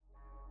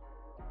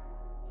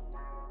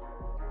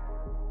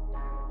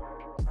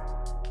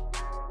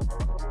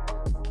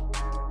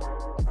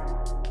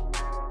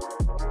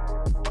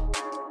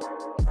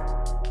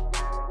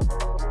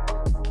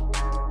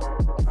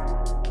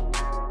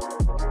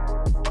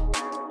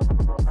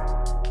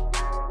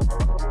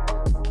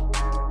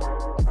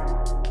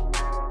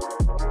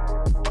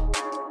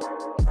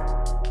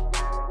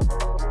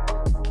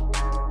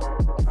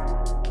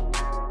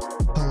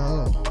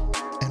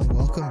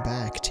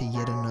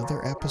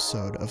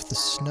of the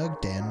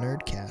Snug Dan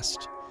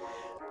Nerdcast.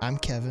 I'm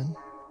Kevin,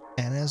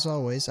 and as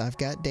always, I've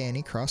got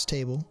Danny cross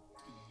table.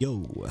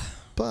 Yo.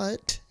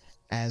 But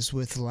as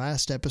with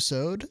last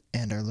episode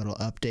and our little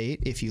update,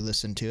 if you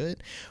listen to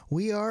it,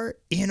 we are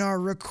in our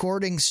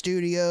recording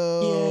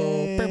studio.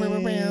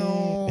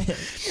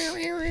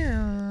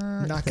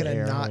 I'm not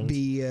gonna not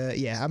be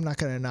I'm not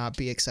gonna not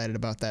be excited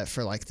about that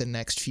for like the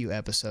next few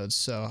episodes.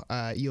 So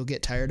you'll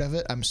get tired of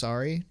it. I'm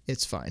sorry.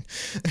 It's fine.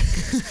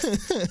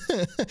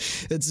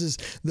 It's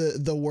just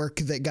the work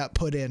that got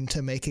put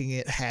into making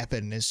it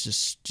happen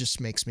is just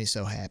makes me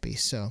so happy.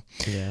 So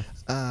yeah.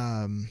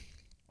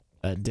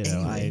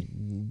 Ditto. Anyway.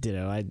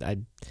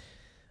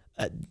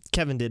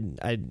 Kevin did.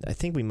 I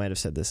think we might have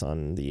said this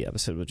on the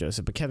episode with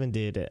Joseph, but Kevin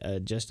did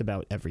just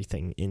about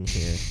everything in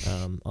here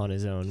on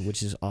his own,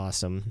 which is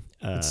awesome.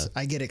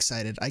 I get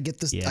excited. I get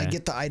this. Yeah. I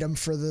get the item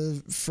for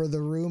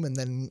the room, and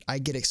then I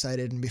get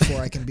excited. And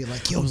before I can be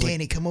like, "Yo,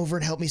 Danny, come over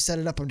and help me set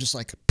it up," I'm just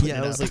like, I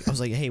was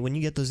like, hey, when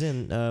you get those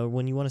in,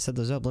 when you want to set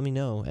those up, let me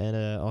know, and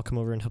I'll come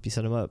over and help you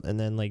set them up. And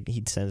then like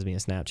he sends me a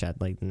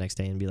Snapchat like the next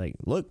day and be like,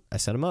 look, I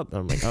set them up. And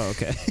I'm like, oh,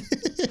 okay.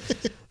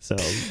 So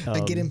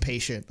I get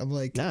impatient. I'm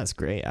like, nah, it's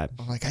great. I'm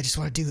like, I just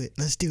want to do it.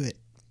 Let's do it.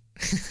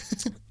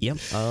 Yep.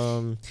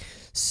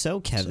 So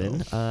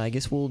Kevin, I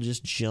guess we'll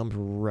just jump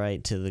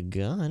right to the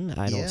gun.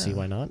 I don't see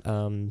why not.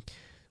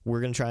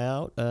 We're gonna try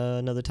out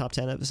another top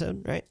 10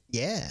 episode, right?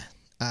 Yeah.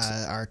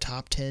 Our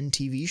top 10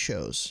 TV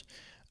shows.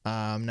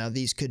 Now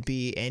these could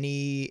be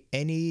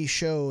any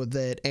show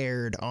that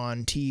aired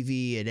on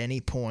TV at any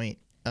point,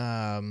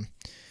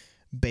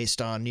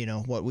 based on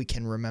what we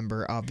can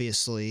remember.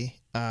 Obviously,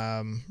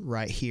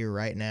 right here,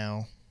 right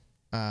now.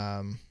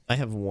 I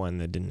have one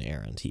that didn't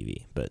air on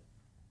TV, but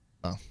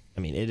I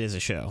mean, it is a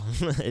show.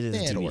 It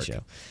is a TV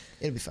show.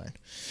 It'll be fine.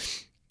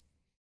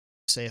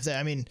 Say if that.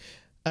 I mean,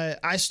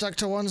 I stuck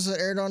to ones that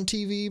aired on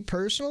TV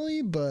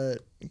personally, but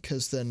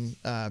because then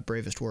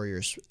Bravest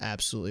Warriors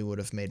absolutely would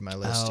have made my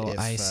list. Oh,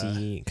 I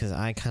see. Because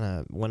I kind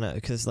of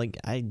because like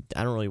I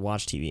don't really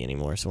watch TV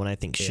anymore, so when I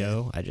think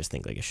show, I just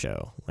think like a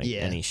show, like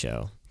any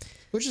show,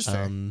 which is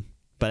fair.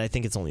 But I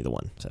think it's only the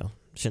one, so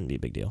shouldn't be a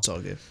big deal. It's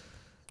all good.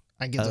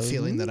 I get the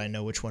feeling that I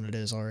know which one it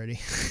is already.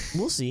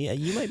 We'll see.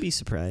 You might be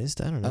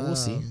surprised. I don't know. We'll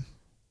see.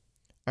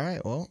 All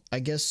right. Well, I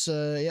guess,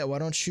 why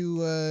don't you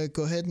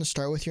go ahead and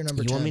start with your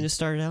number 10? You want me to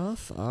start it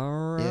off?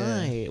 All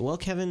right. Yeah. Well,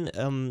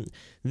 Kevin,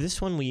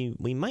 this one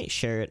we might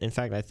share it. In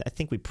fact, I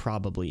think we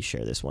probably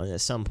share this one at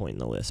some point in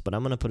the list, but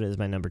I'm going to put it as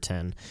my number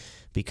 10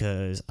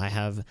 because I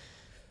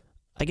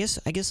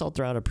guess I'll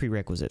throw out a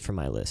prerequisite for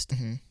my list.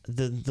 Mm-hmm.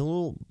 The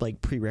little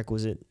like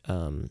prerequisite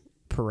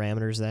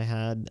parameters that I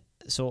had.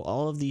 So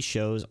all of these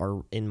shows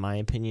are, in my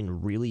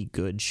opinion, really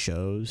good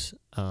shows.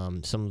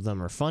 Some of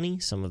them are funny,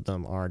 some of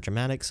them are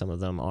dramatic, some of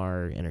them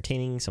are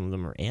entertaining, some of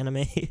them are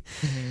anime.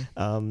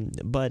 Mm-hmm.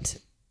 But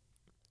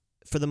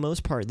for the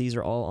most part, these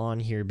are all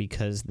on here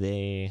because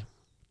they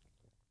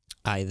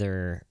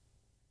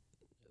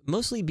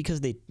mostly because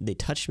they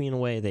touched me in a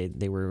way,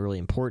 they were really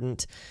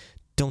important.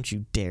 Don't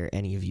you dare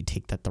any of you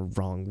take that the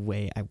wrong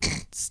way. I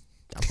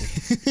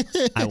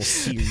will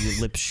sear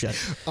your lips shut.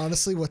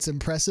 Honestly, what's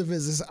impressive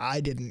is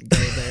I didn't go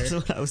there. That's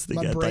what I was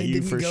thinking. My brain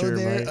didn't go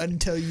there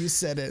until you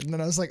said it, and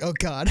then I was like, "Oh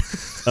God."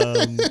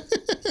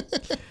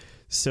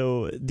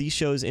 So these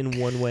shows, in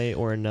one way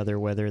or another,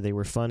 whether they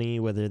were funny,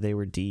 whether they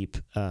were deep,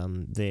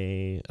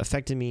 they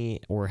affected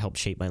me or helped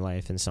shape my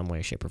life in some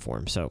way, shape, or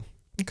form. So,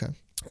 okay.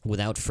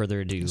 Without further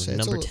ado,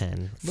 number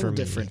 10 for me.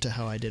 Different to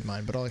how I did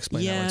mine, but I'll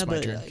explain how it's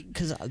my turn.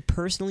 Because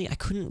personally, I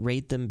couldn't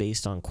rate them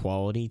based on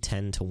quality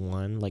 10 to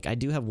 1. Like, I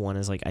do have one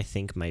as, like, I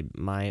think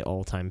my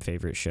all-time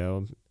favorite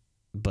show,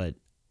 but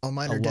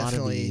mine are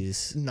definitely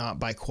not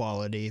by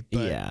quality,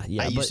 but I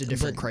used a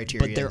different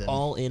criteria. But they're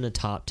all in a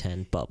top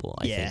 10 bubble,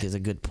 I think is a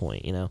good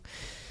point,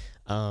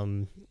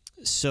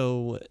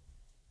 So,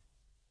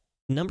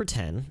 number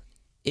 10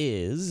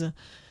 is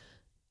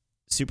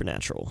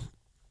Supernatural.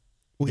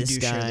 We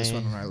share this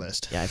one on our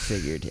list. Yeah, I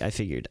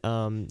figured.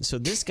 So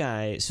this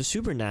guy,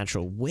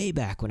 Supernatural, way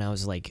back when I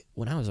was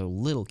a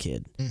little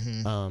kid,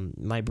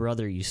 mm-hmm. My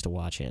brother used to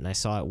watch it, and I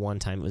saw it one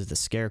time. It was the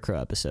Scarecrow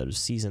episode, it was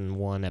season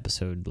 1,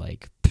 episode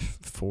like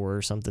 4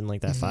 or something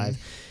like that, mm-hmm. 5.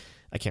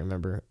 I can't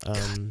remember.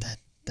 God,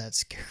 that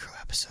Scarecrow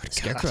episode.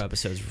 Scarecrow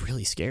episode is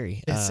really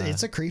scary.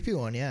 It's a creepy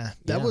one, yeah.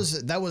 That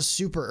was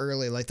super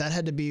early. Like that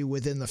had to be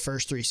within the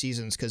first 3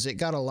 seasons because it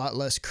got a lot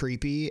less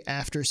creepy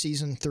after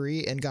season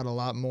 3 and got a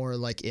lot more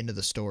like into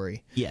the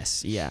story.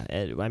 Yes, yeah.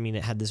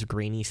 It had this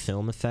grainy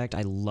film effect.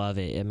 I love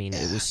it.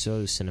 It was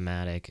so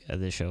cinematic,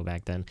 the show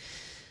back then.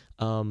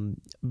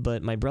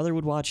 But my brother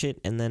would watch it,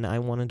 and then I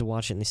wanted to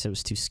watch it, and they said it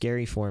was too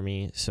scary for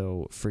me.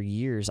 So for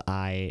years,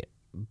 I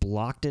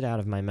blocked it out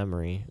of my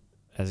memory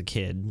as a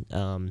kid,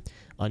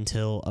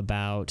 until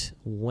about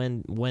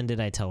when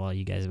did I tell all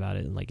you guys about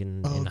it? Like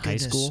in high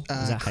school?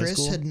 Was that Chris high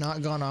school? had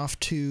not gone off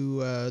to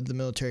the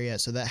military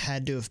yet, so that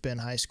had to have been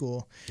high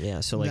school. Yeah,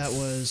 so like that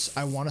was,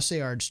 I want to say,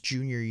 our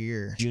junior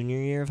year. Junior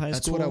year of high school?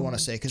 That's what I want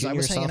to say, because I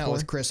was hanging out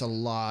with Chris a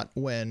lot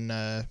when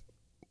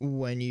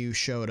when you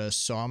showed us,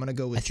 so I'm gonna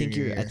go with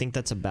junior year. I think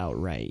that's about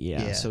right.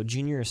 Yeah. So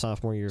junior or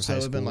sophomore year of high school. So it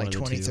would have been like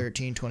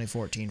 2013,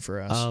 2014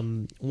 for us.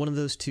 One of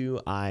those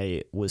two.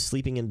 I was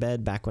sleeping in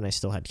bed back when I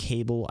still had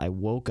cable. I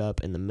woke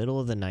up in the middle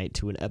of the night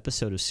to an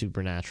episode of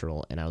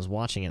Supernatural, and I was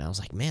watching it. And I was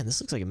like, man, this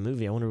looks like a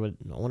movie. I wonder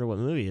what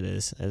movie it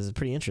is. It was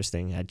pretty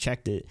interesting. I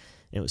checked it,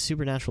 and it was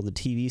Supernatural, the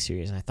TV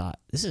series, and I thought,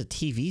 this is a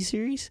TV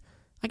series?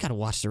 I gotta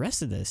watch the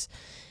rest of this.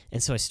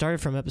 And so I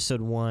started from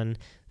episode 1,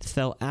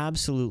 fell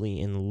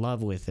absolutely in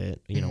love with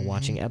it,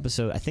 watching I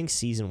think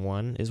season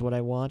 1 is what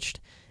I watched,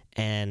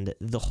 and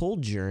the whole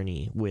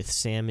journey with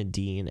Sam and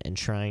Dean and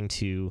trying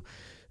to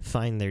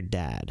find their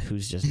dad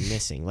who's just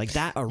missing. Like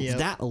that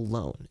that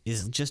alone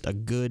is just a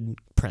good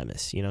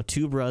premise.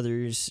 Two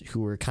brothers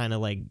who are kind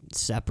of like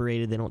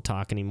separated, they don't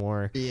talk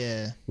anymore.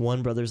 Yeah.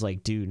 One brother's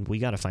like, dude, we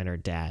got to find our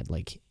dad.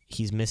 Like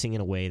he's missing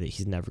in a way that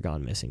he's never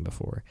gone missing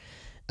before.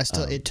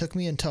 It took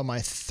me until my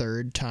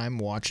third time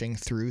watching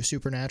through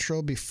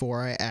Supernatural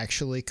before I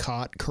actually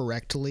caught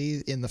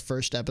correctly in the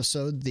first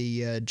episode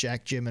the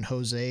Jack, Jim, and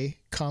Jose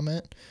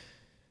comment.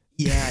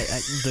 Yeah,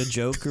 the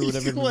joke or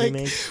whatever like,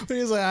 they make. When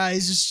he's like,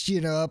 he's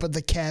just, up at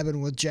the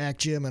cabin with Jack,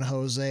 Jim, and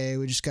Jose.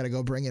 We just got to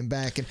go bring him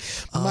back. And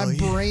my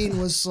brain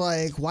was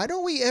like, why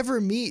don't we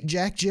ever meet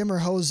Jack, Jim, or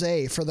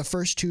Jose for the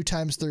first 2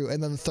 times through?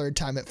 And then the third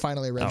time it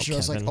finally registered. I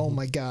was like, oh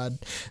my God,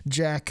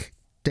 Jack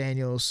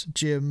Daniels,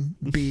 Jim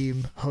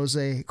Beam,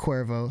 Jose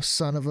Cuervo,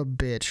 son of a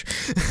bitch.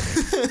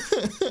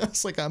 I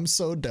was like, I'm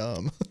so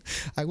dumb.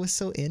 I was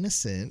so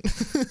innocent.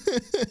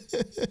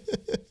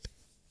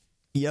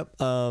 Yep.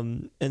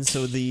 And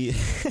so the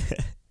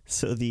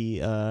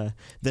the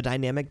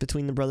dynamic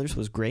between the brothers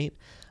was great.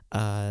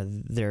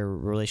 Their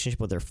relationship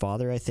with their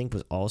father, I think,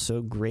 was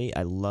also great.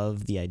 I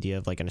love the idea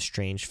of like an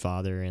estranged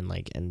father and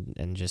like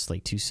and just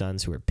like 2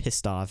 sons who are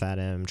pissed off at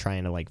him,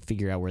 trying to like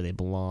figure out where they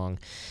belong.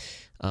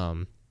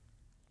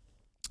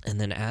 And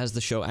then as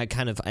the show,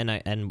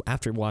 and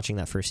after watching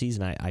that first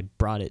season, I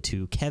brought it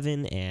to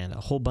Kevin and a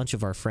whole bunch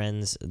of our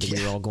friends.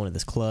 We were all going to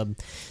this club.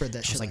 Spread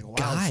that shit like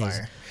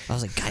wildfire. I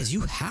was like, guys,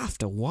 you have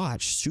to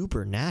watch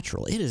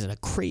Supernatural. It is I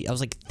was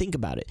like, think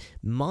about it.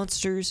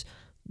 Monsters,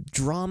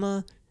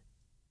 drama,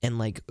 and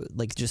like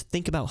just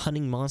think about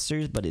hunting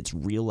monsters, but it's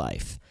real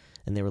life.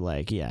 And they were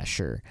like, yeah,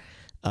 sure.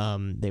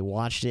 They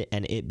watched it,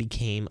 and it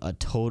became a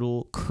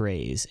total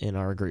craze in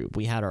our group.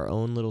 We had our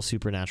own little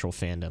Supernatural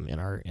fandom in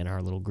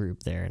our little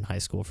group there in high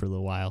school for a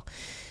little while.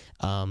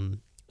 And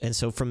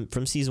so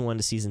from season 1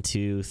 to season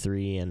 2,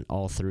 3, and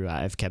all through,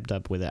 I've kept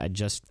up with it. I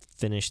just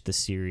finished the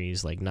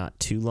series like not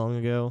too long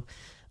ago.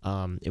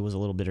 It was a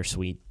little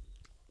bittersweet,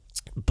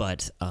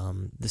 but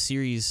the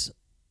series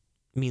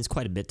means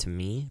quite a bit to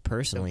me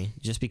personally,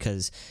 just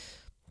because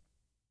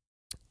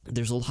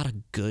there's a lot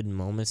of good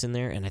moments in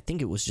there, and I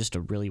think it was just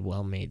a really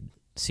well-made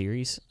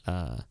series.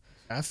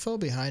 I fell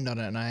behind on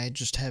it, and I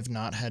just have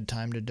not had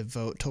time to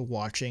devote to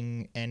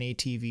watching any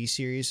TV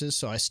series,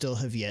 so I still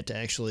have yet to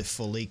actually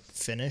fully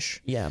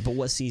finish. Yeah, but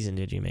what season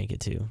did you make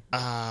it to?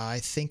 I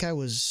think I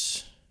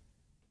was...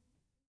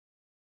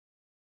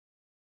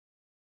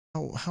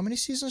 Oh, how many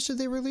seasons did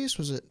they release?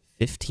 Was it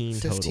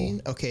 15 total?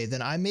 Okay,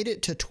 then I made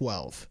it to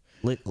 12.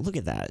 Look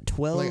at that.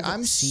 12 like,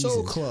 I'm seasons.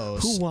 so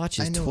close. Who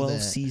watches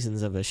 12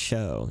 seasons of a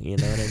show? You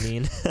know what I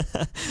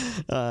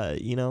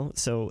mean?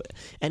 So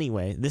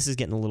anyway, this is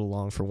getting a little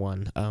long for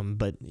one.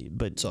 But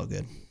it's all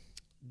good.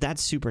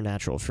 That's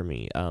Supernatural for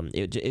me.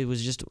 It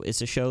was just,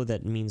 it's a show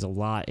that means a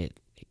lot. It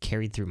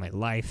carried through my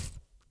life.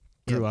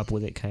 Grew up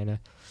with it kind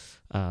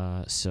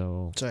of.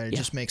 So sorry, it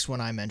just makes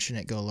when I mention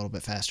it go a little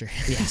bit faster.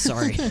 Yeah,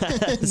 sorry.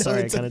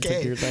 Sorry, I kind of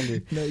took your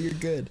thunder. No, you're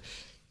good.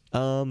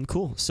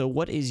 Cool. So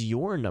what is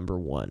your number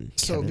 1, Kevin?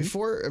 So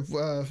before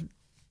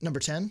number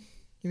 10,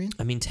 you mean?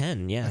 I mean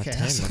 10, yeah. Okay,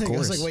 10, of course. I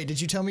was like, wait,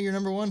 did you tell me your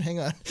number 1? Hang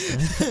on.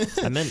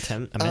 I meant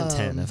 10. I meant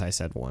 10 if I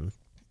said 1.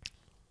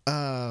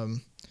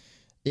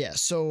 Yeah,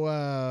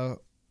 so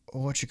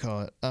what you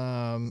call it?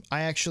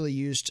 I actually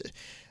used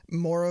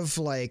more of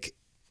like,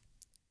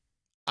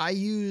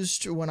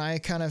 when I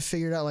kind of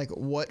figured out like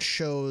what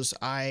shows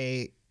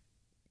I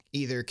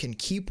either can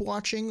keep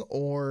watching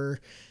or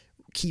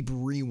keep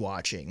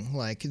rewatching.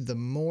 Like the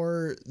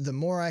more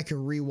I can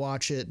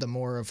rewatch it, the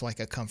more of like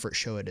a comfort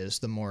show it is,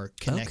 the more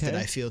connected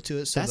I feel to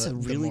it. So that's a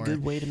really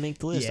good way to make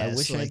the list. I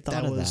wish I had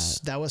thought of that.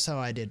 That was how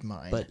I did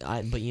mine. But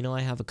I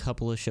have a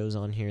couple of shows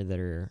on here that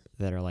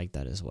are like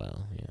that as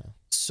well. Yeah.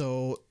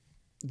 So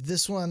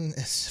this one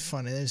is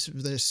funny.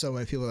 There's so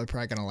many people that are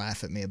probably gonna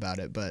laugh at me about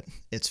it, but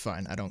it's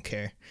fine. I don't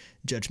care.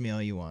 Judge me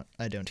all you want.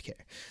 I don't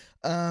care.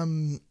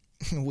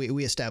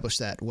 We established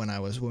that when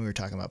we were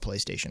talking about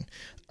PlayStation.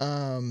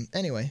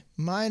 Anyway,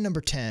 my number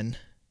 10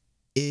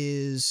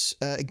 is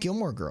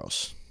Gilmore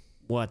Girls.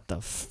 What the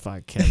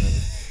fuck, Kevin?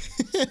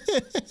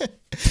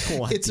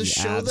 It's a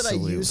show that I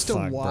used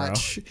to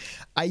watch. Bro.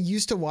 I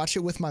used to watch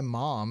it with my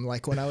mom,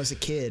 like when I was a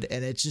kid,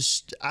 and it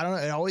just, I don't know,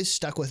 it always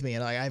stuck with me.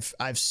 And like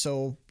I've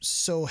so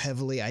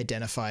heavily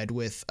identified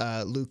with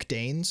Luke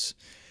Danes.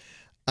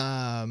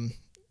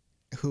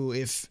 who,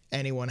 if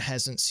anyone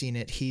hasn't seen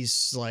it,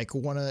 he's like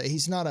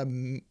he's not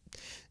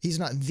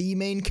the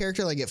main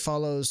character. Like it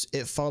follows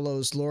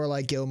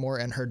Lorelai Gilmore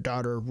and her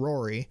daughter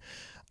Rory.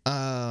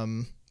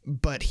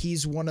 But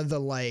he's one of the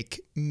like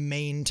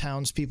main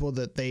townspeople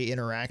that they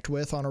interact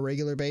with on a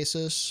regular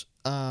basis.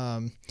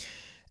 And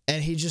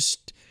he's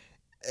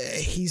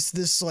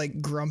this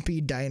like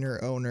grumpy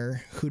diner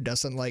owner who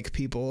doesn't like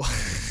people.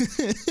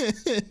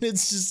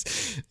 It's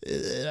just,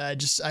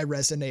 I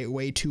resonate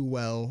way too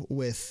well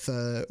with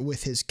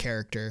his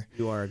character.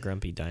 You are a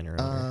grumpy diner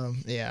owner.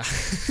 Yeah.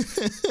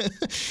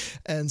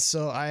 And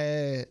so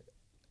I've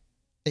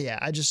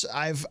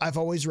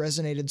always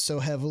resonated so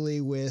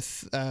heavily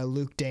with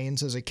Luke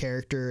Danes as a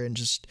character, and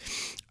just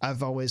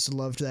I've always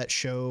loved that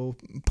show,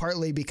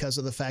 partly because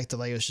of the fact that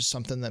like it was just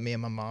something that me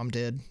and my mom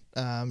did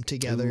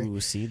together.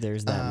 Ooh, see,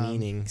 there's that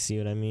meaning. See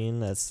what I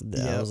mean? I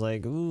was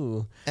like,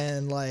 ooh.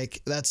 And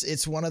like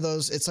it's one of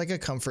those. It's like a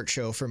comfort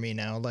show for me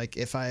now. Like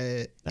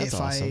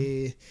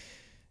awesome.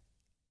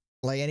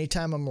 Like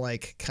anytime I'm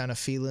like kind of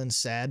feeling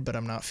sad, but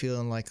I'm not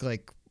feeling like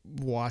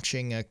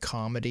watching a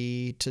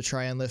comedy to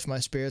try and lift my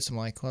spirits, I'm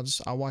like, well,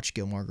 I'll watch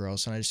Gilmore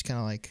Girls, and I just kind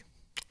of like,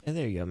 hey,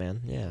 there you go,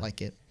 man. Yeah,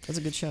 like it. That's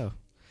a good show.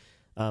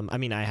 I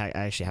mean, I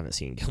actually haven't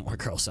seen Gilmore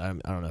Girls, so I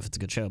don't know if it's a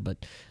good show,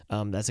 but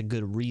that's a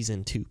good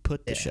reason to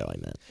put the show. I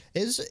meant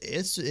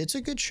it's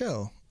a good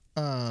show.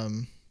 How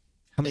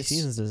many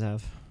seasons does it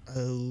have?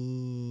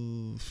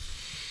 Oh,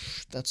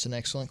 that's an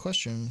excellent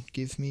question.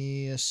 Give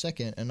me a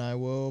second, and I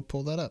will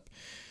pull that up.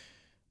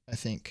 I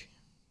think.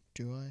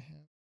 Do I have?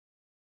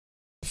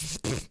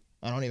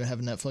 I don't even have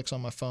Netflix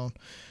on my phone.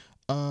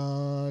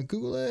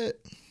 Google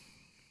it.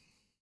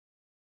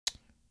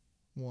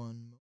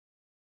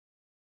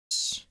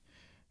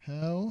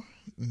 How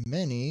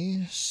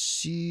many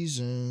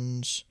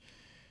seasons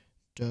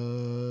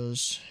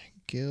does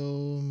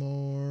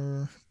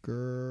Gilmore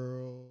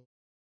Girl?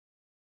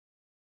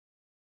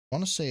 I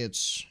want to say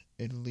it's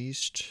at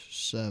least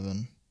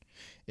 7.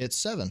 It's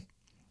 7.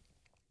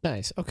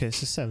 Nice. Okay,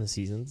 so 7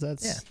 seasons.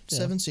 That's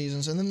 7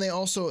 seasons, and then they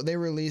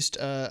released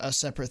a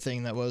separate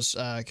thing that was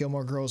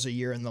Gilmore Girls: A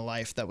Year in the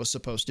Life, that was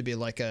supposed to be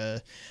like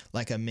a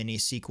mini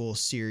sequel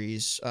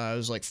series. It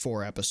was like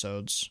 4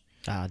 episodes.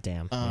 Ah,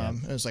 damn.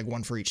 It was like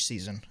one for each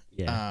season.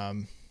 Yeah.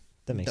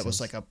 That makes sense.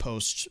 Was like a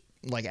post,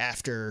 like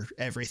after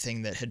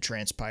everything that had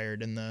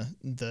transpired in the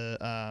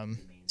main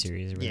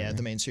series. Yeah,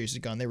 the main series is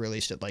gone. They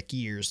released it like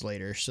years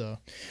later. So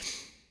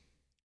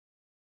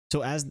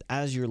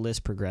as your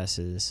list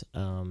progresses,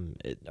 are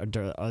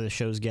the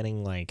shows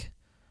getting like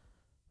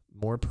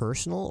more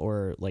personal,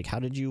 or like how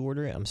did you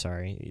order it? I'm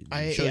sorry.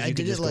 I could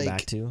did just it like, go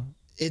back to.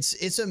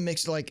 It's a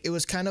mix. Like it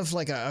was kind of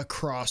like a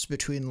cross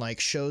between like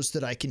shows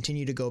that I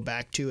continue to go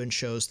back to and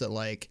shows that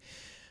like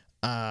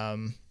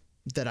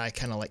that I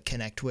kind of like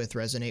connect with,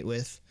 resonate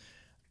with.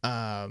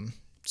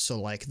 So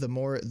like the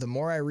more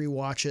I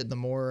rewatch it, the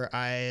more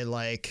I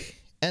like.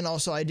 And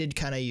also I did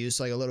kind of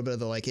use like a little bit of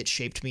the like it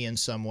shaped me in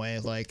some way,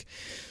 like.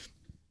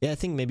 Yeah, I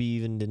think maybe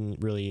you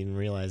didn't really even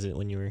realize it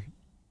when you were.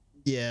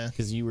 Yeah.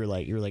 Because you were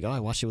like, oh,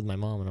 I watched it with my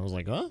mom, and I was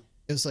like, huh?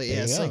 It was like,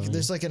 it's like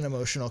there's like an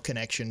emotional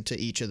connection to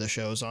each of the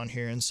shows on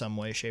here in some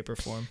way, shape, or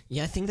form.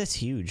 Yeah, I think that's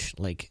huge.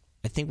 Like,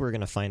 I think we're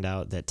gonna find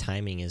out that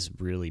timing is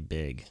really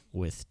big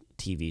with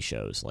TV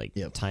shows. Like,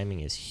 timing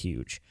is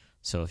huge.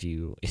 So if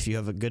you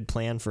have a good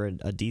plan for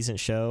a decent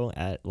show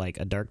at like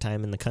a dark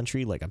time in the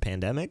country, like a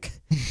pandemic,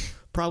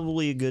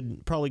 probably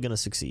gonna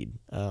succeed.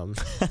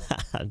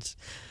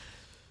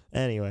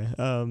 Anyway,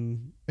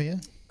 yeah,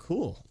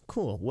 cool.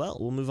 Well,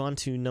 we'll move on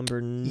to number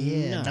 9.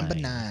 Yeah, number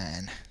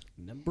 9.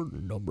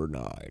 Number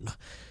 9.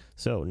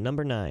 So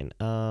number 9.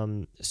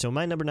 So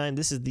my number 9.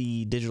 This is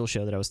the digital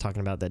show that I was talking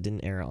about that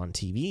didn't air on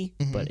TV,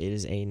 but it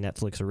is a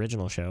Netflix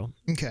original show.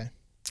 Okay.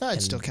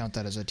 I'd still count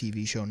that as a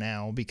TV show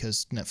now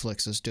because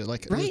Netflix is doing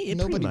like right,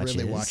 nobody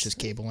really watches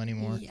cable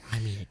anymore. Yeah, I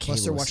mean,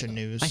 unless they're watching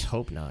news. I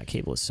hope not.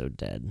 Cable is so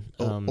dead.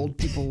 Old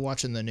people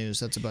watching the news.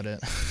 That's about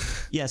it.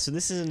 Yeah, so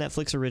this is a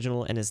Netflix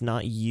original, and it's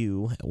not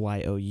YOU.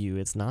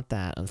 It's not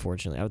that,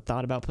 unfortunately. I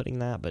thought about putting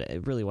that, but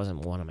it really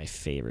wasn't one of my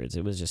favorites.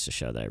 It was just a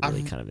show that I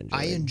really kind of enjoyed.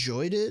 I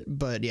enjoyed it,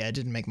 but yeah, it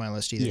didn't make my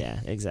list either.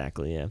 Yeah,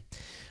 exactly. Yeah,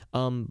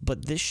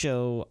 but this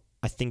show,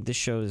 I think it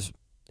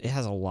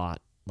has a lot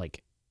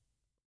like.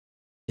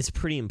 It's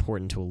pretty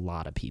important to a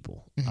lot of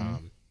people.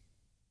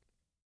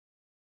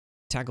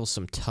 Tackles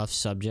some tough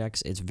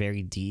subjects. It's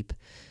very deep.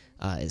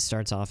 It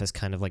starts off as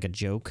kind of like a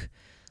joke.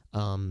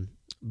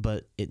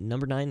 But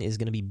number 9 is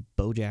going to be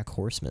BoJack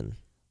Horseman.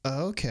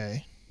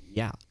 Okay.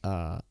 Yeah.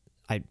 I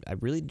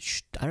really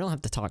I don't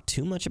have to talk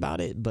too much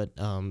about it, but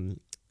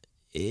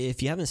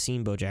if you haven't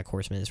seen BoJack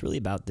Horseman, it's really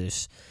about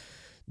this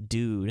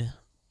dude.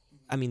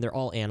 I mean, they're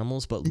all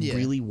animals, but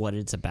really what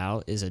it's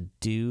about is a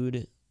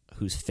dude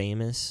who's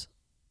famous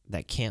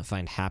that can't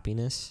find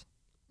happiness,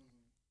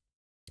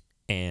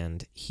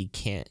 and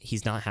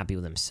he's not happy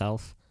with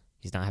himself,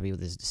 he's not happy with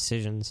his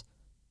decisions,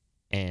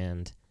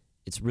 and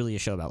it's really a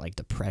show about like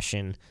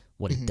depression,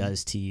 what it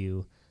does to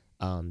you,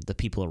 the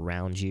people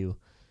around you,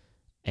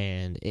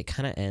 and it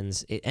kind of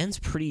ends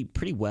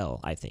pretty well,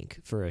 I think,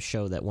 for a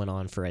show that went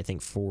on for I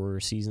think 4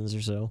 seasons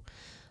or so.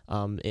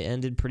 It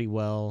ended pretty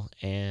well,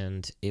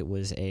 and it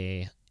was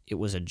a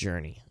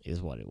journey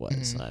is what it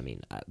was. Mm-hmm. I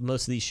mean,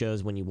 most of these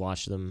shows, when you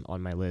watch them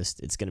on my list,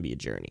 it's going to be a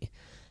journey.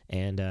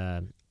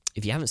 And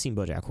if you haven't seen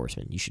BoJack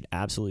Horseman, you should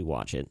absolutely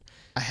watch it.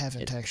 I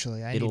haven't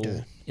actually.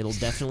 It'll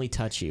definitely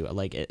touch you.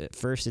 Like at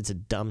first, it's a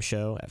dumb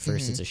show. At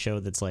first, it's a show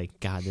that's like,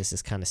 God, this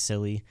is kind of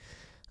silly.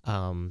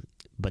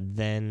 But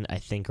then I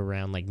think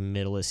around like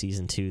middle of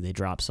season 2, they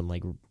drop some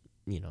like,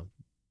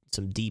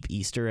 some deep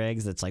Easter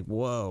eggs. That's like,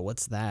 whoa,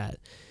 what's that?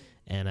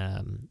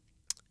 And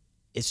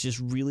it's just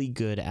really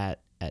good at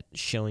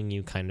showing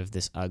you kind of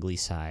this ugly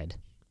side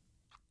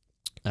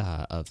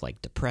of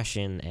like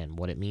depression and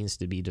what it means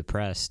to be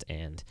depressed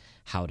and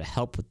how to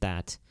help with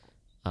that,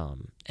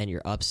 and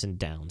your ups and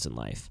downs in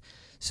life.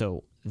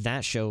 So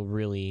that show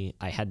really,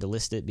 I had to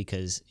list it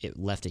because it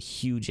left a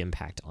huge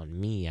impact on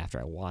me after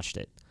I watched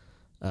it.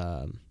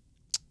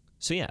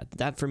 So yeah,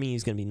 that for me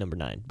is going to be number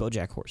 9,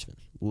 BoJack Horseman.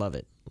 Love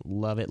it.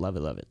 Love it, love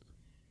it, love it.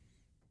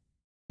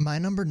 My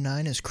number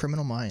 9 is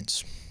Criminal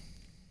Minds.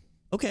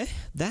 Okay,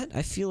 that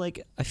I feel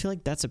like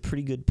that's a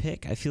pretty good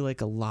pick. I feel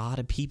like a lot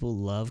of people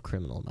love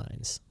Criminal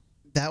Minds.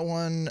 That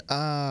one,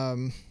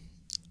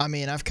 I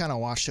mean, I've kind of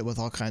watched it with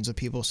all kinds of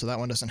people, so that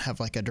one doesn't have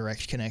like a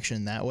direct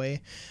connection that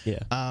way. Yeah.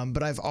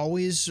 But I've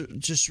always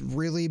just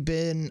really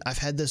I've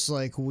had this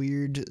like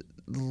weird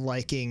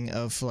liking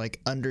of like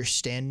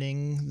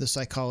understanding the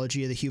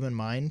psychology of the human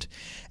mind,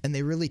 and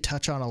they really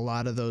touch on a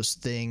lot of those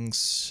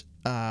things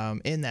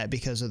in that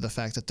because of the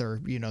fact that they're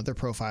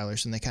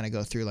profilers, and they kind of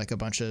go through like a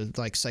bunch of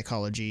like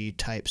psychology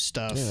type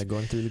stuff. Yeah, they're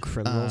going through the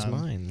criminals'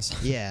 minds.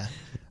 Yeah.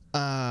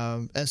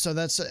 And so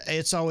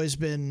it's always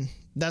been,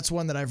 that's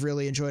one that I've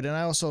really enjoyed. And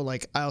I also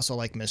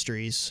like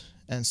mysteries.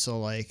 And so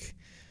like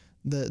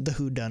the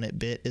whodunit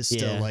bit is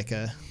still like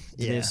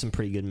There's some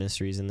pretty good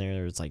mysteries in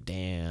there. It's like,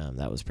 damn,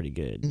 that was pretty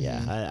good. Mm-hmm.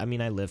 Yeah. I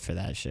mean, I live for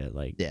that shit.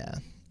 Like, yeah.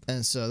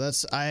 And so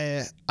that's,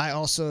 it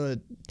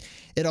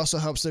also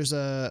helps. There's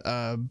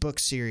a book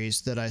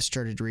series that I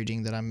started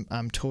reading that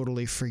I'm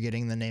totally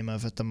forgetting the name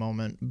of at the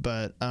moment,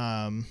 but,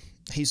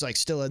 he's like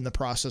still in the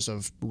process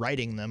of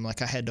writing them.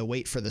 Like I had to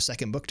wait for the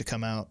second book to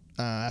come out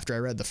after I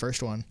read the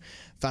first one.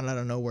 Found out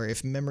of nowhere.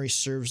 If memory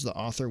serves, the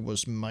author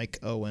was Mike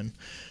Owen.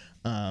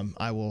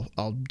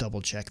 I'll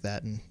double check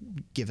that and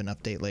give an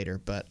update later.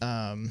 But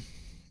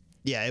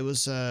yeah, it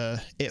was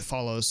it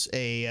follows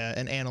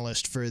an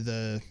analyst for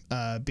the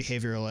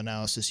behavioral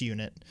analysis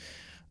unit.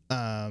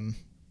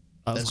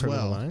 As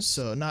well, Minds?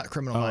 So not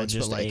Criminal Minds,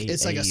 but like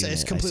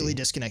it's completely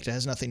disconnected. It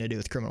has nothing to do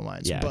with Criminal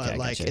Minds. Yeah, but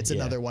like it's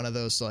another one of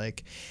those,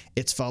 like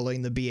it's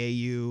following the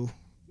BAU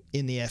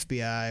in the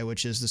FBI,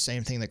 which is the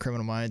same thing that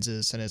Criminal Minds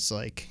is, and it's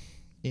like,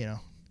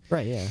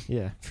 right,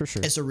 yeah, for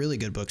sure. It's a really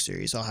good book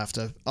series.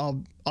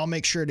 I'll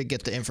make sure to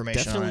get the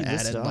information on it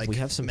added. Like we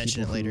have some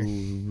mention people it later.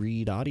 who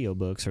read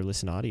audiobooks or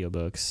listen to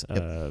audiobooks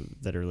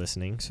that are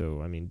listening.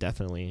 So I mean,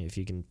 definitely if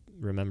you can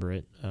remember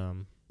it.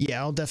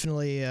 Yeah, I'll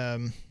definitely.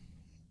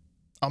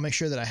 I'll make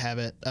sure that I have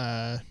it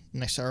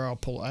next time. Or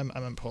I'm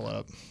gonna pull it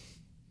up.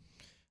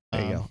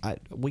 There you go.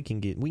 We can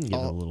get a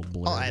little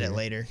blur. I'll add it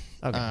later.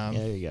 Okay. Yeah,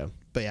 there you go.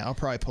 But yeah, I'll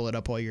probably pull it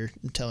up while you're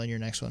telling your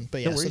next one. But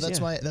yeah, no worries, so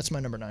that's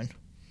my number 9.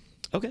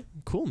 Okay,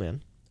 cool,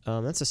 man.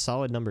 That's a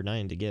solid number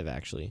 9 to give,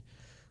 actually.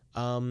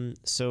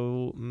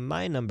 So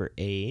my number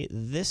 8.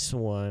 This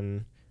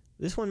one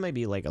might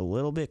be like a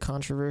little bit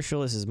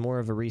controversial. This is more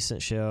of a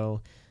recent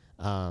show.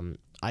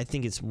 I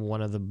think it's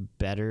one of the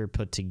better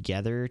put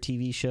together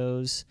TV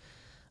shows.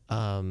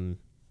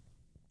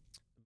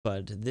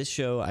 But this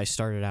show I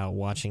started out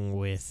watching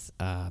with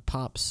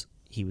Pops.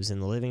 He was in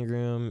the living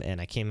room,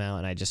 and I came out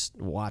and I just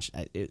watched.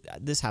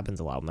 This happens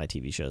a lot with my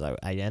TV shows.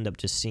 I end up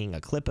just seeing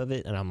a clip of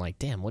it, and I'm like,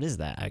 "Damn, what is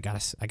that? I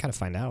gotta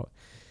find out."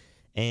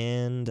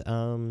 And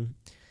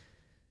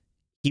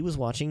he was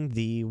watching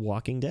The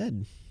Walking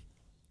Dead.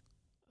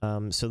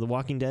 So The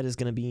Walking Dead is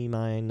going to be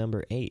my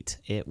number 8.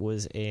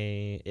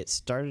 It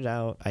started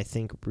out, I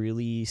think,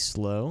 really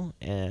slow.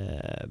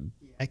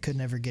 I could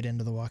never get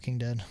into The Walking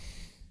Dead.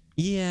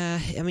 Yeah,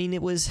 I mean,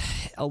 it was,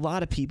 a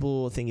lot of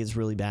people think it's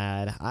really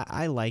bad.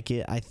 I like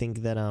it. I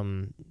think that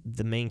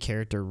the main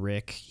character,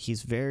 Rick,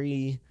 he's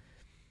very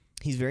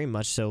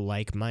much so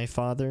like my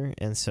father,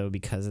 and so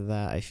because of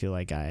that, I feel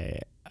like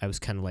I was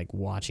kind of like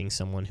watching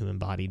someone who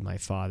embodied my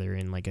father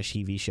in like a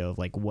TV show of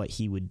like what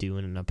he would do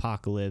in an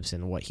apocalypse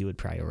and what he would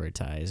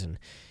prioritize.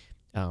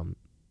 And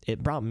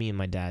it brought me and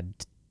my dad,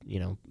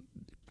 a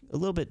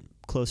little bit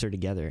closer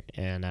together.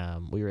 And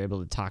we were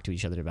able to talk to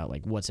each other about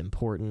like what's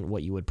important,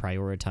 what you would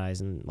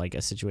prioritize in like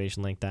a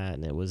situation like that.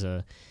 And it was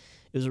a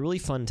really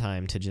fun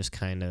time to just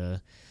kind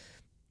of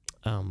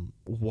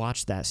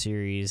watch that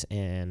series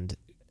and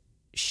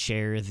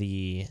share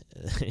the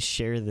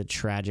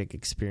tragic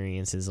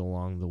experiences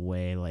along the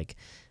way. Like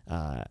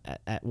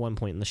at one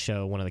point in the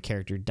show, one of the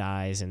characters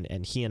dies,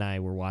 and he and I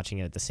were watching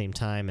it at the same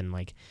time, and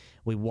like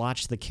we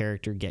watched the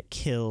character get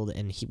killed,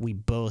 and we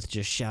both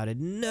just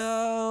shouted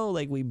no,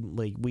 like we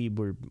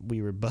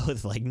were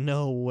both like,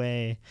 no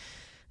way.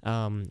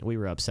 we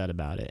were upset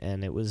about it,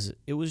 and it was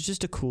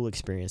just a cool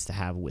experience to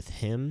have with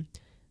him.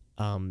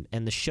 And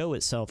the show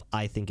itself,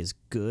 I think, is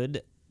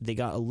good. They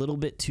got a little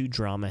bit too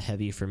drama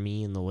heavy for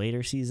me in the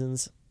later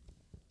seasons.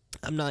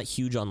 I'm not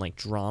huge on like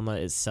drama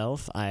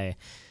itself. I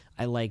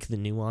like the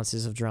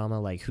nuances of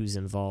drama, like who's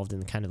involved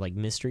and kind of like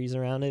mysteries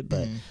around it,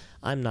 but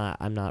I'm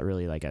not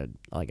really like a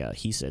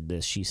he said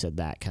this, she said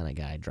that kind of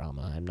guy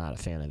drama. I'm not a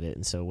fan of it.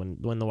 And so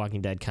when The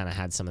Walking Dead kind of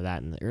had some of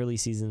that in the early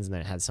seasons and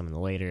then it had some in the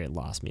later, it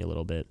lost me a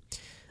little bit.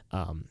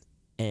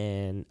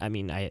 And I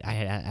mean, I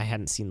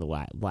hadn't seen the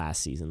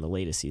last season. The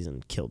latest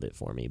season killed it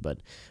for me. But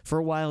for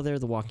a while there,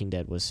 The Walking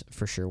Dead was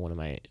for sure one of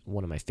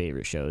my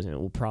favorite shows, and it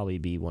will probably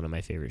be one of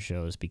my favorite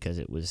shows because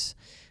it was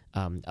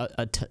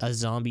a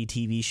zombie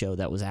TV show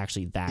that was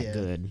actually that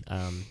good,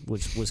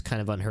 which was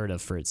kind of unheard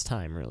of for its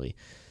time, really.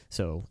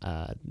 So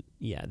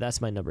yeah,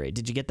 that's my number 8.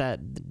 Did you get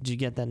that? Did you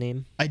get that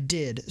name? I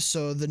did.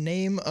 So the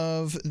name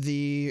of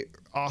the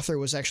author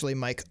was actually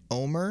Mike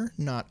Omer,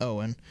 not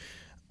Owen.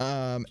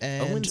 And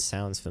Owen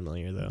sounds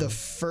familiar, though. The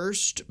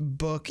first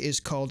book is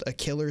called A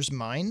Killer's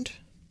Mind.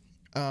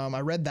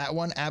 I read that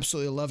one,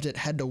 absolutely loved it.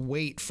 Had to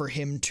wait for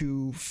him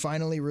to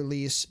finally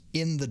release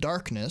In the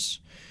Darkness,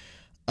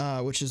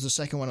 which is the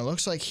second one. It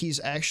looks like he's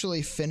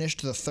actually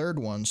finished the third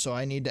one, so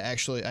I need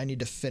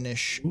to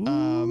finish.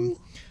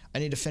 I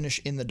need to finish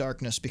In the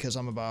Darkness because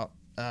I'm about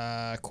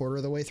a quarter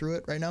of the way through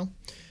it right now.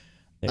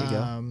 There you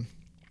go.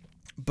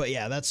 But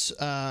yeah, that's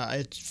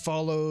it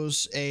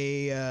follows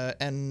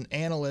an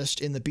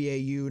analyst in the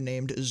BAU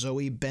named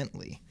Zoe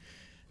Bentley,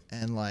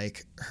 and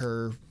like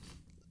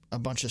a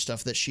bunch of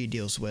stuff that she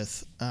deals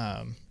with,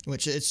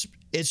 which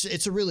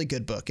it's a really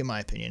good book in my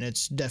opinion.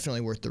 It's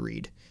definitely worth the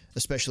read,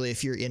 especially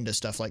if you're into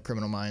stuff like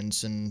Criminal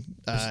Minds and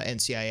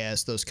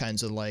NCIS, those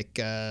kinds of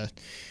like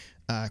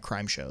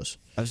crime shows.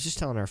 I was just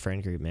telling our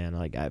friend group, man,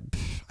 like I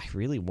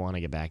really want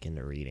to get back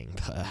into reading,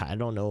 but I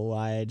don't know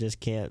why I just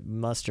can't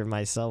muster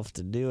myself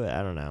to do it.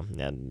 I don't know.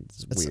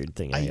 It's a weird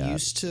thing. I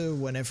used to,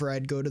 whenever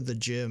I'd go to the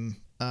gym,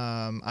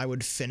 I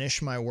would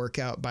finish my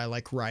workout by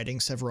like riding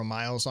several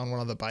miles on one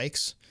of the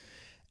bikes,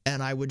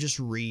 and I would just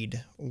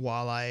read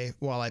while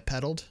I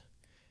pedaled.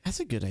 That's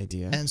a good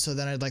idea. And so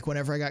then I'd like,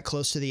 whenever I got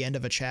close to the end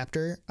of a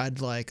chapter, I'd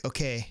like,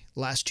 okay,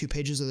 last two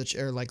pages of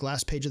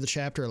last page of the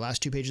chapter, or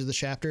last 2 pages of the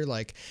chapter,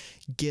 like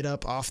get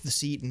up off the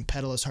seat and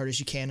pedal as hard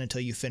as you can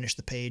until you finish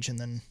the page, and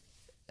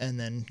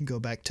then go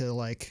back to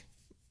like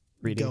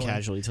reading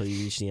casually till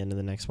you reach the end of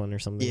the next one or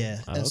something. Yeah.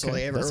 And so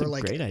like, that's a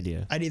great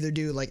idea. I'd either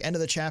do like end of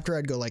the chapter,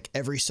 I'd go like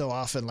every so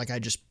often, like I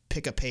just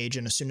pick a page,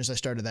 and as soon as I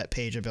started that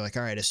page, I'd be like,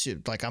 all right,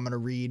 like I'm going to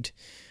read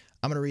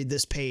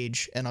this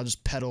page, and I'll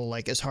just pedal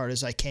like as hard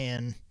as I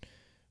can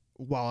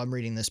while I'm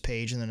reading this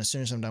page, and then as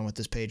soon as I'm done with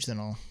this page, then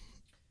I'll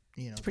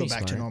go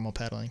back to normal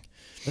pedaling.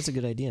 That's a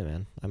good idea,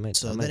 man.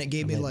 Then it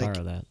gave me like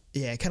borrow that.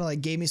 Yeah, it kind of like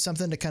gave me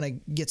something to kind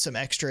of get some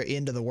extra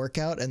into the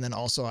workout, and then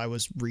also I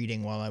was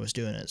reading while I was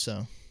doing it.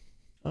 So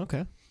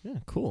okay, yeah,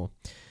 cool.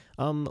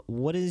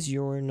 What is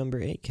your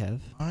number 8, Kev?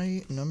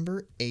 My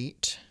number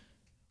 8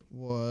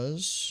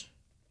 was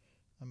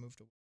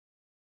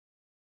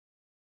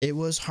it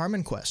was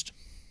Harmon Quest.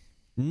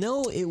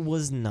 No, it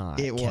was not.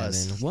 It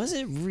Kevin. Was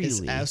it really?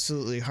 It's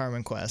absolutely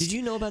Harmon Quest. Did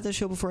you know about this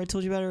show before I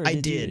told you about it? Or I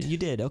did. You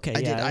did. Okay.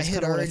 I did.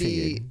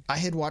 I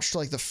had watched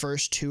like the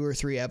first 2 or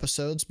 3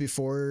 episodes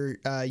before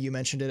you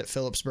mentioned it at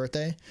Philip's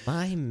birthday.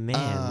 My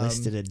man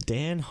listed a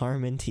Dan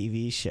Harmon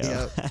TV show.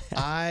 Yep.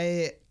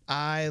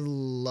 I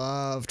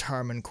loved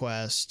Harmon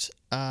Quest.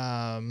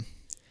 And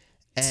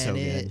so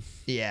good.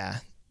 Yeah.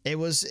 It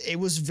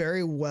was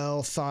very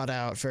well thought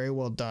out, very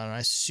well done.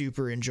 I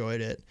super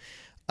enjoyed it.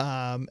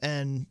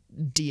 And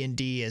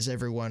D&D, as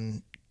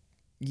everyone,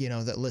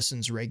 that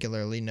listens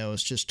regularly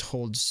knows, just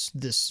holds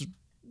this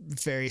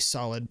very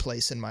solid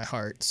place in my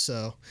heart.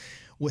 So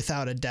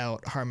without a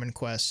doubt, Harmon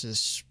Quest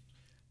is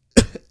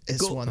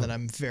one that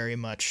I'm very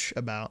much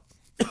about.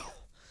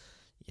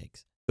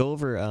 Yikes. Go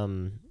over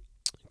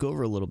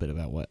a little bit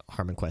about what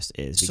Harmon Quest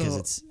is,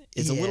 because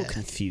it's a little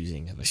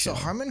confusing of a show. So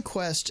Harmon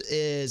Quest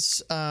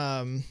is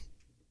Dan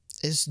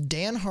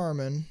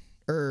Harmon,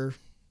 or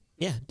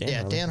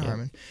Dan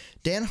Harmon.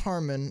 Dan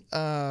Harmon,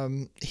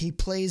 he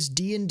plays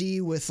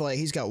D&D with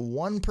he's got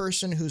one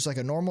person who's like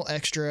a normal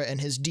extra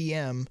and his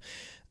DM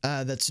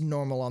that's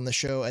normal on the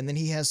show, and then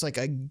he has like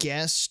a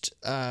guest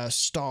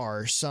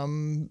star,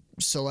 some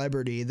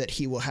celebrity that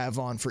he will have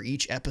on for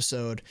each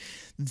episode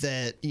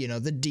that,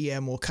 the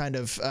DM will kind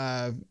of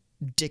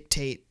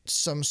dictate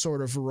some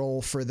sort of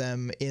role for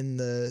them in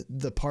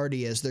the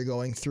party as they're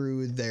going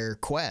through their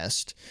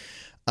quest.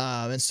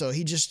 And so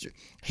he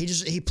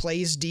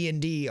plays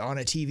D&D on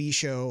a TV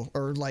show,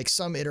 or like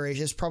some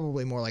iteration. It's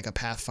probably more like a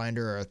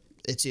Pathfinder, or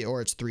it's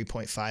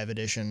 3.5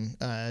 edition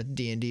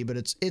D&D, but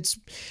it's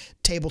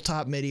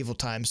tabletop medieval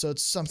time, so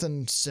it's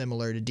something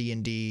similar to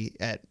D&D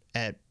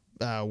at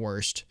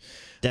worst.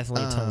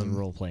 Definitely tons of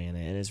role play in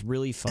it, and it's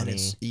really funny.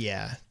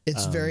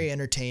 It's very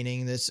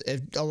entertaining.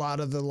 A lot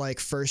of the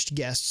like first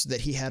guests that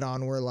he had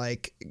on were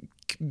like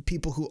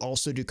people who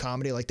also do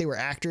comedy. Like they were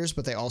actors,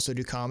 but they also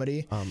do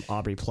comedy.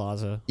 Aubrey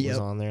Plaza was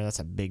on there. That's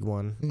a big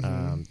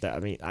one.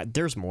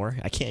 There's more.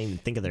 I can't even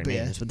think of their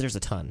names, but there's a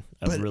ton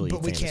of really.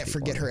 But we can't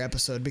forget her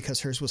episode because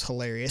hers was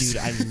hilarious.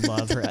 Dude, I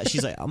love her.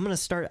 She's like, I'm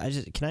just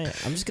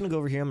gonna go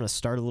over here. I'm gonna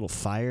start a little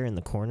fire in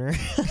the corner.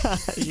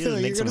 She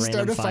just makes a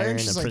random fire in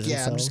a prison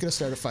cell. I'm just gonna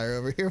start a fire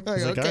over here.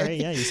 Like, okay. All right,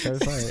 yeah, you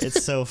start a fire.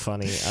 It's so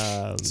funny.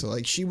 So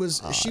like she was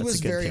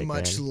very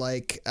much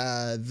like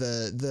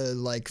the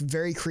like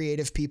very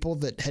creative people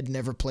that had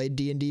never played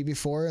D&D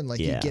before, and like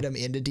you get them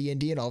into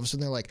D&D and all of a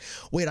sudden they're like,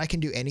 wait, I can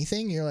do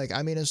anything. You're like,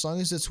 I mean, as long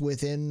as it's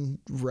within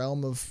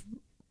realm of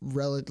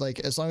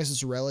as long as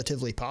it's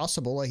relatively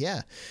possible, like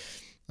yeah.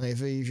 Like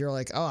if you're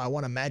like, oh, I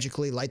want to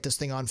magically light this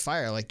thing on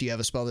fire, like do you have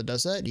a spell that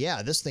does that?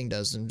 Yeah, this thing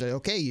does. And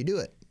okay, you do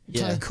it.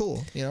 Kind of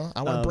cool, you know.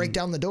 I want to break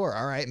down the door.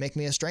 All right, make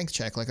me a strength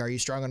check. Like, are you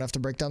strong enough to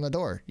break down the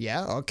door?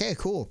 Yeah. Okay.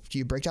 Cool.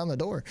 You break down the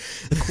door.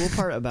 The cool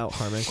part about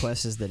Harmon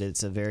Quest is that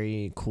it's a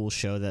very cool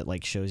show that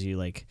like shows you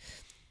like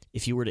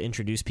if you were to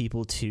introduce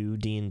people to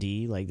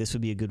D&D, like this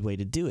would be a good way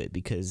to do it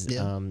because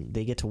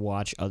they get to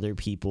watch other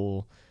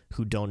people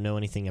who don't know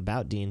anything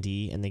about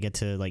D&D and they get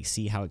to like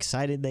see how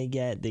excited they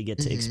get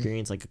to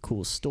experience like a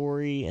cool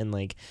story, and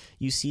like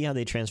you see how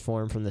they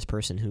transform from this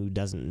person who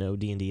doesn't know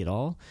D&D at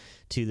all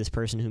to this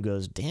person who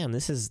goes, damn,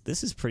 this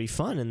is pretty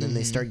fun, and then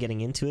they start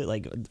getting into it,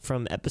 like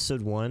from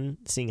episode 1,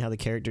 seeing how the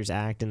characters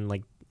act and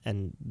like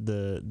and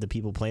the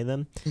people play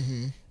them,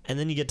 and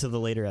then you get to the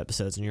later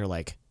episodes and you're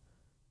like,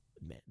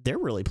 they're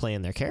really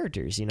playing their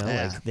characters, you know,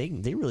 like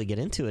they really get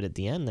into it at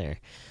the end there.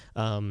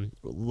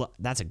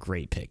 That's a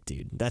great pick,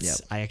 dude.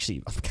 That's I'm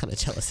kind of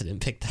jealous I didn't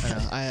pick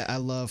that. I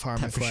love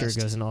Harmon Quest. That for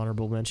sure goes in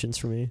honorable mentions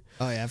for me.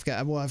 Oh yeah, I've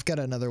got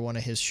another one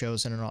of his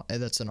shows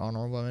that's an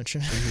honorable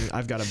mention.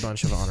 I've got a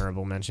bunch of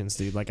honorable mentions,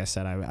 dude. Like I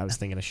said, I was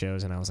thinking of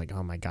shows and I was like,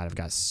 oh my god, I've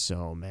got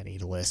so many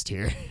to list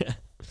here.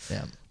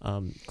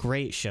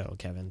 Great show,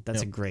 Kevin.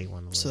 That's a great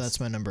one to list. So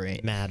that's my number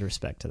 8. Mad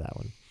respect to that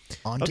one.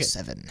 On to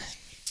 7.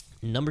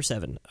 Number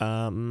 7,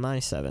 my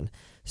 7.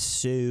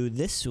 So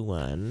this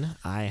one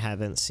I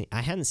hadn't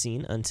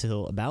seen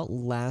until about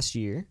last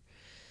year.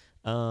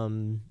 I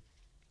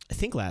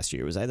think last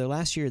year. It was either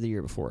last year or the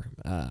year before.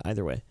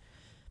 Either way.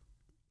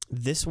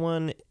 This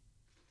one,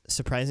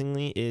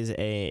 surprisingly,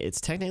 it's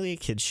technically a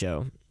kid's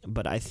show,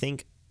 but I thought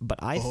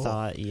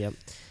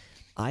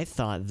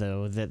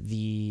though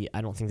that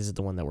I don't think this is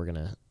the one that we're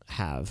gonna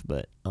have,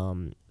 but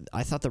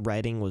I thought the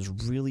writing was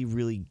really,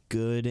 really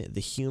good. The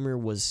humor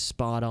was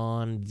spot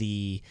on.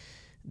 The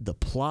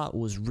plot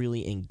was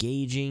really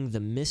engaging.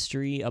 The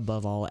mystery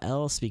above all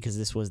else, because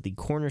this was the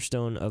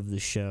cornerstone of the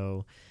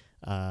show,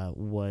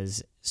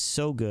 was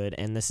so good.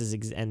 And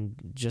and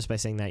just by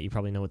saying that, you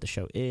probably know what the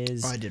show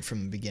is. Oh, I did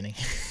from the beginning.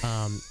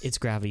 It's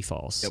Gravity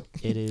Falls. Yep.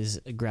 It is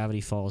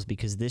Gravity Falls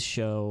because this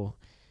show,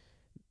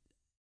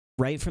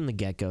 right from the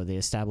get-go, they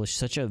established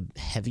such a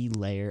heavy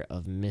layer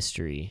of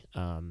mystery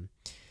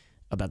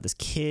about this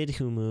kid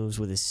who moves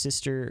with his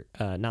sister.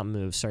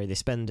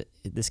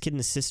 This kid and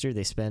his sister,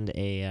 they spend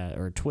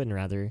or twin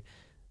rather,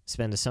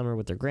 spend a summer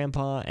with their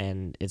grandpa,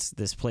 and it's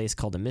this place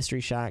called the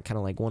Mystery Shack, kind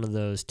of like one of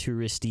those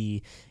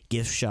touristy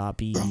gift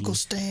shoppy Uncle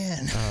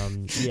Stan.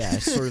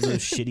 Sort of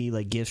those shitty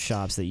like gift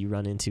shops that you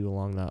run into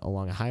along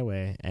a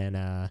highway,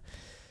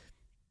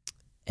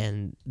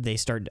 and they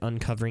start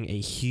uncovering a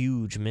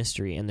huge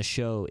mystery, and the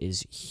show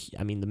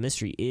the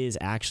mystery is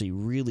actually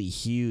really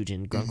huge,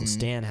 and Uncle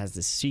Stan has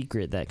this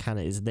secret that kind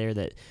of is there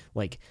that,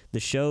 like, the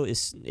show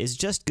is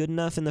just good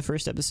enough in the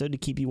first episode to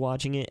keep you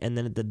watching it, and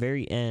then at the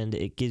very end,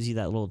 it gives you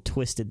that little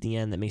twist at the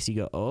end that makes you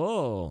go,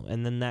 oh,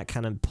 and then that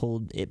kind of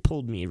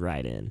pulled me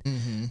right in.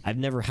 I've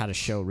never had a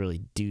show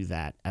really do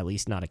that, at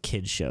least not a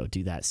kid's show,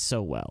 do that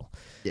so well.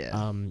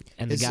 Yeah. And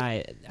the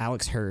guy,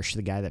 Alex Hirsch,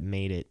 the guy that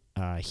made it,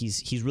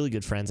 he's really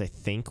good friends, I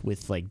think,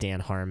 with like Dan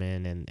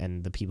Harmon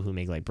and the people who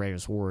make like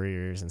Bravest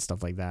Warriors and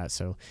stuff like that.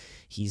 So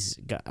he's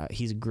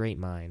a great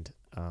mind.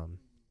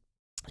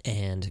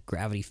 And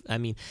Gravity, I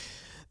mean,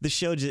 the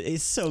show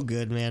is so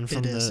good, man.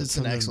 It's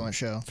an excellent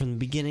show. From the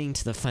beginning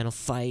to the final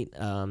fight,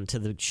 to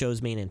the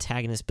show's main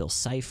antagonist, Bill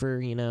Cipher,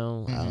 you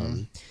know.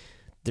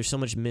 There's so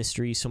much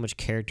mystery, so much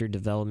character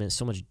development,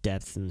 so much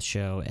depth in the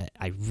show.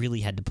 I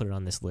really had to put it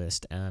on this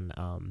list. And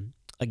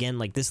again,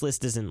 like, this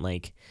list isn't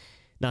like,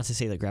 not to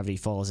say that Gravity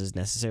Falls is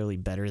necessarily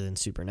better than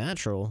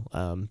Supernatural,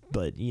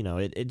 but you know,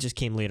 it just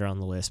came later on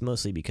the list,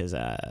 mostly because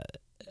I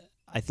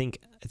think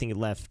it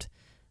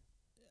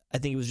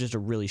was just a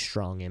really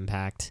strong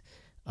impact,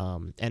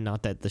 and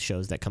not that the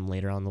shows that come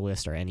later on the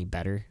list are any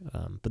better,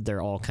 but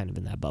they're all kind of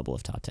in that bubble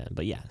of top 10.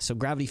 But yeah, so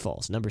Gravity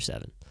Falls, number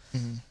 7.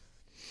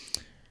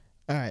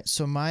 All right,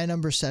 so my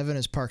number 7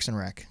 is Parks and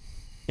Rec.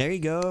 There you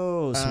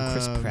go, some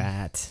Chris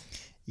Pratt.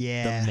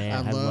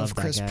 Yeah, I love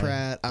Chris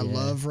Pratt. I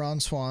love Ron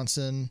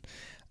Swanson.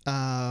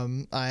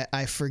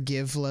 I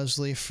forgive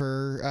Leslie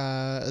for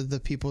the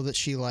people that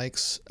she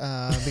likes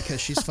because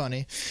she's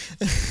funny.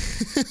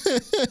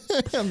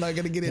 I'm not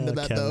gonna get into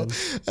that Kevin.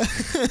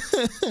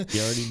 Though.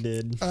 You already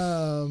did.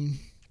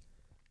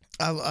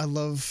 I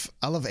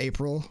love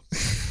April.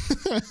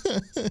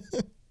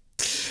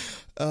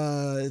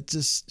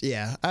 Just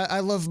yeah,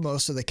 I love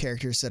most of the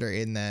characters that are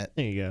in that.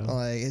 There you go.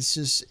 Like it's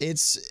just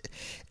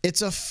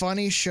it's a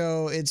funny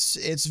show.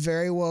 It's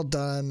very well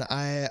done.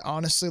 I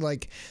honestly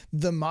like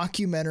the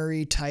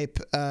mockumentary type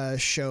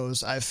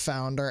shows I've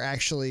found are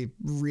actually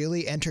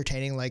really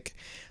entertaining. Like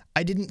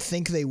I didn't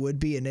think they would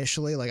be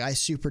initially. Like I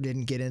super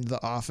didn't get into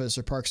The Office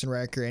or Parks and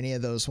Rec or any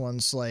of those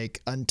ones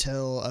like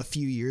until a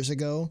few years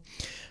ago.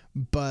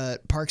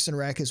 But Parks and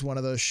Rec is one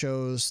of those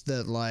shows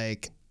that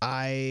like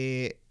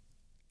I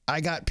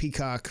got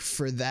Peacock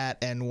for that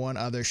and one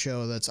other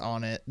show that's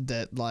on it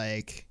that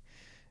like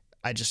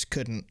I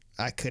couldn't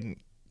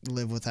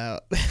live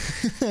without.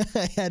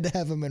 I had to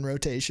have them in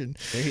rotation.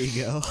 There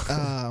you go.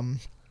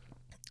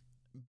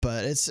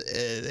 But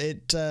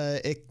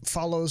it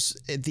follows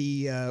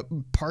the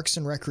Parks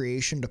and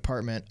Recreation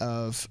Department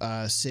of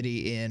a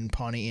city in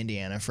Pawnee,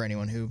 Indiana, for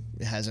anyone who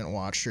hasn't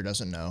watched or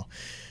doesn't know.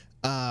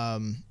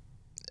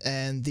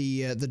 And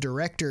the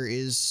director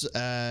is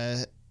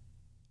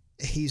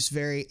he's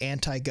very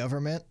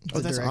anti-government.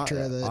 The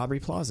director of the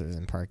Aubrey Plaza is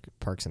in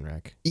Parks and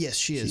Rec. Yes,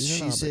 she is.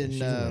 She's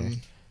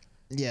in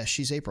yeah,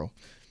 she's April.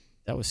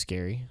 That was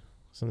scary.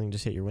 Something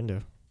just hit your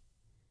window.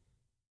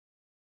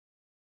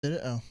 Did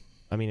it? Oh.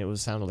 I mean, it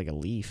sounded like a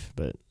leaf,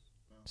 but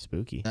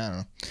spooky.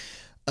 I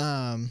don't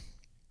know.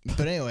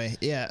 But anyway,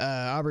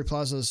 yeah, Aubrey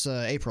Plaza's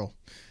April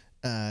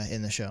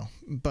in the show.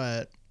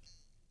 But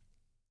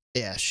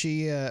yeah,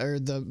 she or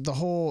the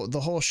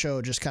whole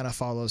show just kind of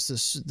follows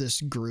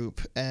this group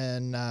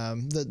and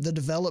the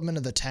development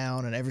of the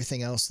town and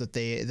everything else that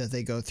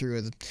they go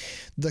through,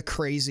 the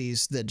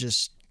crazies that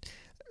just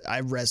I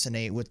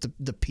resonate with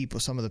the people,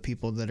 some of the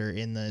people that are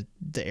in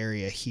the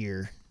area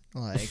here.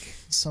 Like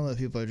some of the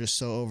people are just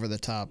so over the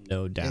top,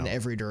 no doubt, in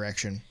every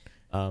direction.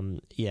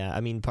 Yeah,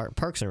 I mean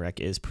Parks and Rec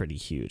is pretty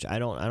huge. I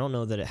don't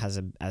know that it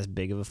has as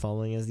big of a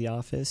following as The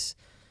Office.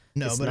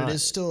 No, but it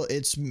is still,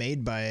 it's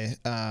made by,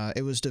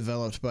 it was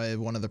developed by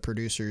one of the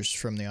producers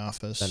from The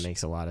Office. That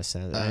makes a lot of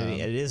sense. I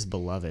mean, it is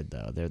beloved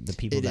though. The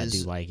people that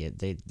do like it,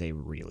 they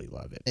really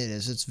love it. It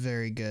is. It's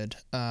very good.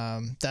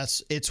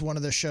 It's one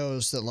of the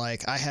shows that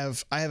like I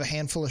have a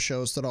handful of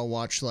shows that I'll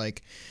watch,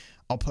 like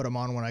I'll put them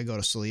on when I go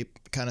to sleep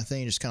kind of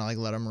thing. Just kind of like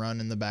let them run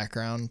in the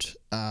background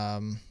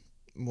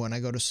when I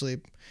go to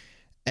sleep.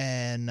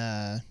 And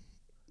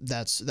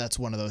that's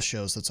one of those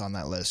shows that's on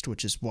that list,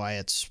 which is why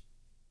it's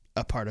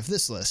a part of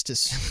this list,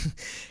 is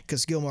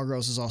because Gilmore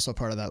Girls is also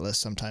part of that list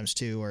sometimes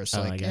too, where it's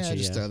like,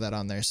 just throw that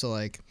on there. So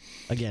like,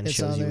 again,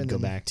 shows you would go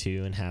back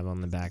to and have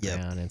on the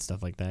background and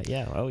stuff like that.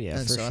 Yeah. Oh yeah.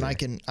 And for sure.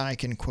 And I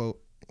can quote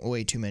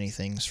way too many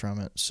things from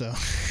it. So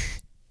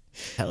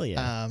hell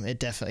yeah. It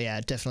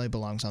definitely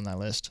belongs on that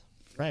list.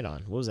 Right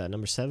on. What was that?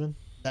 Number 7?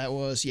 That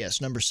was,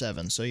 yes, number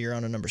 7. So you're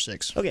on a number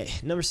 6. Okay,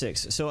 number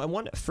 6.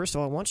 So first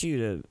of all, I want you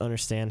to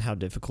understand how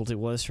difficult it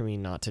was for me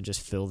not to just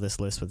fill this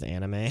list with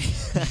anime.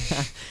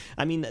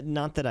 I mean,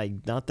 not that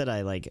I'm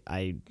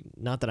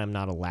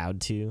not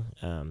allowed to.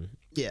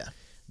 Yeah.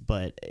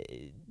 But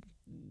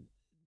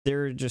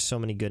there are just so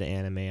many good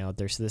anime out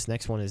there. So this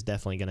next one is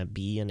definitely going to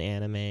be an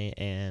anime,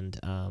 and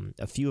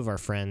a few of our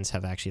friends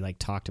have actually like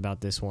talked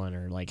about this one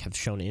or like have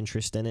shown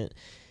interest in it,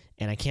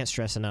 and I can't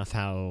stress enough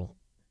how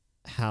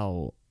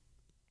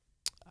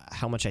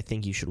much I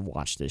think you should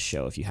watch this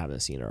show if you haven't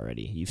seen it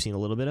already. You've seen a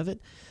little bit of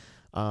it,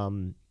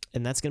 and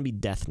that's going to be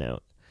Death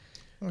Note.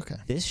 Okay.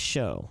 This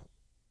show,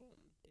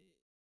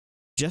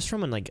 just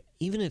from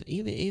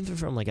even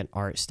from like an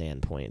art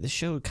standpoint, this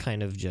show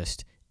kind of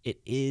just, it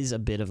is a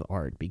bit of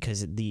art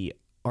because the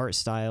art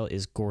style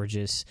is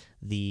gorgeous.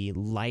 The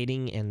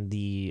lighting and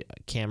the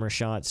camera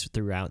shots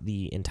throughout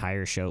the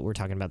entire show. We're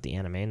talking about the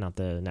anime, not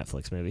the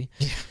Netflix movie.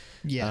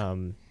 Yeah.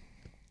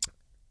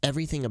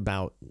 Everything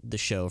about the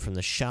show, from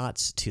the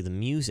shots to the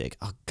music,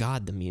 oh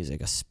god, the music,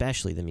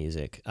 especially the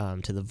music,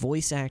 to the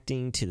voice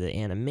acting, to the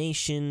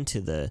animation, to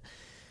the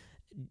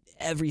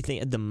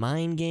everything, the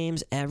mind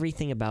games,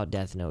 everything about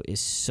Death Note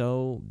is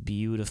so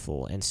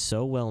beautiful and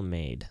so well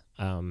made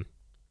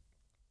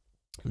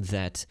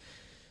that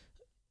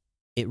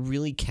it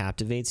really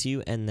captivates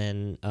you. And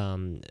then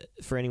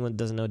for anyone that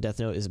doesn't know, Death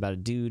Note is about a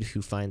dude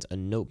who finds a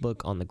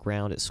notebook on the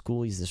ground at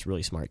school. He's this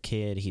really smart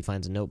kid. He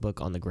finds a notebook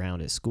on the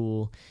ground at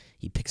school.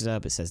 He picks it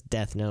up. It says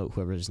Death Note.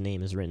 Whoever's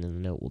name is written in the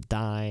note will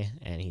die.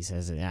 And he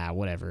says,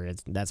 whatever.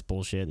 That's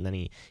bullshit. And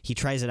then he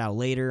tries it out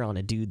later on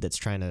a dude that's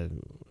trying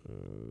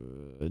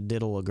to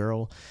diddle a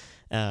girl.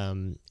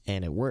 And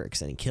it works.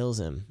 And he kills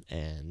him.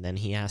 And then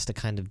he has to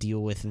kind of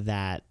deal with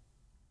that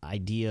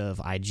idea of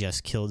I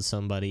just killed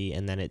somebody.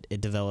 And then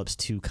it develops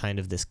to kind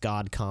of this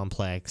god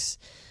complex.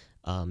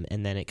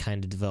 And then it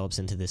kind of develops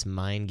into this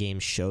mind game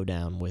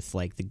showdown with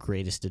like the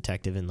greatest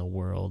detective in the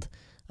world.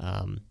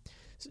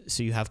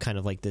 So you have kind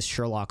of like this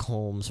Sherlock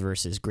Holmes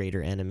versus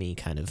greater enemy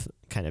kind of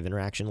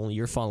interaction. Only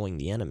you're following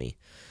the enemy,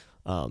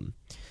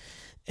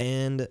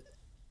 and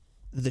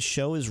the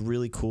show is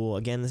really cool.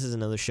 Again, this is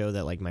another show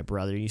that like my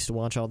brother used to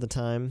watch all the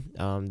time.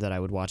 That I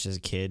would watch as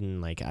a kid,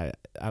 and like I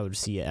would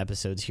see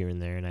episodes here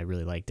and there, and I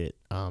really liked it.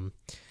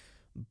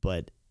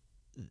 But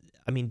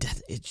I mean,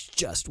 it's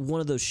just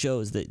one of those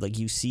shows that like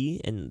you see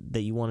and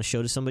that you want to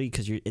show to somebody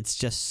because it's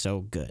just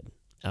so good.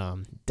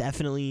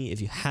 Definitely,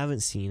 if you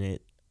haven't seen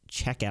it,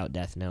 check out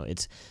Death Note.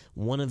 It's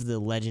one of the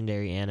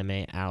legendary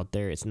anime out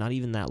there. It's not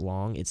even that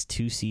long. It's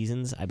 2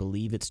 seasons. I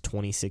believe it's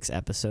 26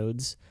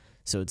 episodes,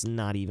 so it's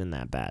not even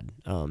that bad.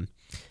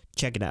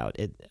 Check it out.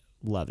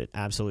 Love it.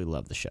 Absolutely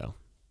love the show.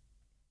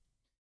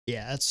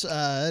 Yeah,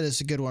 that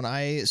is a good one.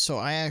 I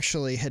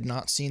actually had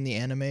not seen the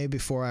anime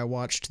before I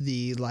watched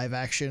the live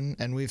action,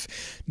 and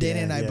Dana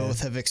and I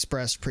both have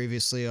expressed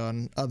previously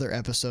on other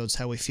episodes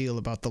how we feel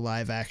about the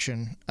live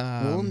action.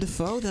 Willem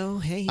Dafoe, though,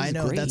 hey, he's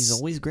great. He's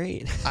always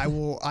great. I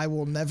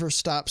will never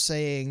stop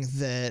saying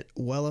that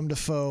Willem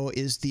Dafoe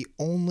is the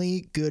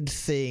only good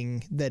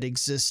thing that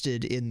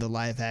existed in the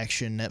live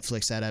action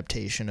Netflix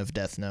adaptation of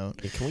Death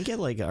Note. Yeah, can we get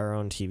like our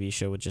own TV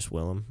show with just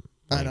Willem?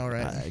 Like, I know,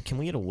 right? Can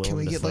we get a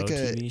Willem Dafoe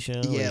TV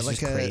show? Yeah, he's like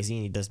just crazy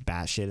and he does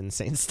batshit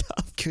insane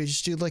stuff. Can we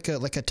just do like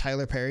a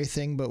Tyler Perry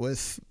thing, but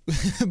with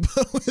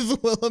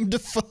Willem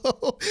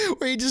Dafoe,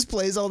 where he just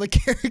plays all the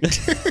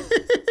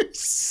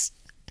characters?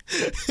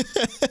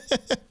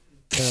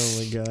 Oh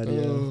my god,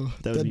 yeah.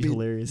 That'd be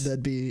hilarious.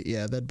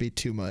 That'd be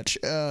too much.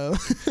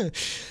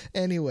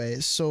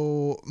 Anyway,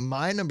 so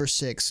my number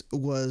 6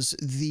 was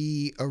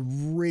the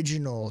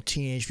original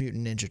Teenage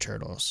Mutant Ninja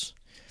Turtles.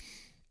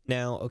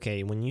 Now,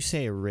 okay, when you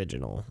say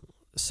original,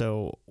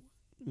 so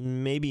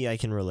maybe I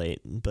can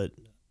relate, but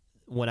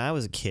when I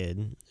was a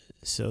kid,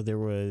 so there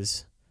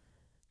was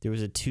a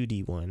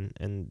 2D one,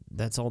 and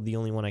that's the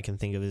only one I can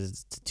think of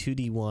is the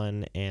 2D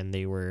one, and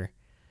it was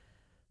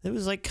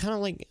like kind of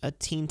like a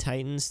Teen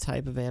Titans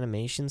type of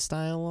animation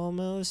style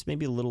almost,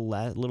 maybe a little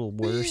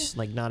worse,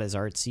 like not as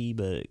artsy,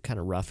 but kind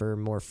of rougher,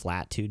 more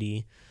flat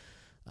 2D.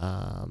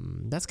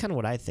 That's kind of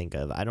what I think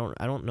of. I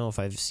don't know if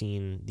I've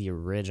seen the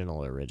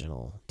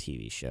original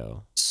TV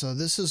show. So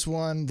this is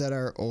one that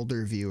our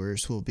older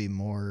viewers will be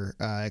more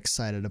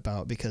excited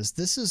about, because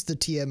this is the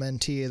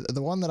TMNT.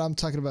 The one that I'm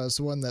talking about is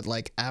the one that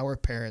like our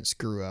parents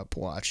grew up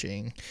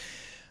watching.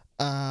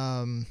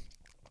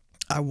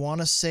 I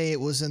want to say it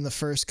was in the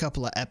first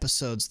couple of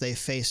episodes they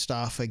faced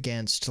off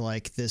against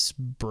like this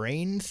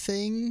brain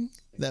thing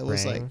that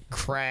was like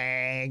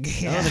Krang.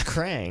 Yeah. Oh, the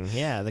Krang.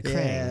 Yeah, the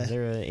Krang. Yeah.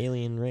 They're an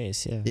alien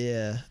race. Yeah.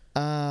 Yeah.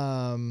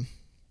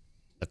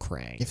 The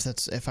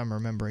Krang. If I'm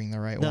remembering the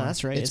right one. No,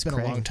 that's right. It's been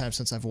Krang. A long time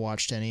since I've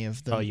watched any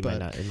of them. Oh,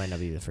 it might not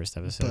be the first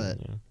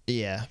episode.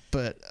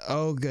 But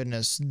oh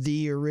goodness,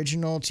 the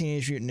original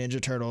Teenage Mutant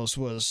Ninja Turtles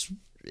was,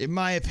 in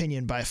my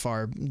opinion, by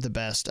far the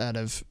best out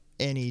of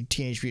any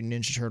Teenage Mutant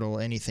Ninja Turtle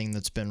anything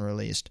that's been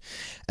released.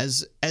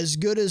 As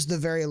good as the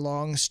very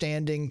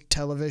long-standing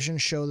television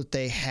show that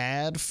they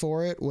had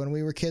for it when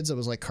we were kids, it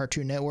was like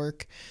Cartoon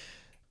Network.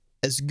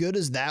 As good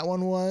as that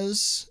one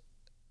was,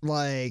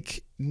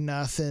 like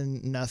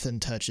nothing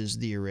touches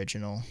the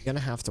original. You're gonna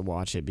have to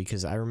watch it,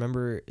 because I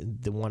remember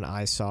the one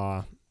I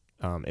saw.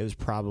 It was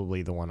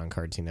probably the one on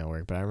Cartoon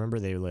Network, but I remember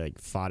they like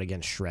fought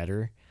against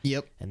Shredder.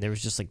 Yep. And there was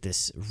just like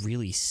this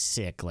really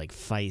sick like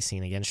fight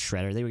scene against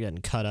Shredder. They were getting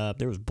cut up.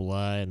 There was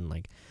blood and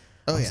like,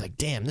 I was like,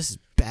 damn, this is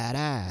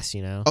badass,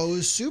 you know? Oh, it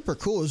was super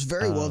cool. It was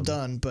very well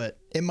done, but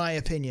in my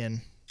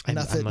opinion,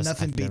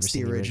 nothing beats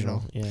the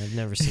original. Yeah, I've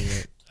never seen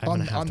it. I'm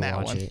gonna have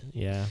to watch it.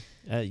 Yeah.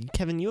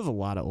 Kevin, you have a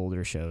lot of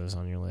older shows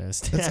on your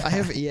list. I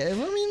have. Yeah, I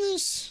mean,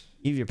 there's.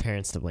 You have your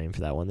parents to blame for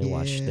that one. They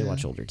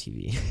watch older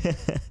TV.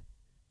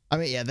 I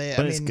mean, yeah,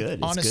 it's good.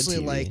 It's honestly,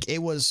 good TV. like, it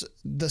was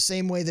the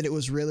same way that it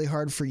was really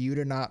hard for you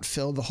to not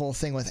fill the whole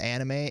thing with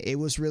anime. It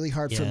was really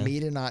hard for me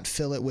to not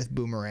fill it with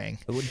Boomerang.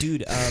 Well,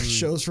 dude,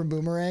 shows from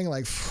Boomerang,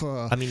 like,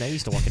 I mean, I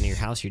used to walk into your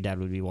house. Your dad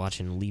would be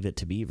watching Leave It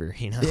to Beaver.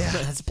 You know,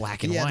 that's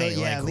black and white.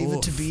 Leave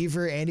It to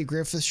Beaver, Andy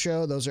Griffith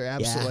Show. Those are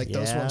absolutely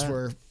those ones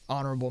were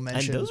honorable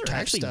mention. And those are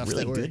actually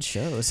really good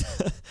shows.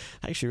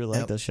 I actually really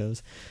like those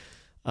shows.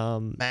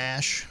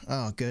 MASH.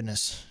 Oh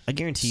goodness. I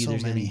guarantee you,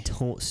 there's gonna be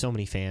so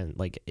many fans.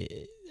 Like,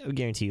 I would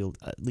guarantee you,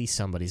 at least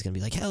somebody's gonna be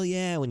like, "Hell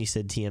yeah!" When you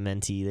said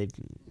TMNT, they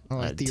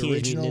the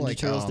original Ninja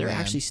Turtles, they're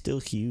actually still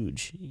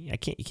huge.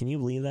 Can you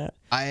believe that?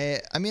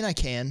 I mean, I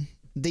can.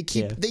 They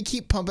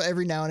keep pumping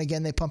every now and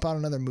again. They pump out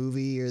another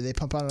movie or they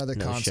pump out another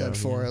concept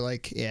for it.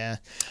 Like, yeah.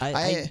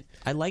 I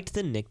liked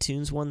the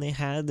Nicktoons one they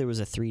had. There was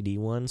a 3D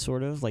one,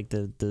 sort of like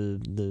the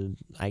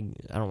I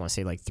don't want to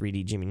say like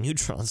 3D Jimmy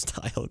Neutron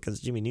style, because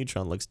Jimmy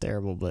Neutron looks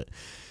terrible, but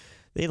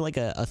they had like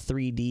a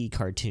 3D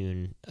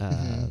cartoon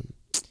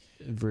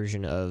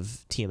version of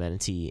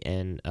TMNT,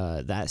 and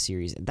that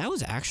series, that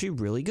was actually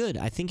really good.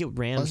 I think it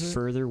ran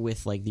further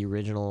with like the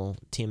original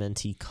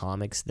TMNT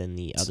comics than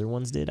the other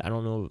ones did. I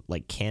don't know,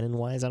 like canon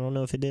wise, I don't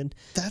know if it did.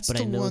 That's but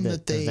the I know one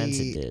that they events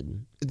it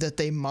did. That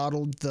they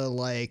modeled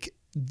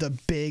the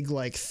big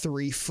like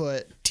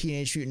 3-foot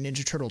Teenage Mutant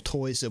Ninja Turtle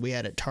toys that we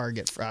had at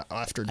Target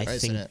after,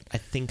 isn't it? I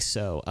think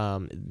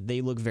so.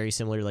 They look very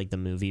similar, like the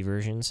movie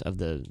versions of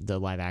the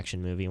live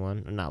action movie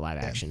one, not live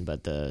action,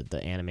 but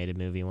the animated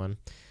movie one.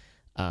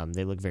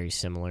 They look very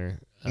similar.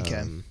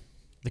 Okay.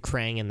 The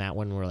Krang in that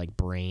one were like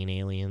brain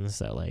aliens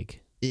that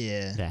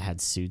that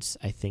had suits.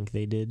 I think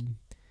they did.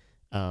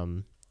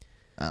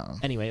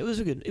 Anyway, it was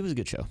a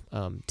good show.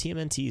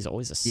 TMNT is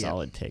always a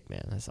solid pick,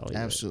 man. That's always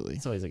absolutely.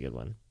 It's always a good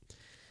one.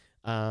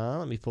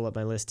 Let me pull up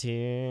my list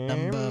here.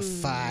 Number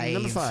 5.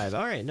 Number 5.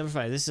 All right, number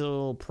 5. This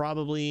will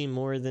probably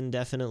more than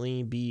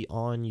definitely be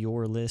on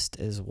your list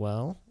as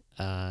well.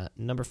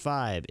 Number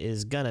 5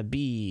 is gonna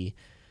be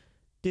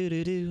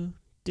The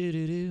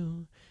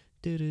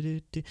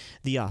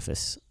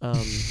Office.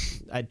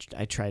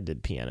 I tried to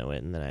piano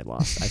it and then I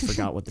lost. I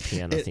forgot what the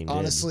piano theme did.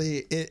 Honestly,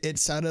 it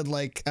sounded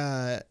like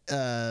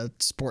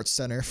Sports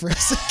Center for a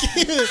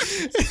second.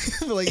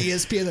 Like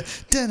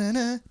ESPN.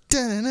 Da-na-na,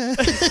 da-na-na.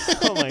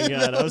 Oh my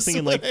god, I was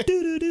thinking like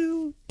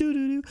do.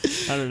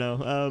 I don't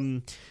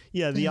know.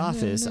 Yeah, The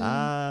Office.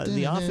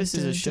 The Office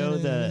is a show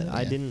that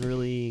I didn't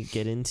really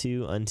get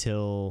into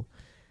until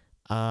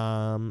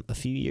a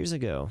few years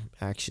ago,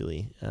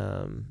 actually.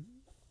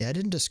 Yeah, I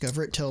didn't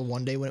discover it till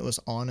one day when it was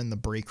on in the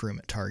break room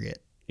at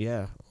Target.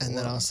 Yeah. And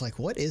then I was like,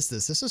 what is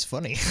this? This is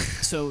funny.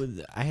 So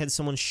I had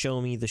someone show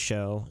me the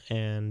show,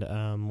 and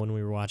when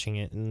we were watching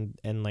it,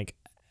 and like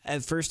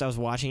at first I was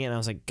watching it and I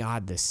was like,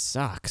 God, this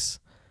sucks.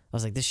 I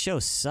was like, this show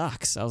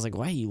sucks. I was like,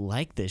 why do you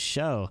like this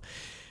show?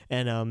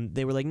 And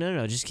they were like,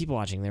 no, just keep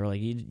watching. They were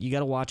like, you got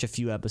to watch a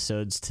few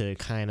episodes to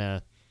kind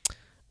of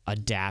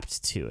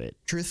adapt to it.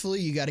 Truthfully,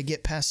 you got to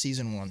get past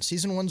season 1.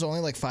 Season 1's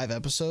only like 5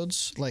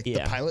 episodes. Like the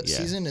pilot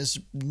season is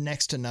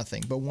next to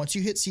nothing. But once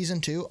you hit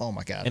season 2, oh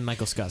my god. And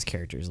Michael Scott's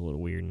character is a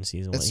little weird in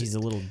season 1. He's a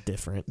little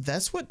different.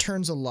 That's what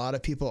turns a lot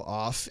of people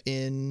off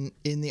in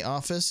The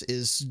Office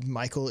is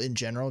Michael in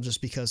general,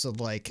 just because of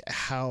like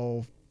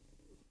how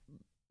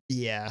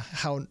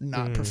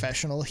not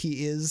professional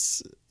he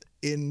is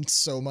in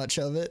so much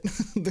of it.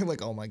 They're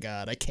like, oh my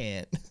god, I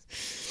can't.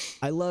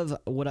 I love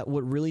what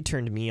really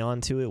turned me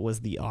on to it was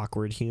the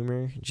awkward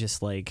humor.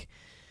 Just like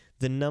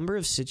the number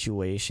of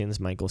situations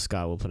Michael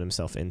Scott will put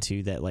himself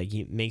into that like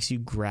he makes you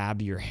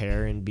grab your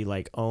hair and be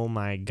like, oh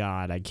my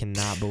god, I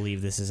cannot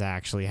believe this is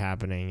actually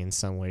happening in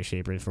some way,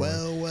 shape, or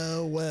form.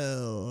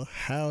 Well,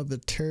 how the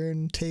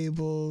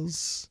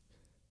turntables.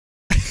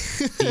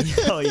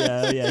 Oh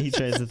yeah, he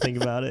tries to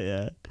think about it.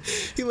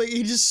 Yeah,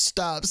 he just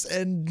stops,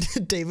 and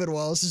David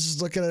Wallace is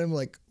just looking at him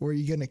like, "Were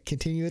you gonna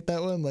continue with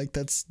that one? Like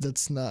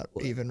that's not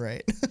even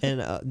right." And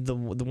the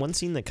one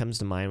scene that comes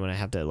to mind when I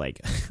have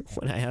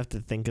to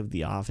think of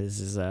The Office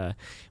is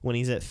when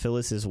he's at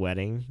Phyllis's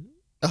wedding,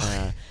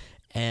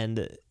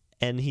 and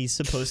he's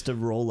supposed to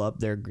roll up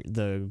the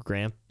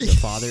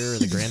father or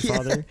the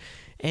grandfather.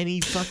 And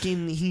he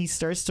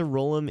starts to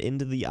roll him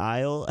into the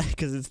aisle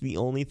because it's the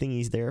only thing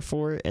he's there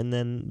for. And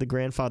then the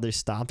grandfather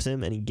stops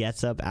him and he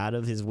gets up out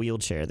of his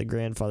wheelchair. The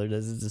grandfather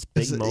does this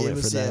big moment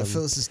for them.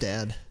 Phyllis's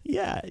dad.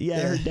 Yeah,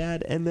 her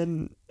dad. And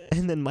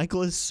then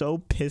Michael is so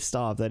pissed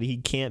off that he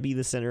can't be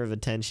the center of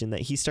attention that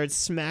he starts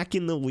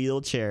smacking the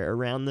wheelchair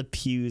around the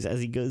pews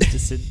as he goes to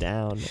sit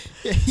down.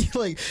 Yeah,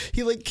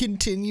 he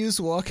continues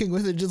walking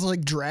with it, just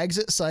like drags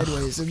it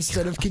sideways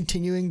instead of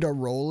continuing to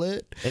roll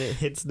it. And it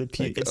hits the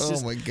pew. Like,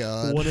 it's my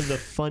god. One of the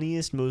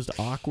funniest, most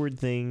awkward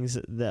things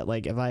that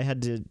like if I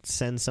had to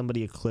send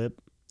somebody a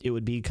clip, it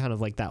would be kind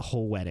of like that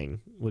whole wedding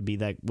would be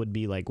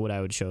like what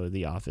I would show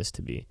The Office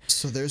to be.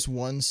 So there's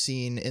one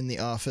scene in The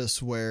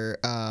Office where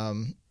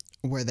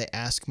they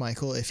ask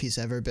Michael if he's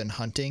ever been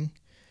hunting,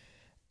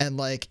 and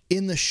like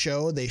in the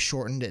show they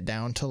shortened it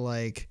down to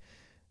like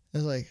it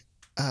was like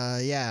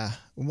yeah,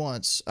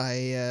 once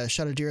I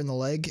shot a deer in the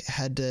leg,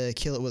 had to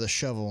kill it with a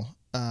shovel.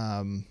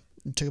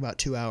 It took about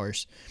 2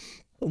 hours.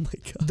 Oh my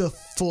god. The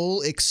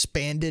full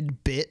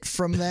expanded bit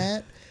from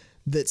that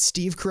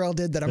Steve Carell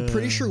did that I'm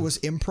pretty sure was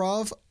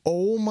improv.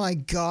 Oh my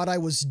god, I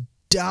was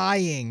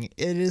dying.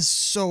 It is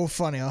so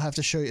funny. I'll have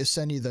to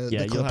send you the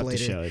clip you'll have later.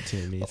 To show it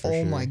to me. For oh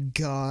sure. My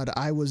god,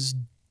 I was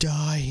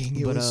dying.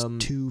 It was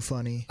too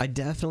funny. I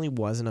definitely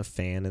wasn't a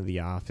fan of The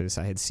Office.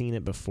 I had seen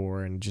it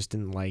before and just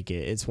didn't like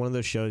it. It's one of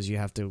those shows you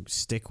have to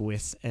stick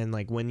with, and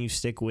like when you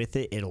stick with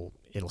it, it'll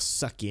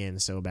suck you in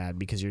so bad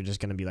because you're just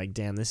gonna be like,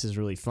 damn, this is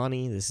really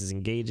funny, this is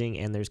engaging,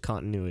 and there's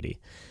continuity,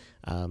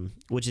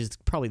 which is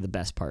probably the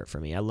best part for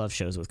me. I love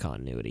shows with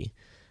continuity.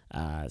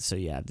 So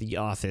yeah, The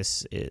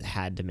Office, it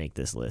had to make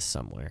this list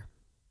somewhere.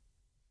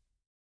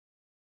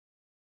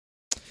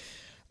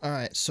 All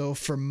right, so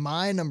for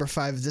my number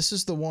 5, this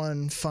is the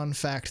one fun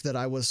fact that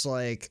I was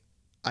like,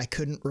 I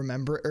couldn't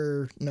remember,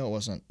 or no, it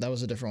wasn't. That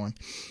was a different one.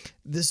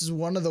 This is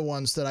one of the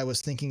ones that I was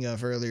thinking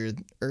of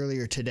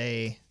earlier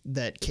today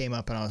that came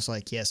up, and I was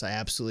like, yes, I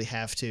absolutely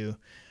have to.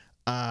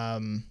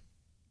 And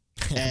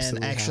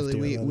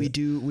actually, we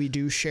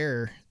do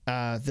share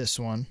this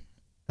one.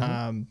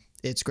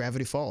 It's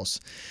Gravity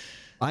Falls.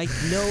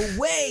 No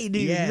way,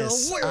 dude.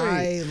 Yes, no way.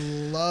 I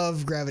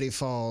love Gravity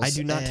Falls. I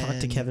do not talk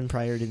to Kevin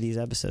prior to these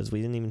episodes.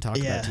 We didn't even talk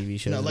about TV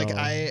shows. No, like at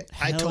all.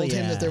 I told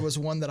him that there was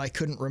one that I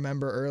couldn't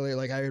remember earlier.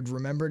 Like I had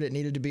remembered it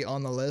needed to be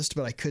on the list,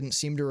 but I couldn't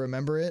seem to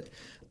remember it.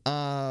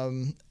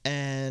 That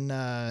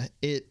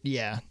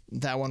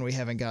one we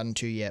haven't gotten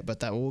to yet,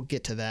 but we'll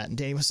get to that. And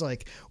Danny was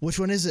like, "Which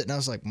one is it?" And I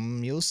was like,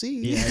 "You'll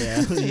see."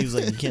 Yeah. He was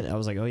like, "You can't." I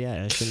was like, "Oh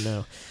yeah, I should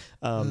know."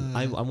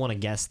 I want to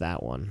guess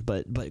that one,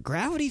 but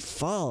Gravity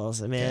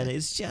Falls, man,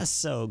 it's just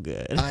so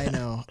good. I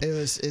know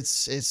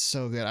it's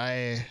so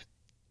good.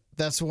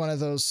 That's one of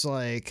those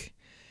like,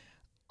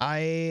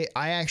 I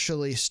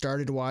actually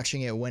started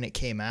watching it when it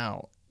came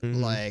out.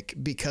 Like,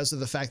 because of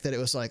the fact that it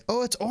was like,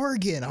 oh, it's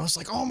Oregon. I was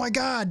like, oh my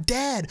God,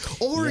 Dad,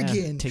 Oregon.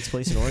 Yeah, it takes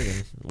place in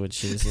Oregon,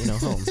 which is,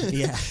 home.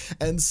 Yeah.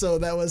 And so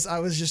I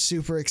was just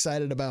super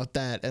excited about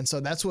that. And so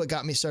that's what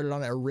got me started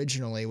on it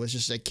originally, was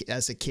just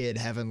as a kid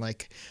having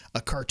like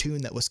a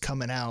cartoon that was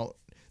coming out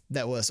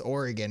that was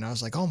Oregon. I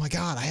was like, oh my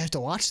God, I have to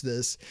watch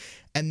this.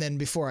 And then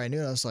before I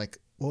knew it, I was like,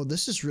 well,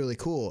 this is really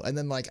cool. And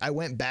then like I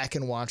went back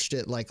and watched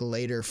it like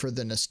later for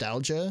the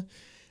nostalgia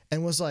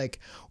and was like,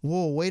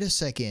 whoa, wait a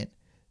second.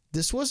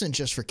 This wasn't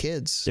just for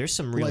kids. There's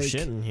some real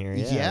shit in here.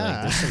 Yeah.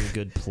 Like, there's some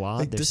good plot.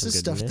 Like, there's this is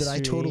stuff mystery that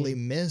I totally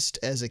missed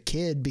as a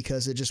kid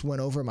because it just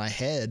went over my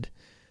head.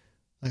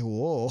 Like,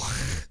 whoa.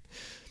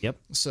 Yep.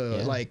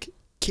 So, like,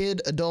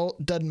 kid,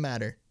 adult, doesn't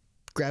matter.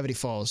 Gravity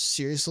Falls.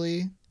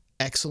 Seriously,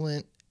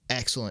 excellent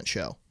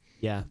show.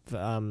 Yeah.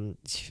 I mean,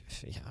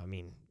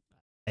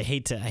 I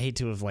hate to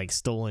have like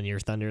stolen your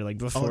thunder like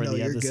before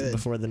the episode,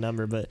 before the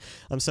number, but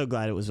I'm so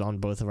glad it was on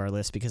both of our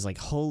lists because like,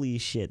 holy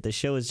shit, the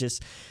show is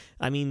just,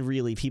 I mean,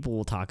 really, people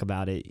will talk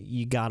about it.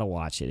 You gotta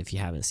watch it if you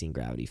haven't seen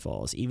Gravity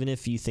Falls. Even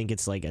if you think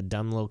it's like a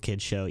dumb little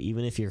kid show,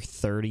 even if you're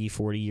 30,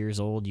 40 years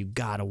old, you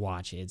gotta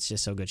watch it. It's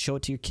just so good. Show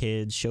it to your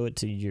kids, show it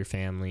to your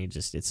family.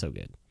 Just, it's so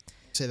good.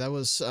 Say that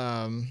was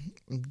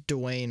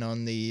Dwayne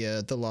on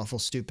the Lawful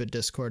Stupid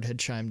Discord had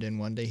chimed in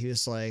one day. He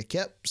was like,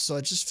 "Yep, so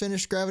I just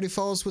finished Gravity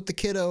Falls with the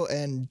kiddo,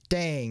 and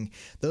dang,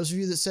 those of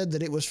you that said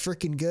that it was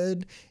freaking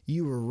good,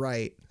 you were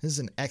right. This is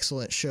an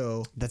excellent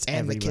show."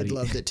 And the kid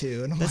loved it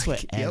too. And I'm that's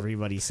like, what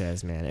everybody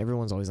says, man.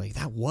 Everyone's always like,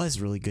 "That was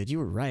really good. You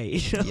were right."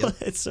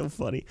 It's so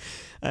funny.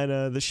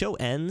 And the show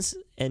ends,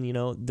 and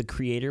the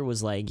creator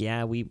was like,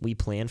 "Yeah, we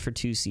planned for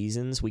 2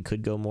 seasons. We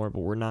could go more, but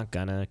we're not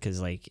gonna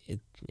because like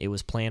it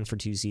was planned for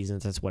 2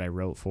 seasons. That's what I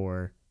wrote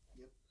for.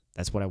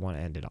 That's what I want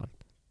to end it on."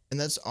 And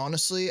that's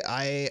honestly,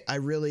 I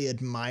really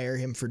admire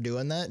him for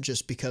doing that,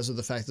 just because of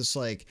the fact that it's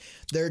like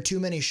there are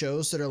too many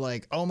shows that are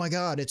like, oh my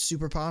God, it's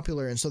super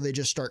popular. And so they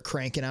just start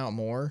cranking out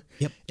more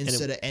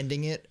instead of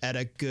ending it at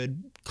a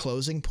good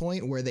closing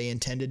point where they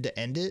intended to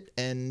end it.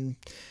 And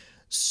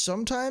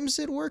sometimes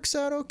it works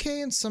out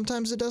okay, and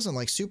sometimes it doesn't.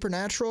 Like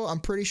Supernatural,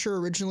 I'm pretty sure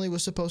originally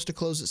was supposed to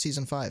close at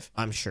season 5.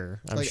 I'm sure.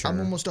 I'm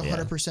almost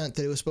 100%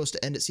 that it was supposed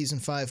to end at season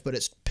 5, but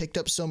it's picked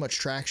up so much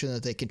traction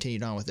that they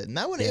continued on with it, and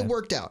that one it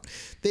worked out.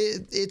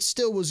 It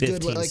still was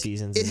good. Like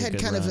it had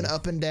kind of an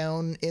up and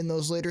down in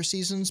those later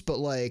seasons, but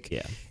like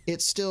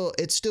it still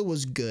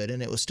was good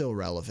and it was still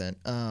relevant.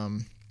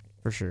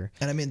 For sure.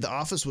 And I mean, The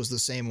Office was the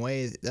same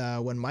way.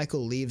 When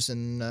Michael leaves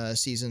in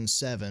season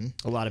 7,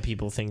 a lot of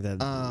people think that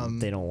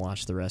they don't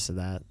watch the rest of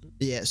that.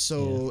 Yeah,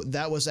 so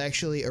that was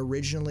actually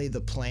originally the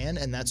plan,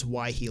 and that's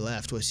why he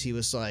left. He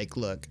was like,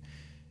 "Look,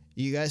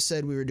 you guys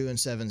said we were doing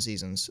 7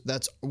 seasons.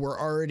 We're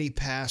already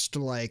past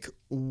like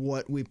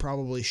what we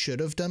probably should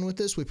have done with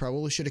this. We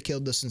probably should have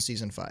killed this in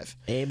season 5."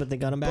 Hey, but they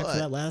got him back for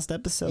that last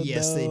episode.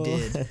 Yes, they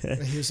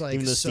did. He was like,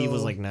 even though Steve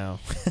was like, "No."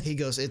 He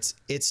goes,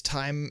 "It's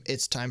time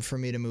for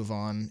me to move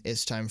on.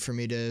 It's time for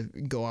me to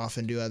go off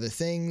and do other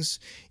things.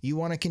 You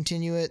want to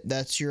continue it?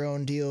 That's your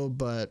own deal,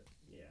 but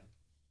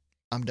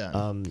I'm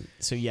done."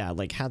 So yeah,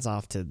 like hats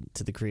off to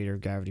the creator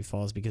of Gravity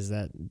Falls, because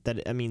that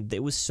I mean,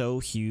 it was so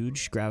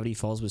huge. Gravity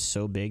Falls was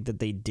so big that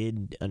they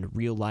did a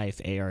real life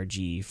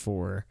ARG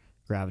for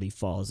Gravity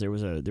Falls. There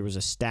was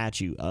a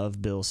statue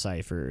of Bill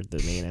Cipher,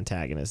 the main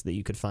antagonist, that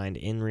you could find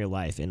in real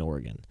life in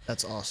Oregon.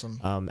 That's awesome.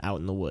 Out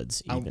in the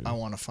woods. Even. I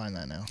want to find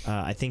that now.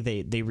 I think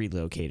they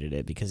relocated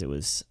it because it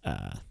was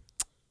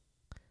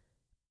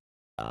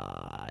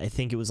I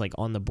think it was like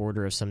on the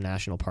border of some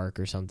national park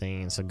or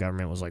something, and so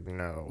government was like,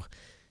 no.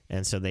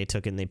 And so they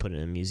took it and they put it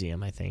in a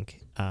museum, I think.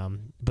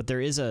 But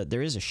there is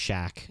a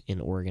shack in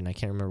Oregon. I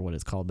can't remember what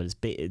it's called, but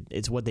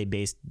it's what they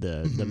based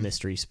the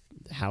mystery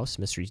house,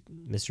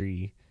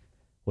 mystery.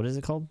 What is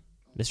it called?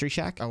 Mystery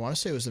Shack? I want to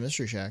say it was the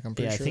Mystery Shack. I'm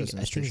pretty sure it was the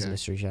Mystery Shack. It's the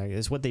Mystery Shack.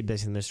 It's what they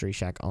based the Mystery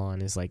Shack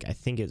on. Is like, I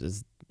think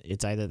it's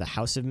either the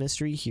House of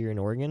Mystery here in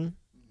Oregon.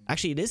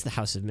 Actually, it is the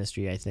House of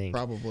Mystery, I think.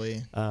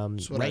 Probably.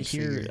 Right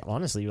here,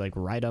 honestly, like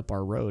right up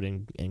our road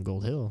in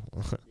Gold Hill.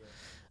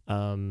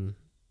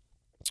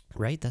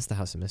 Right? That's the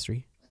House of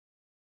Mystery.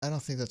 I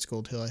don't think that's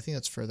Gold Hill. I think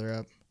that's further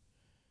up.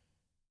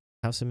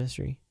 House of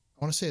Mystery?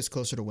 I want to say it's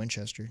closer to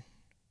Winchester.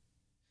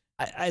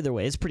 Either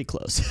way, it's pretty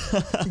close.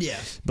 Yeah.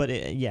 But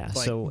like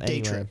so day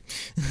anyway, trip.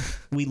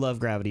 We love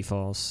Gravity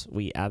Falls.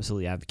 We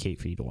absolutely advocate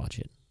for you to watch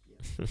it.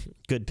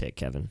 Good pick,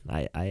 Kevin.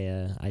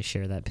 I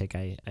share that pick.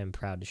 I am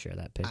proud to share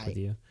that pick with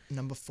you.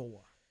 Number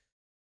 4.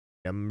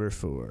 Number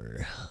 4.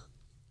 I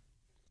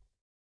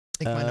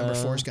think my number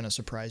 4 is going to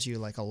surprise you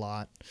like a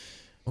lot.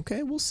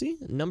 Okay, we'll see.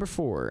 Number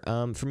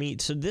 4, for me.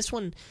 So this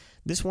one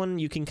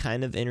you can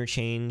kind of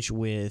interchange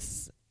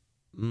with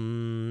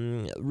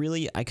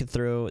Really, I could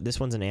throw this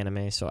one's an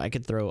anime, so I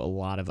could throw a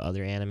lot of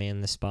other anime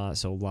in this spot.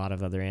 So a lot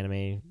of other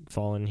anime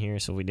fall in here.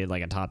 So if we did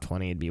like a top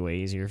 20, it'd be way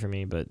easier for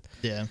me. But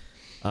yeah,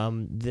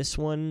 this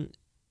one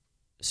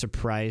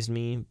surprised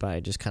me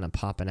by just kind of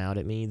popping out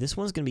at me. This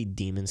one's gonna be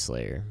Demon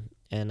Slayer,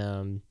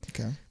 and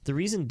the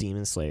reason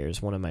Demon Slayer is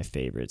one of my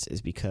favorites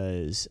is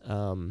because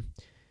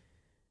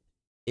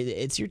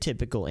it's your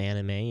typical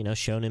anime, you know,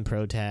 shonen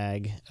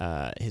protag.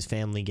 His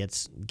family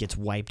gets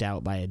wiped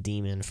out by a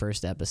demon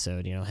first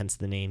episode, you know, hence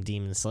the name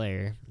Demon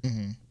Slayer.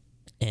 Mm-hmm.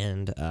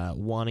 And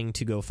wanting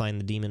to go find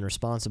the demon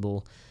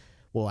responsible.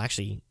 Well,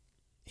 actually,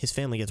 his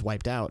family gets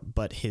wiped out,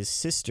 but his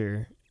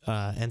sister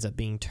ends up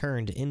being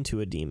turned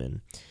into a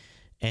demon.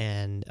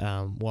 And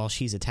while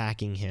she's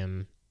attacking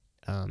him,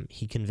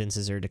 he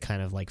convinces her to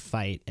kind of like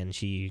fight, and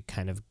she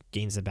kind of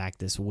gains back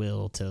this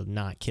will to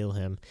not kill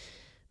him.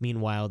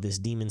 Meanwhile, this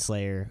demon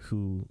slayer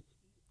who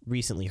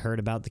recently heard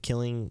about the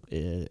killing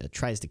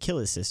tries to kill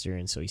his sister,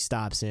 and so he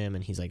stops him,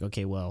 and he's like,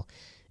 "Okay, well,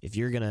 if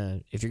you're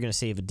gonna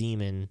save a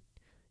demon,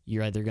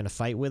 you're either gonna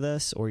fight with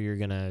us or you're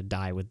gonna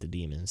die with the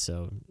demon.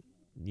 So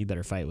you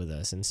better fight with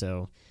us." And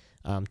so,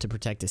 to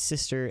protect his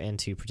sister and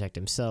to protect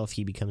himself,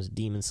 he becomes a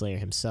demon slayer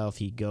himself.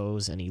 He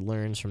goes and he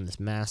learns from this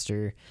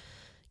master,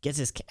 gets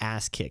his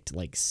ass kicked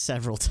like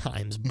several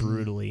times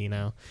brutally, you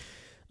know.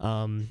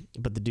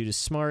 But the dude is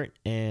smart,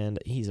 and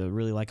he's a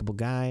really likable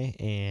guy,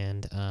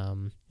 and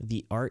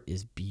the art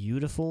is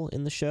beautiful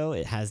in the show.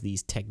 It has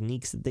these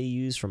techniques that they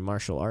use from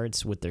martial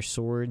arts with their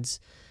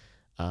swords.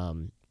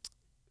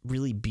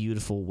 Really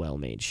beautiful,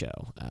 well-made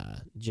show.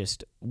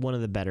 Just one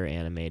of the better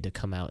anime to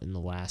come out in the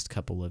last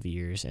couple of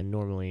years, and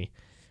normally,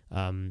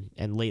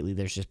 and lately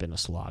there's just been a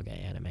slog at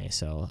anime,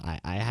 so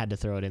I had to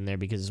throw it in there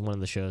because it's one of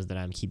the shows that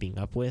I'm keeping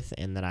up with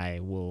and that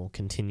I will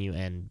continue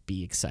and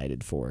be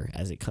excited for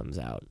as it comes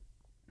out.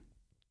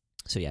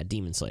 So yeah,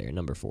 Demon Slayer,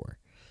 number 4.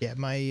 Yeah,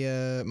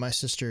 my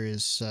sister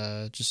is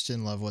just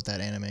in love with that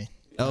anime.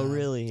 Oh,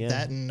 really? Yeah.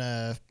 That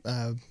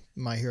and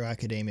My Hero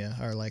Academia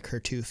are like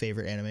her 2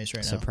 favorite animes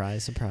right now.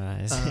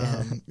 Surprise.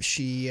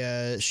 She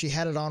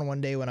had it on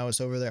one day when I was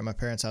over there at my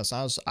parents'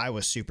 house. I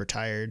was super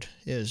tired.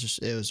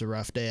 It was a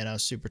rough day, and I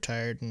was super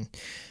tired. And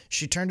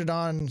she turned it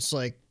on. It's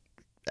like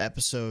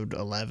episode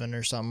 11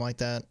 or something like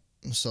that.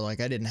 So like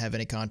I didn't have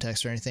any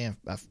context or anything.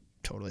 I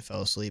totally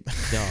fell asleep.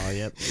 Oh,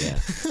 yep. Yeah.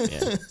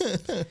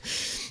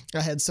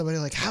 I had somebody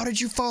like, "How did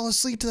you fall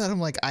asleep to that?" I'm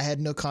like, I had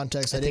no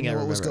context. I didn't know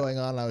what was going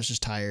on. I was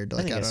just tired.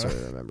 Like, I don't sort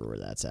of remember where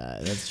that's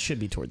at. That should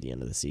be toward the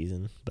end of the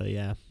season, but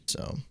yeah.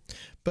 So,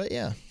 but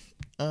yeah.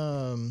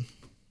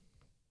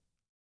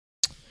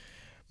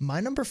 My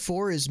number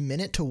 4 is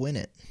Minute to Win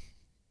It.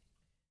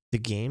 The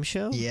game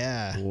show?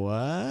 Yeah.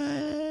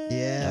 What?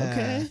 Yeah.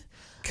 Okay.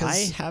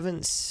 I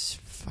haven't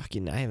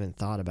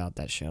thought about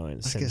that show I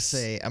was gonna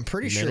say, I'm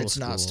pretty sure it's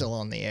not still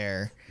on the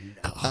air.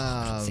 No,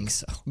 I don't think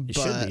so. It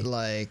should be.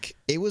 Like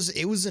it was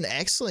an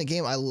excellent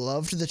game. I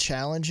loved the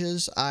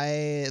challenges.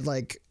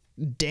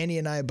 Danny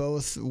and I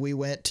both, we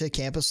went to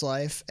Campus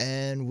Life,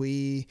 and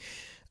we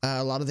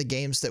a lot of the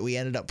games that we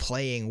ended up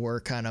playing were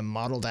kind of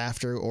modeled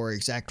after or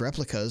exact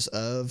replicas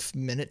of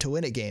Minute to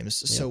Win It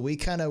games. Yep. So we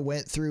kind of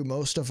went through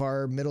most of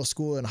our middle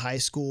school and high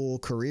school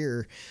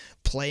career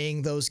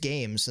playing those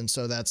games. And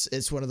so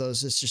it's one of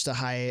those, it's just a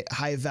high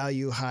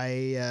value,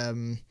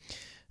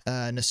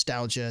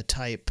 nostalgia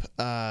type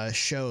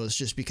shows,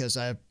 just because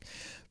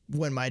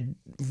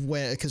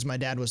because my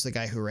dad was the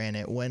guy who ran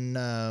it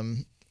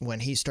when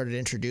he started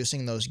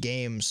introducing those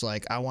games.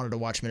 Like, I wanted to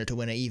watch Minute to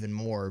Win It even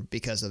more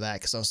because of that,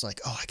 because I was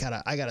like, oh,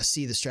 I gotta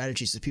see the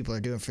strategies that people are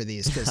doing for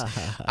these, because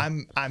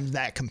I'm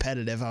that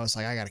competitive. I was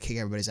like, I gotta kick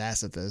everybody's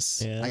ass at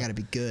this. Yeah. I gotta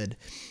be good.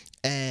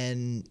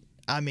 And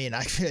I mean,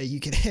 you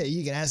can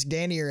ask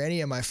Danny or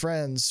any of my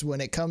friends, when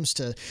it comes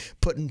to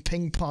putting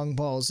ping pong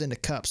balls into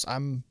cups,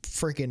 I'm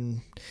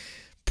freaking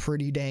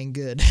pretty dang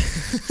good.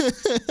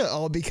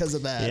 All because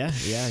of that.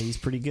 Yeah, he's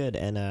pretty good.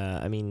 And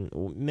I mean,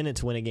 Minute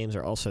to Win It games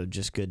are also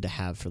just good to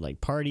have for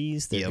like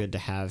parties. They're good to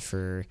have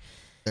for,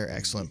 they're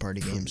excellent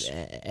party games.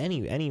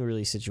 Any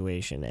really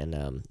situation.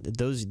 And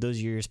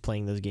those years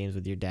playing those games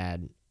with your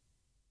dad,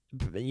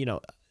 you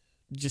know,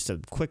 just a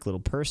quick little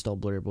personal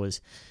blurb,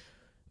 was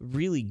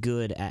really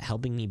good at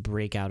helping me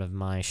break out of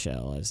my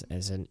shell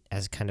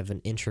as kind of an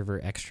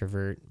introvert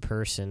extrovert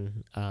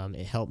person.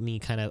 It helped me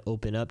kind of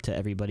open up to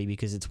everybody,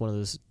 because it's one of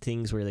those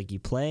things where like you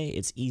play,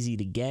 it's easy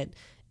to get,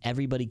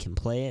 everybody can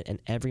play it, and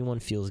everyone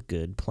feels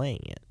good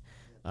playing it.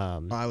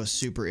 I was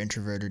super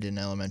introverted in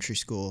elementary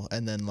school,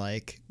 and then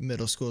like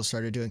middle school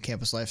started doing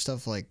Campus Life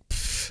stuff. Like,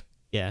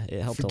 yeah,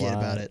 it helped a lot. Forget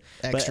about it.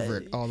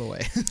 Extrovert all the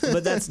way.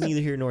 But that's neither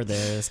here nor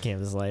there. That's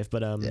Campus Life.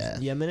 But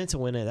yeah, Minute to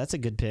Win It, that's a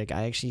good pick.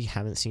 I actually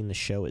haven't seen the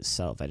show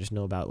itself. I just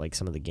know about like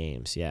some of the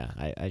games. Yeah,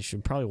 I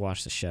should probably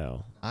watch the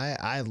show.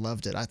 I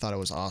loved it. I thought it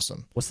was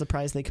awesome. What's the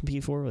prize they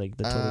compete for? Like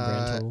the total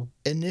grand total?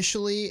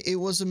 Initially, it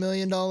was $1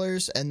 million,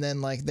 and then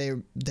like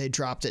they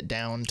dropped it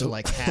down to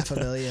like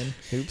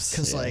 $500,000. Oops.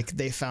 Because like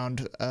they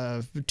found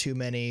too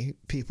many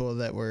people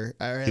that were,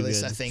 or at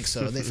least I think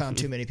so. They found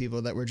too many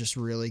people that were just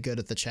really good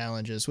at the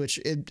challenges, which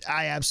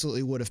I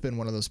absolutely would have been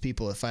one of those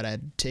people if I'd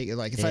had taken,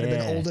 like, if I'd have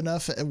been old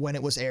enough when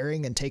it was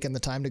airing and taken the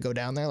time to go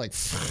down there, like,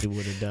 you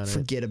would have done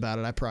forget about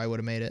it. I probably would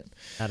have made it.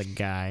 Not a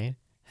guy.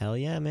 Hell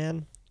yeah,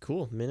 man.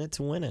 Cool. Minute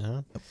to win it,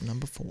 huh?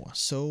 Number 4.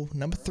 So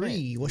number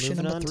 3. What's your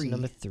Moving number on 3? to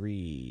number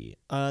 3.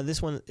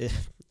 This one,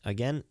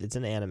 again, it's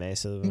an anime,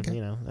 so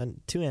Okay.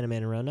 2 anime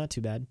in a row, not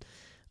too bad.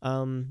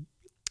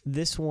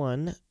 This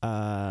one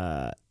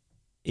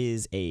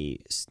is a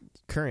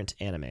current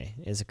anime.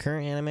 It's a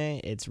current anime.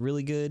 It's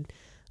really good.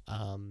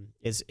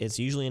 It's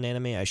usually an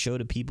anime I show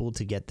to people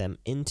to get them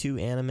into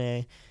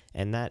anime,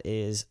 and that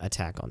is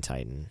Attack on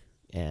Titan.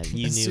 And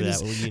you knew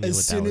that.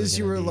 As soon as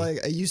you were like,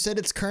 you said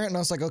it's current, and I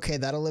was like, okay,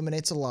 that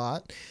eliminates a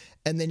lot.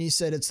 And then you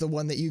said it's the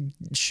one that you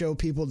show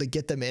people to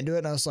get them into it,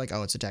 and I was like,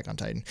 oh, it's Attack on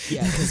Titan.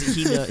 Yeah,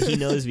 because he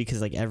knows, because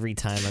like every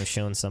time I've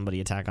shown somebody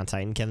Attack on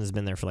Titan, Kevin's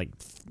been there for like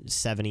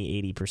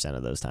 70-80%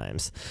 of those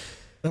times.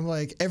 I'm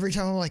like, every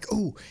time I'm like,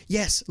 oh,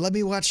 yes, let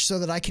me watch so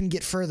that I can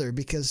get further,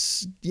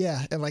 because,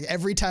 yeah, and like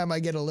every time I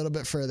get a little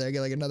bit further, I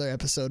get like another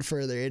episode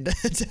further into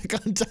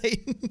Attack on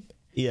Titan.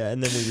 Yeah,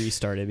 and then we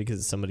restart it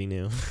because somebody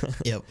new.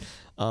 Yep.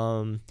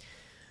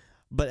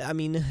 But I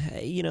mean,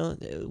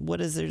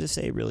 what is there to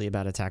say really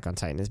about Attack on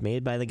Titan? It's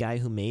made by the guy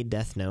who made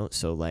Death Note,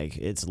 so like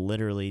it's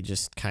literally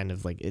just kind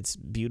of like, it's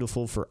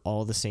beautiful for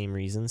all the same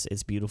reasons.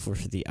 It's beautiful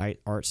for the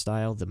art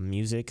style, the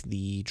music,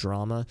 the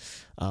drama.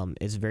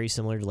 It's very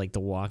similar to like The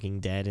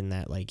Walking Dead in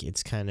that like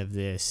it's kind of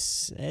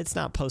this. It's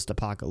not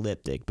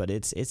post-apocalyptic, but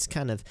it's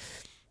kind of.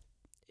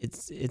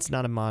 It's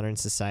not a modern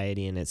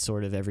society, and it's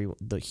sort of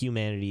the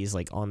humanity is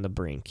like on the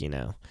brink,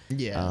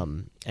 Yeah.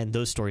 And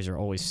those stories are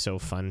always so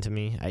fun to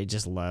me. I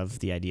just love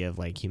the idea of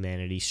like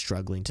humanity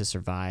struggling to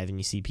survive, and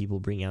you see people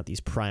bring out these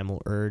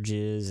primal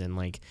urges, and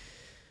like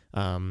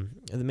the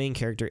main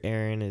character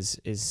Eren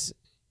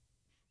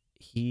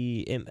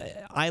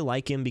I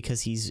like him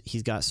because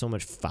he's got so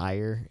much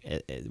fire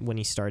when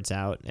he starts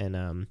out,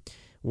 and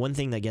one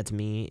thing that gets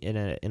me in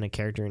a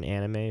character in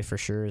anime for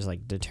sure is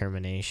like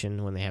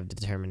determination. When they have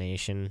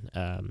determination,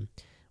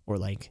 or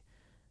like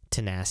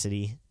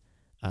tenacity,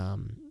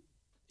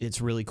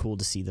 it's really cool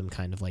to see them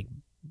kind of like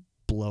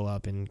blow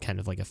up in kind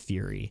of like a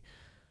fury.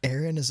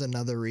 Eren is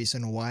another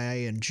reason why I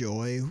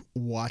enjoy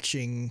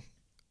watching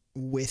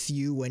with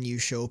you when you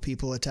show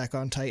people Attack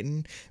on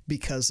Titan,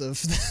 because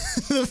of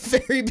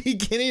the very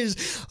beginning.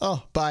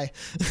 Oh, bye.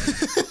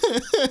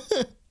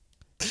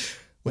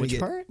 Which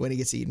part? When he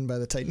gets eaten by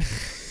the Titan.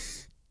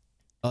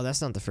 Oh,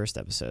 that's not the first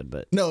episode,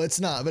 but no, it's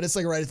not. But it's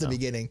like right at the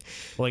beginning.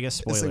 Well, I guess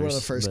spoilers. It's like one of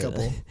the first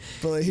couple.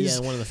 But like yeah,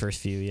 one of the first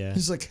few. Yeah.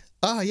 He's like,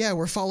 yeah,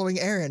 we're following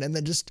Eren, and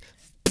then just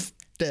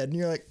dead. And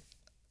you're like,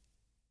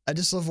 I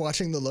just love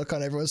watching the look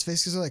on everyone's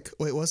face, because they're like,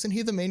 wait, wasn't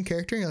he the main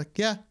character? And you're like,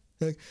 yeah.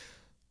 You're like,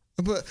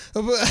 but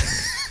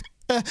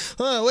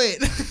oh, wait.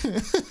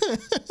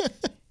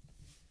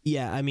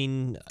 Yeah, I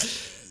mean,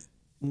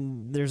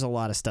 there's a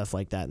lot of stuff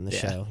like that in the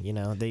show.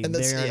 They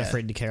aren't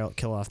afraid to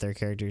kill off their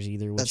characters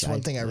either. Which that's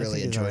one thing I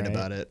really enjoyed right.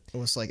 about it. It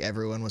was like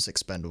everyone was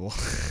expendable.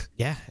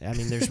 Yeah, I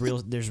mean, there's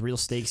real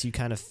stakes. You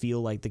kind of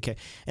feel like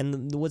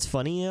and what's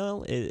funny,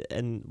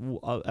 and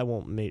I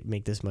won't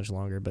make this much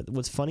longer, but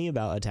what's funny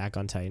about Attack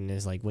on Titan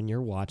is like when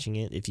you're watching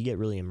it, if you get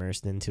really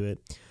immersed into it,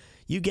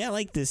 you get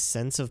like this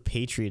sense of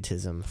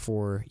patriotism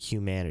for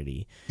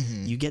humanity.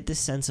 Mm-hmm. You get this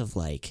sense of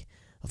like,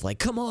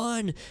 come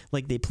on,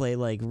 like they play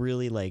like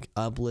really like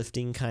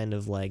uplifting kind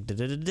of like like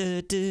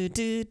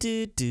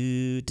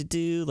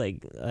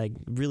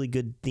really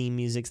good theme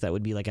musics that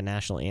would be like a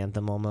national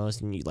anthem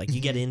almost, and you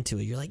get into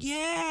it. You're like,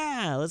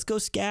 yeah, let's go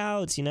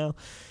Scouts.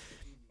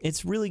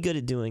 It's really good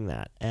at doing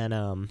that, and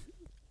on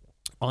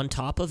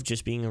top of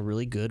just being a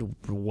really good,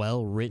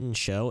 well written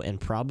show, and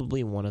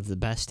probably one of the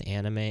best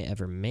anime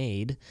ever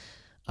made.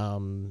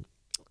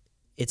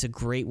 It's a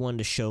great one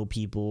to show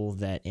people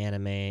that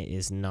anime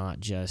is not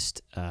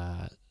just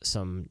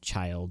some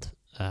child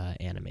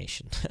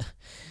animation.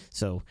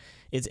 So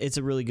it's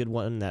a really good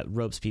one that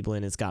ropes people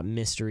in. It's got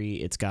mystery.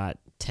 It's got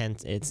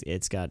tense.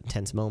 It's got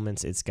tense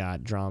moments. It's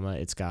got drama.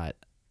 It's got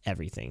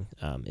everything.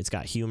 It's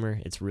got humor.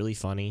 It's really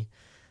funny.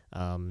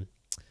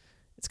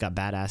 It's got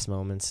badass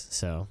moments.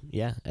 So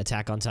yeah,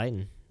 Attack on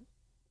Titan.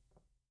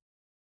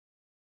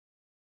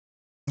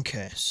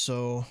 Okay,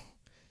 so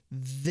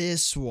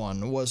this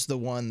one was the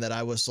one that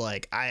I was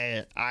like,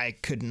 I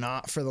could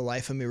not for the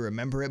life of me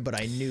remember it, but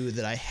I knew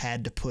that I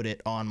had to put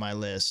it on my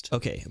list.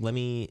 Okay,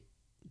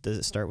 does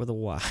it start with a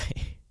Y?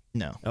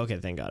 No. Okay,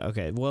 thank God.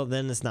 Okay, well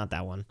then it's not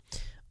that one.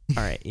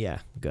 All right, yeah,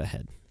 go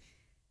ahead.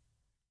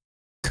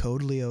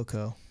 Code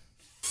Lyoko.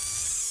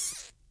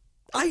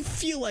 I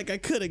feel like I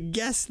could have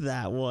guessed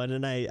that one,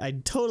 and I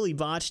totally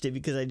botched it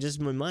because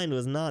my mind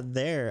was not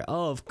there.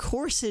 Oh, of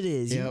course it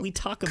is. Yep. We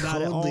talk about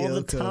Code it all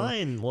Lyoko. The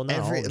time. Well,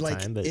 not all the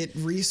time, but it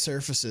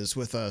resurfaces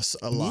with us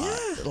a lot.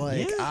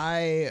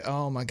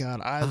 Oh my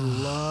God, I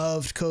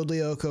loved Code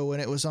Lyoko when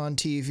it was on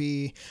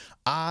TV.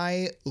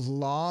 I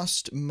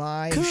lost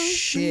my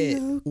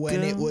shit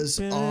when it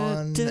was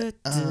on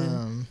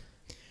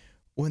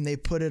when they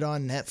put it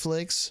on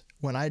Netflix.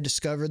 when I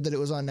discovered that it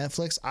was on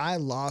Netflix, I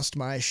lost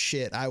my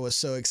shit. I was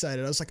so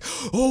excited. I was like,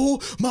 oh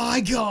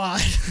my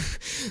God,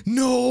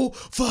 no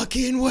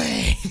fucking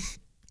way.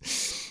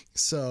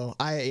 So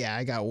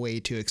I got way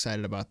too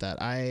excited about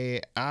that.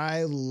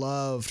 I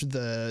loved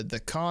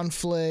the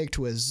conflict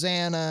with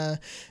Xana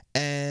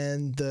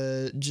and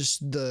the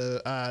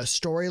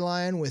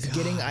storyline with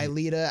getting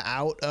Aelita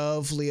out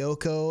of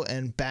Lyoko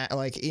and back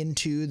like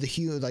into the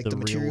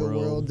material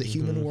world, the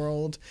human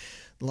world,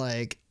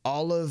 like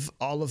all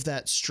of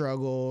that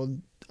struggle,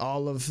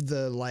 all of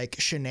the like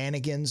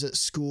shenanigans at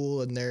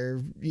school and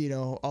their,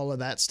 all of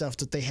that stuff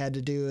that they had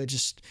to do. It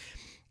just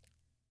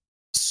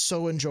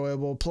so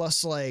enjoyable.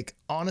 Plus, like,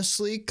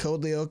 honestly,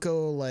 Code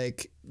Lyoko,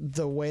 like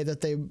the way that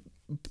they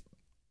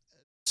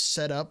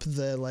set up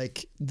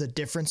the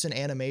difference in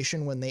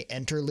animation when they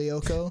enter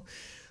Lyoko,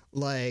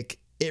 like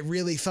it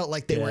really felt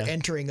like they were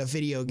entering a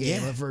video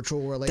game, a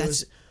virtual world. Like,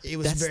 it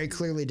was very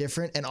clearly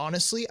different. And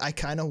honestly, I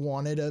kind of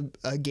wanted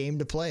a game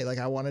to play. Like,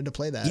 I wanted to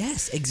play that.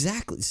 Yes,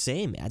 exactly.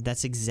 Same.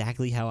 That's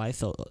exactly how I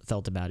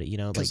felt about it.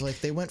 Because like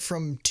they went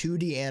from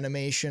 2D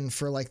animation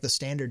for like the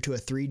standard to a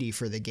 3D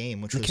for the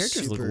game, which was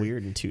characters look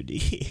weird in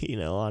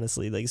 2D.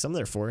 Honestly, like some of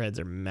their foreheads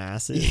are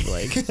massive,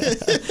 like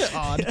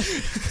odd.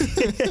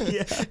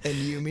 Yeah. And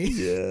Yumi.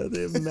 Yeah,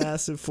 they have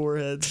massive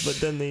foreheads, but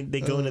then they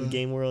go into the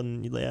game world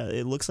and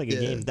it looks like a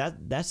game.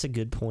 That's a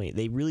good point.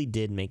 They really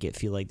did make it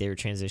feel like they were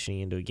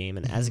transitioning into a game.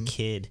 And as a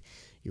kid,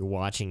 you're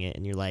watching it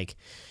and you're like,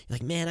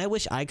 man, I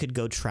wish I could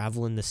go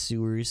travel in the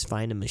sewers,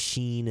 find a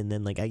machine, and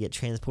then like I get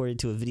transported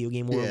to a video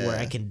game world where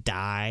I can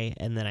die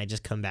and then I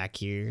just come back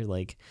here.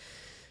 Like,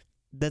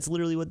 that's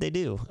literally what they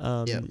do.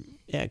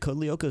 Yeah, Code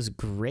Lyoko's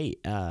great.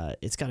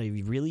 It's got a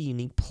really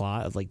unique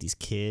plot of like these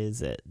kids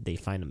that they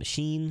find a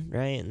machine,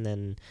 right? And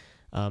then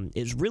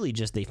it's really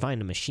just they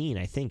find a machine,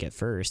 I think, at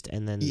first,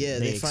 and then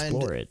they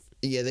explore it.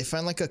 Yeah, they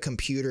find like a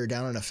computer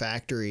down in a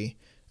factory.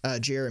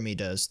 Jeremy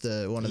does,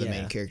 one of the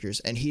main characters,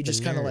 and he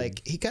just kind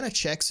of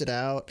checks it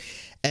out,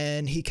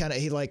 and he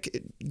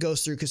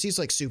goes through, because he's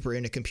like super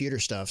into computer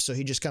stuff, so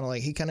he just kind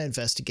of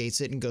investigates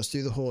it and goes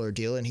through the whole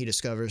ordeal, and he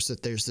discovers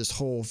that there's this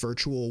whole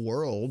virtual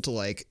world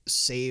like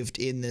saved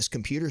in this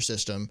computer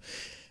system,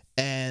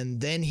 and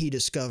then he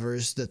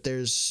discovers that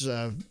there's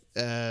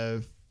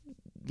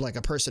like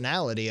a person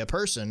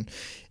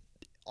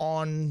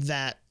on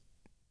that,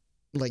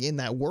 like in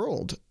that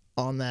world,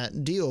 on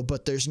that deal,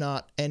 but there's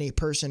not any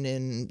person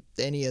in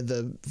any of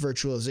the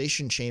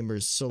virtualization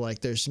chambers, so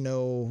like there's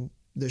no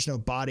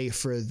body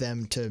for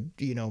them to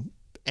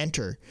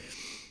enter.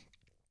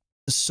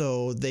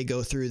 So they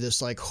go through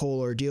this like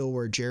whole ordeal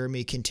where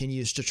Jeremy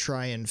continues to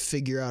try and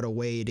figure out a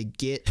way to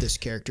get this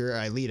character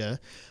Aelita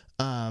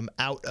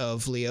out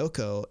of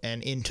Lyoko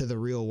and into the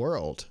real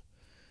world.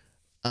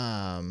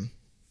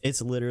 It's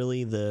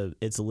literally a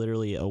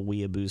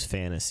weeaboo's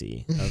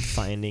fantasy of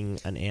finding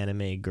an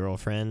anime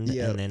girlfriend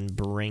and then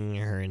bringing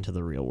her into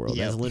the real world.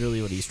 That's literally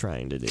what he's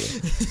trying to do.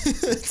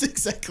 That's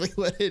exactly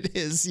what it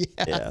is.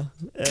 Yeah.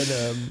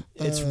 And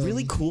it's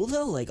really cool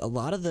though. Like a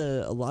lot of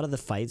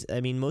the fights. I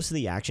mean, most of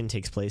the action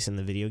takes place in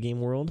the video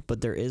game world,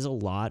 but there is a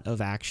lot of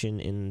action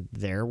in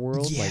their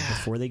world. Yeah. Like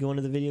before they go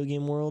into the video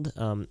game world.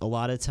 A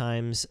lot of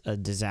times a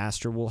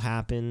disaster will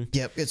happen.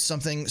 Yep. It's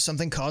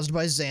something caused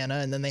by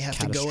Xana, and then they have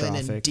to go in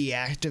and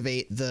deactivate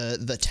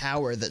the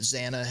tower that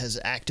Xana has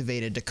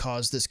activated to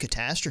cause this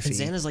catastrophe. And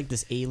Xana's like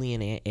this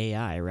alien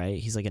AI, right?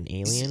 He's like an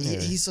alien.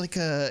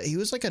 He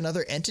was like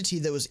another entity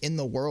that was in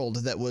the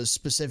world that was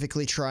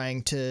specifically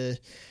trying to.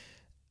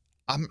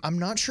 I'm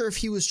not sure if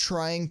he was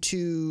trying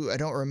to. I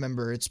don't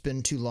remember. It's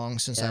been too long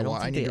since I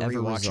need to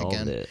rewatch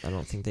again. I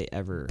don't think they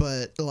ever.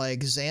 But like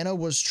Xana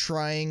was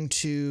trying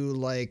to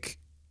like.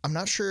 I'm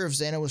not sure if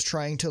Xana was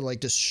trying to like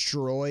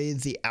destroy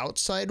the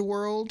outside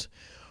world,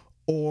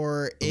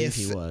 or if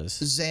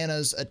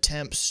Xana's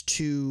attempts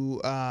to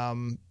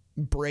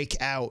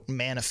break out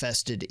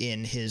manifested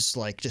in his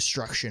like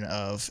destruction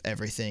of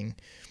everything.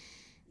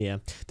 Yeah,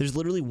 there's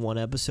literally one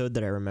episode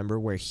that I remember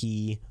where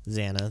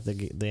Xana,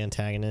 the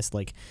antagonist,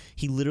 like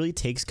he literally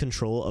takes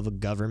control of a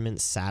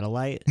government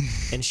satellite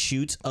and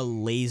shoots a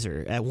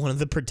laser at one of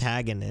the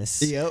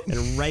protagonists. Yep.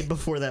 And right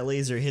before that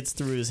laser hits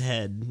through his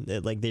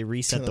head, like they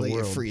reset the world.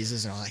 It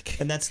freezes and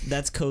and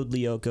that's Code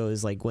Lyoko,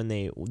 is like when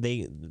they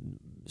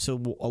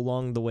so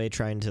along the way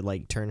trying to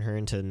like turn her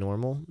into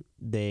normal,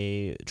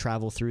 they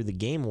travel through the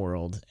game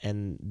world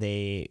and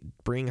they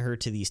bring her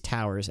to these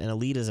towers, and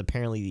Alita's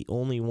apparently the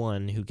only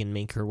one who can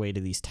make her way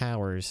to these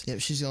towers. Yep,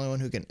 she's the only one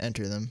who can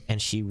enter them.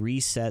 And she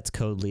resets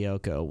Code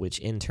Lyoko, which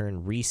in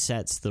turn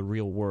resets the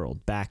real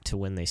world back to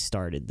when they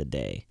started the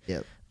day.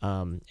 Yep.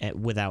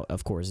 Without,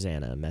 of course,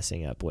 Xana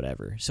messing up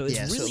whatever. So it's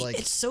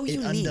it's so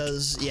unique.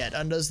 It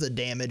undoes the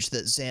damage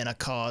that Xana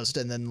caused,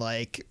 and then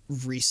like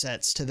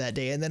resets to that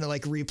day, and then it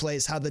like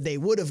replays how the day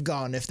would have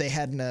gone if they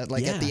hadn't at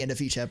the end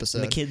of each episode.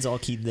 And the kids all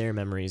keep their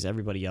memories.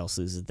 Everybody else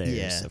loses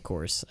theirs, of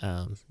course.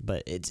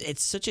 But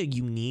it's such a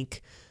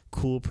unique,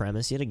 cool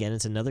premise. Yet again,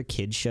 it's another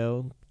kid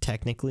show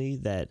technically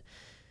that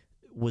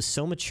was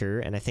so mature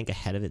and I think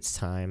ahead of its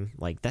time.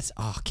 Like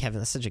Kevin,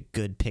 that's such a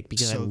good pick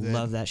because So I good.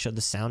 love that show.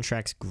 The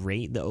soundtrack's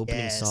great. The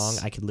opening song,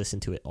 I could listen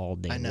to it all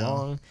day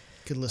long.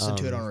 Could listen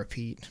to it on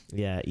repeat.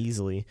 Yeah,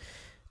 easily.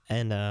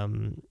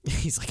 And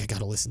he's like, I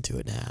gotta listen to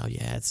it now.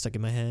 Yeah, it's stuck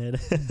in my head.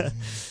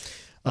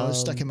 It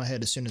was stuck in my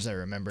head as soon as I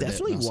remembered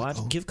definitely it.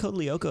 Definitely watch. Give Code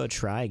Lyoko a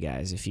try,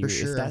 guys. If you, for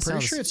sure, if I'm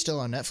pretty sure it's still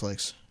on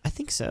Netflix. I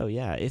think so.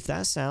 Yeah, if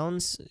that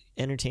sounds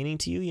entertaining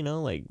to you,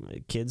 like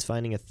kids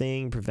finding a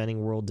thing,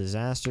 preventing world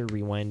disaster,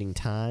 rewinding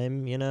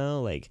time,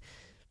 like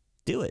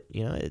do it.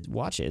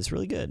 Watch it. It's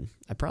really good.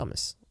 I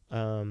promise.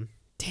 Damn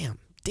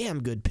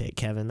good pick,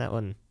 Kevin. That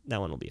one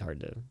will be hard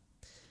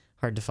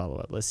to follow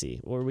up. Let's see.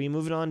 Were we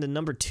moving on to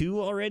number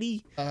 2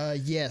 already?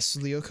 Yes,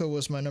 Lyoko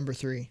was my number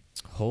 3.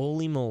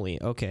 Holy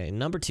moly. Okay,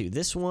 number 2.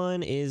 This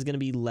one is going to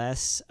be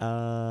less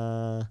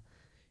something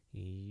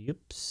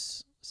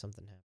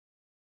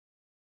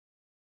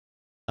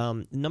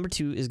happened. Number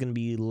 2 is going to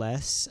be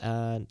less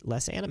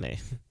anime.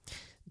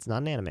 It's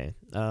not an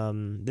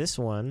anime. This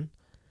one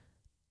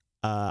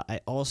I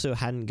also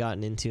hadn't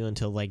gotten into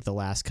until like the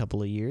last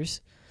couple of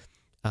years.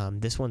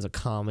 This one's a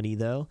comedy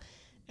though.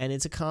 And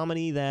it's a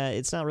comedy that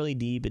it's not really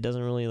deep. It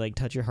doesn't really like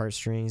touch your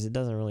heartstrings. It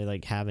doesn't really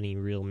like have any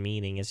real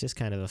meaning. It's just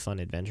kind of a fun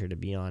adventure to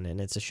be on.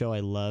 And it's a show I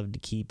love to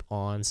keep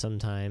on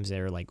sometimes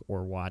or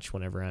watch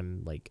whenever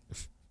I'm like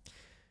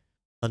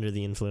under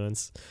the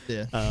influence.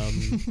 Yeah.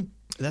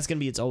 That's going to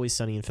be It's Always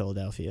Sunny in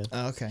Philadelphia.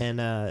 Oh, okay.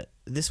 And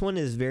this one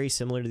is very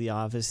similar to The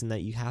Office in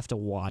that you have to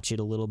watch it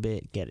a little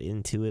bit, get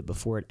into it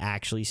before it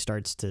actually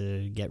starts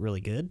to get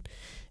really good.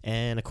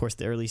 And of course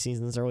the early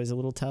seasons are always a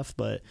little tough,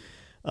 but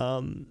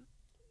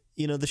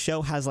the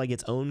show has like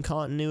its own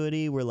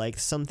continuity where like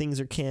some things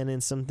are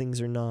canon, some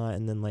things are not,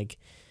 and then like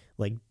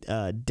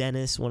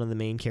Dennis, one of the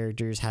main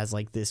characters, has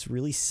like this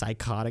really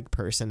psychotic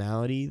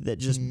personality that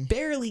just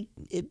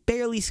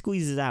barely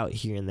squeezes out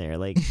here and there.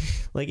 Like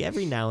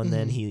every now and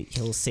then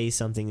he'll say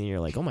something and you're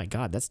like, oh my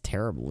God, that's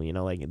terrible.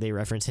 Like they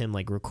reference him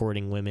like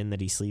recording women that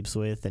he sleeps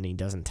with and he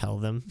doesn't tell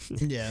them.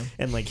 Yeah.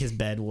 And like his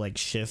bed will like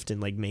shift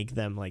and like make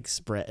them like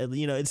spread.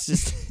 It's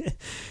just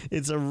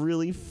it's a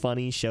really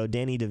funny show.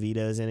 Danny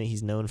DeVito's in it.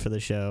 He's known for the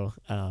show.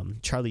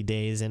 Charlie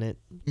Day is in it.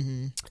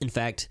 Mm-hmm. In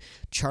fact,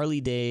 Charlie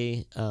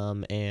Day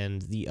and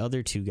the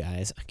other 2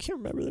 guys, I can't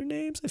remember their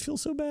names, I feel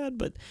so bad,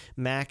 but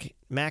Mac,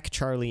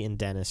 Charlie, and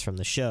Dennis from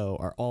the show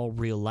are all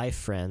real life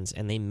friends,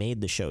 and they made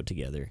the show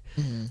together.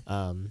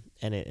 Mm-hmm.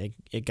 And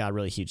it got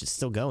really huge. It's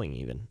still going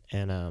even,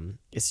 and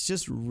it's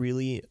just a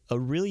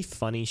really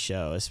funny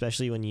show,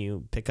 especially when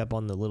you pick up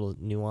on the little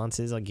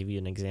nuances. I'll give you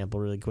an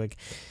example really quick.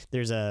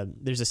 There's a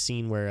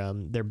scene where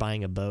they're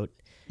buying a boat,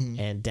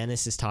 and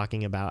Dennis is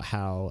talking about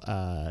how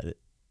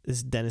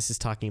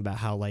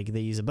like they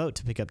use a boat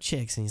to pick up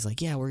chicks, and he's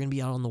like, yeah, we're gonna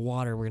be out on the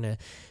water, we're gonna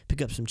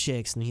pick up some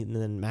chicks, and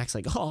then Mac's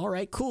like, oh, all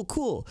right,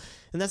 cool,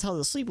 and that's how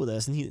they'll sleep with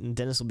us, and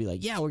Dennis will be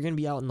like, yeah, we're gonna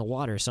be out in the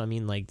water, so I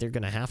mean like they're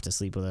gonna have to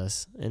sleep with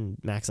us, and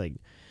Mac's like,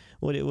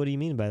 what do you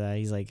mean by that?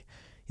 He's like,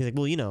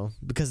 well,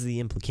 because of the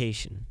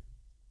implication.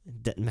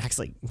 Mac's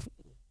like,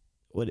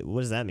 what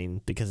does that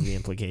mean, because of the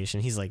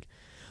implication? He's like,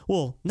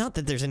 well, not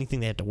that there's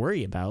anything they have to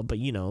worry about, but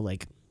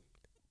like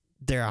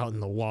they're out in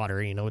the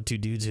water, 2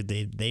 dudes who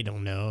they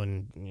don't know,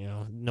 and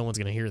no one's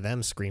gonna hear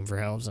them scream for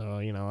help, so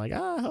like,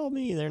 help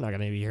me, they're not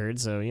gonna be heard,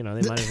 so they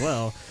might as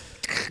well,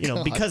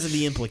 because of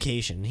the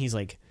implication. He's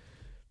like,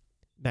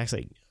 Mac's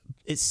like,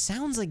 it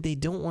sounds like they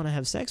don't want to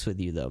have sex with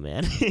you though,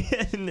 man.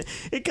 And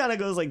it kind of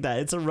goes like that.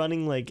 It's a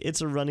running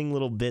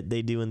little bit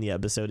they do in the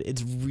episode.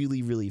 It's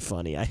really, really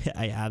funny. I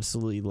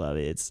absolutely love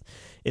it.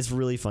 It's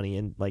really funny.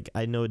 And like,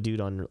 I know a dude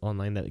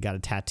online that got a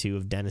tattoo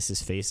of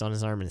Dennis's face on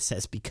his arm, and it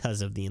says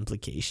because of the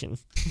implication.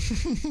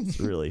 It's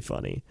really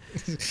funny.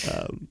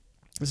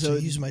 So I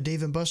use my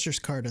Dave and Buster's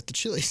card at the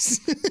Chili's.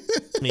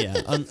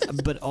 Yeah,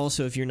 but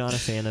also if you're not a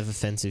fan of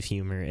offensive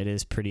humor, it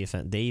is pretty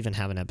offensive. They even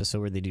have an episode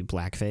where they do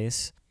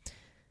blackface.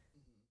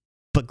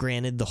 But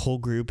granted, the whole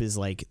group is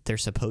like, they're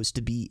supposed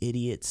to be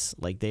idiots.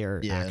 Like they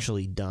are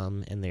actually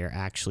dumb, and they are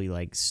actually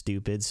like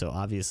stupid. So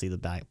obviously the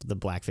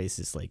blackface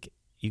is like,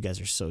 you guys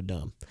are so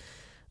dumb.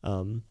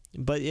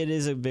 But it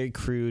is a very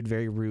crude,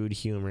 very rude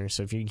humor.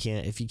 So if you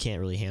can't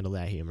really handle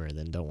that humor,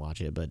 then don't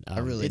watch it. But I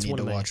really need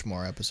to watch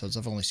more episodes.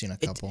 I've only seen a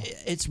couple.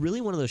 It's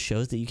really one of those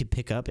shows that you could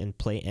pick up and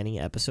play any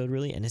episode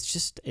really, and it's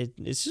just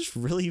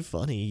really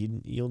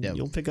funny.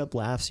 You'll pick up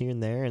laughs here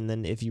and there, and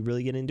then if you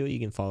really get into it, you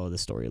can follow the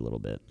story a little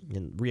bit,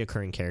 and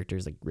reoccurring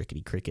characters like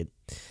Rickety Cricket.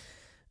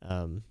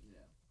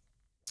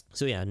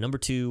 So yeah, number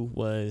 2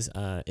 was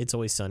It's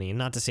Always Sunny, and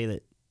not to say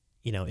that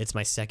it's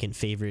my second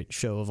favorite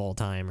show of all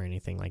time or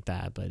anything like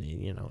that, but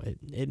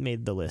it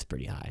made the list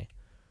pretty high.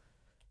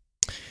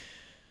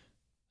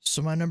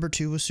 So my number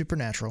 2 was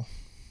Supernatural.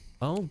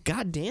 Oh,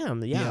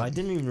 goddamn. Yeah, I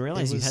didn't even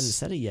realize you hadn't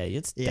said it yet.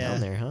 It's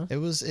down there, huh? It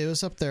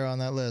was up there on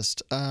that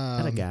list.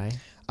 That a guy.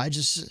 I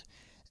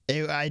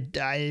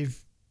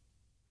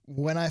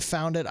when I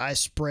found it, I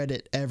spread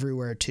it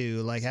everywhere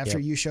too. Like after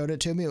you showed it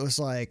to me, it was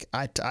like,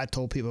 I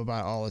told people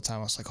about it all the time.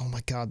 I was like, oh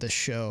my God, this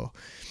show.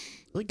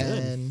 Really good.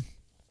 And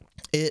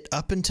It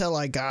up until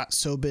I got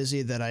so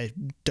busy that I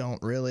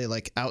don't really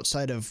like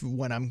outside of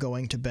when I'm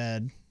going to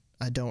bed.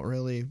 I don't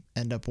really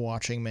end up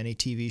watching many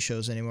TV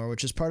shows anymore,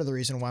 which is part of the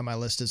reason why my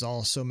list is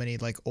all so many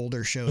like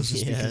older shows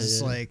is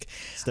because like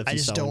Stuff I you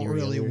just saw when don't you were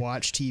really younger.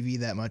 watch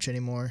TV that much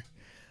anymore.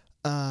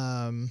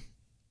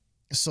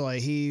 So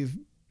like it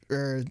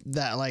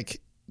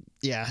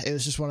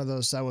was just one of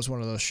those. That was one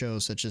of those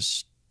shows that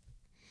just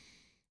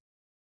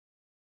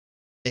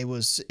it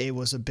was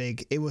a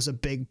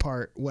big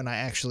part when I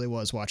actually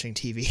was watching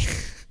TV.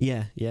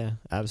 Yeah,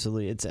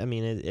 absolutely.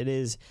 It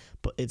is,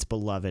 but it's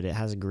beloved. It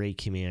has a great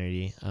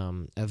community,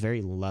 a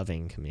very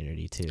loving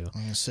community too.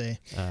 I'm gonna say,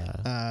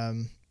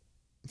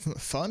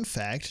 fun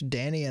fact: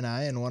 Danny and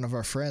I and one of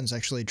our friends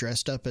actually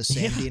dressed up as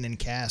Sam, Dean, and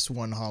Cass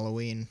one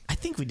Halloween. I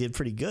think we did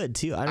pretty good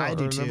too. I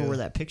do don't remember too. where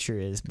that picture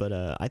is, but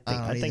I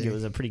think it either.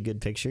 was a pretty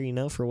good picture. You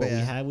know, for what we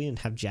had, we didn't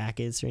have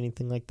jackets or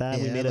anything like that.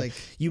 Yeah, We made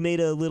you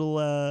made a little.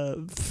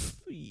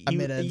 I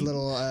made a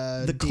little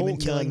the demon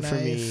Colt killing gun for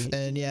knife, me.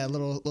 and a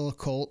little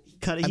Colt.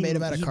 I made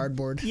him out of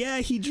cardboard. Yeah,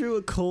 he drew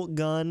a Colt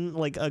gun,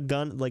 like a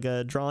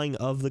drawing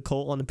of the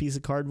Colt on a piece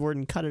of cardboard,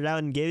 and cut it out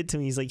and gave it to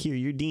me. He's like, "Here,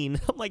 you're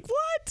Dean." I'm like,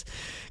 "What?"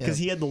 Because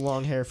he had the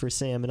long hair for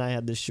Sam, and I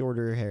had the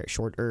shorter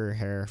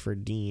hair for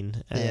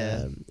Dean.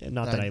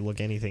 Not that I look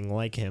anything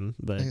like him,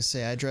 but like I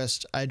say, I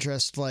dressed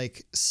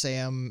like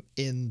Sam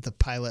in the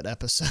pilot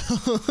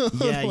episode.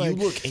 Yeah, you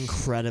look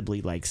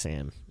incredibly like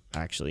Sam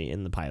actually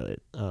in the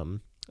pilot.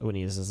 When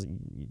he has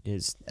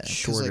his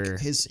shorter,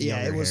 it was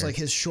hair. Like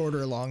his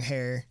shorter long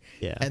hair.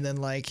 Yeah, and then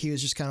like he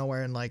was just kind of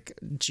wearing like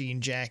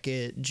jean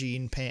jacket,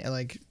 jean pant,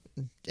 like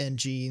and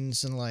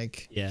jeans and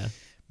like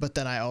But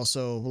then I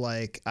also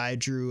I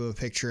drew a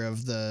picture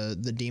of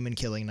the demon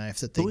killing knife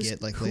that they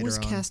get later on. Who was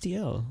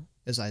Castiel?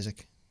 Is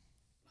Isaac.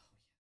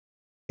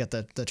 Got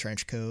the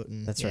trench coat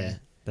and That's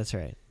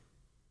right.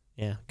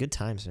 Yeah, good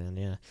times, man.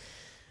 Yeah.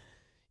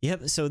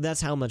 Yep. So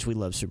that's how much we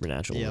love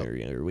Supernatural.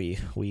 Yep. We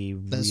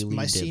really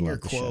my did senior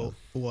love the quote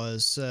show.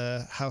 was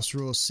House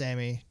Rules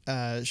Sammy.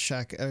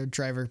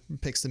 Driver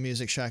picks the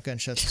music, shotgun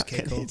shuts his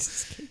cake hole.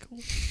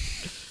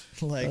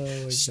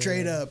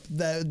 Straight up,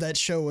 that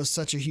show was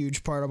such a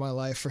huge part of my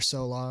life for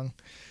so long.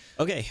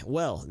 Okay,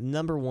 well,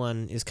 number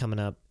 1 is coming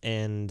up,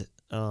 and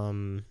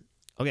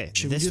okay,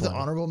 should we do the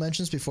honorable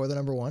mentions before the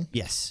number 1?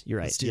 Yes, you're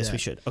right. Yes, we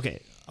should.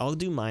 Okay, I'll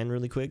do mine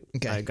really quick.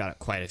 Okay, I got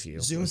quite a few.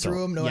 Zoom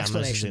through them, no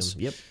explanations.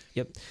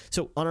 Yep.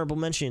 So honorable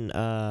mention,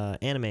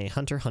 anime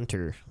Hunter x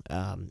Hunter.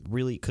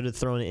 Really could have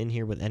thrown it in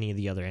here with any of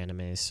the other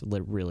animes.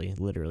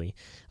 Literally.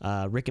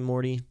 Rick and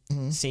Morty.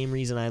 Mm-hmm. Same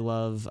reason I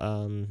love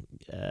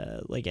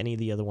like any of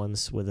the other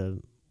ones with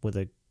a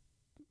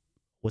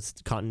what's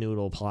the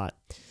continual plot.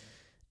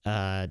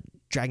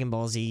 Dragon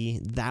Ball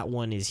Z, that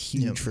one is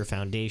huge for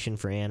foundation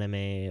for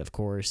anime, of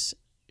course.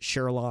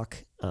 Sherlock,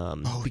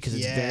 because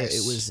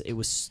it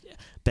was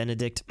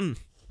Benedict,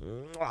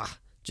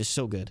 just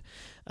so good.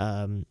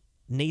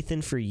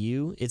 Nathan for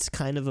You, it's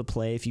kind of a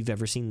play if you've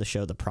ever seen the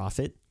show The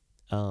Prophet.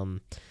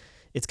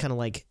 It's kind of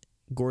like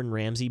Gordon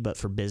Ramsay but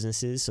for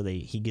businesses, so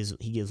he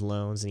gives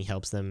loans and he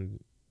helps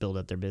them build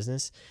up their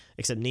business,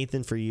 except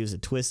Nathan for You is a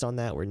twist on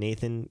that where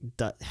Nathan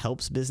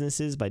helps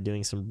businesses by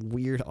doing some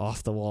weird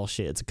off the wall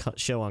shit. It's a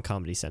show on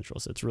Comedy Central,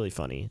 so it's really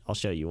funny. I'll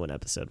show you one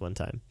episode one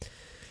time.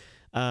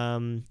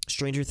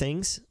 Stranger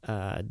Things,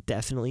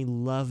 definitely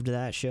loved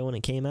that show when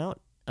it came out,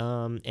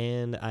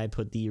 and I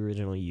put the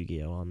original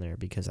Yu-Gi-Oh on there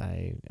because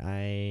I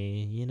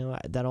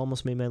that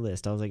almost made my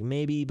list. I was like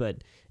maybe,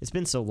 but it's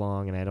been so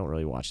long and I don't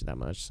really watch it that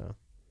much.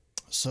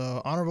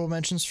 So honorable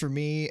mentions for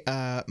me,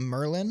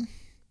 Merlin.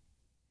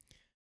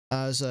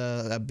 As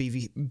a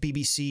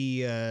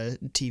BBC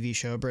TV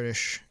show,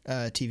 British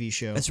TV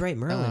show. That's right,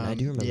 Merlin. I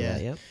do remember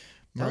that. Yep,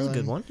 that was a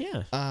good one.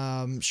 Yeah.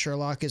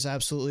 Sherlock is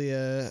absolutely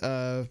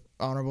a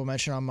honorable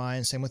mention on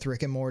mine. Same with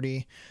Rick and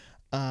Morty.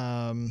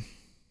 I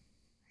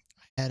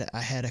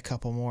had a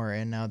couple more,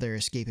 and now they're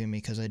escaping me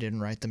because I didn't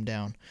write them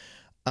down.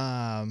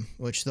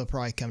 Which they'll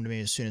probably come to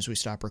me as soon as we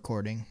stop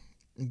recording.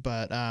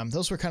 But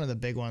those were kind of the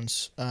big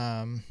ones.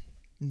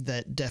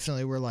 That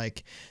definitely were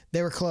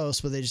they were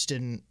close, but they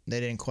didn't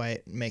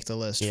quite make the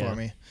list for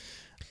me.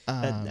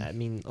 I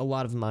mean, a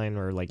lot of mine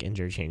were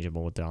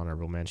interchangeable with the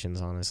honorable mentions,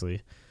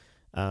 honestly.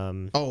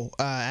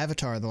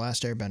 Avatar: The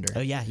Last Airbender. Oh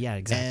yeah,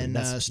 exactly.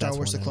 And Star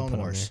Wars: The Clone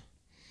Wars.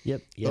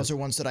 Yep. Those are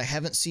ones that I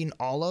haven't seen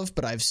all of,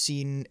 but I've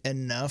seen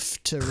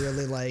enough to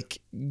really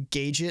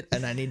gauge it,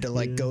 and I need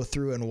to go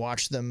through and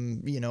watch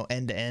them,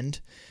 end to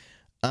end.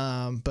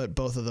 But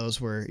both of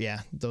those were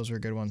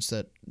good ones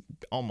that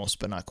almost,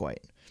 but not quite.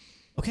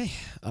 Okay.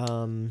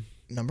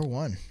 Number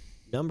one.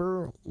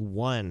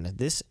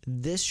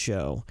 This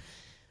show,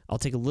 I'll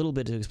take a little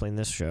bit to explain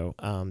this show.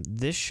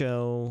 This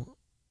show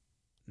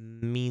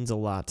means a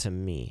lot to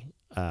me.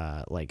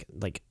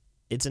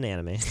 It's an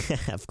anime,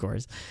 of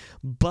course,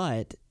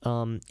 but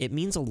it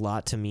means a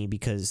lot to me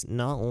because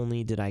not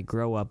only did I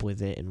grow up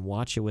with it and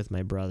watch it with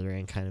my brother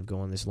and kind of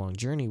go on this long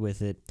journey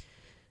with it,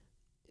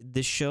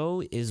 the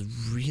show is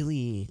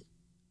really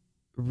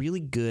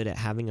good at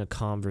having a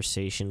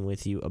conversation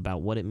with you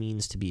about what it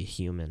means to be a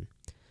human.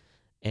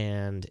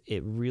 and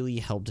it really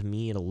helped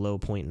me at a low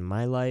point in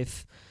my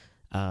life.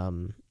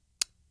 And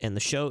the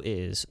show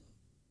is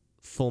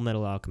Full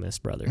Metal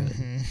Alchemist Brotherhood,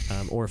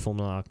 or Full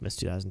Metal Alchemist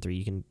 2003.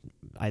 You can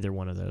either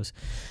one of those.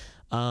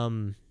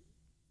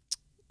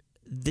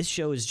 This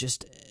show is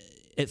just,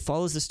 it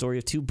follows the story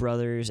of two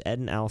brothers, Ed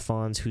and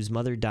Alphonse, whose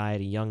mother died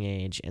at a young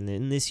age. And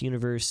in this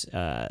universe,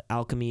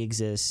 alchemy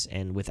exists,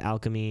 and with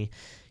alchemy,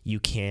 you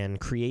can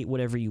create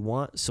whatever you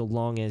want so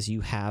long as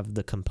you have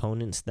the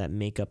components that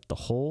make up the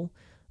whole.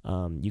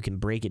 You can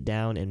break it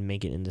down and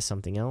make it into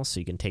something else.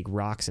 So you can take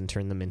rocks and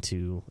turn them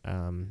into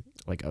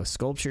like a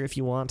sculpture if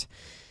you want.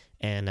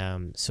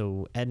 And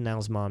so Ed and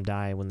Al's mom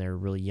died when they were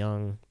really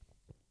young,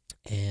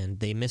 and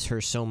they miss her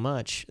so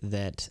much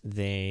that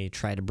they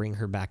try to bring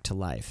her back to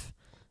life.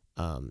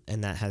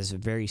 And that has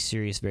very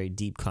serious, very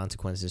deep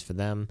consequences for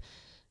them.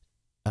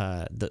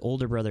 The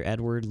older brother,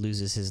 Edward,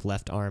 loses his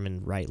left arm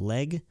and right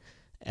leg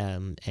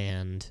and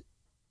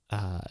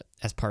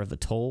as part of the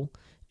toll.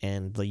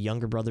 And the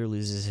younger brother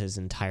loses his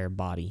entire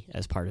body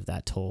as part of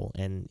that toll.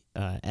 And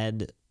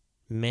Ed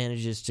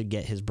manages to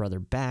get his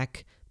brother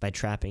back by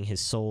trapping his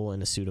soul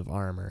in a suit of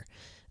armor.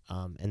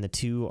 And the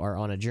two are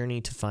on a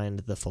journey to find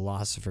the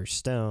Philosopher's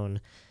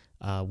Stone,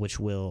 which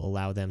will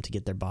allow them to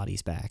get their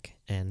bodies back.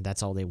 And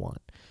that's all they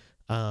want.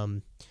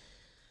 The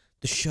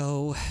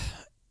show,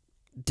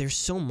 there's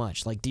so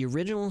much. Like, the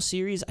original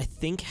series, I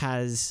think,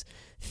 has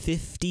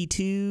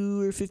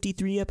 52 or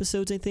 53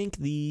 episodes, I think.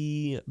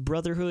 The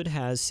Brotherhood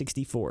has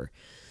 64.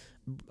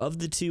 Of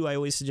the two, I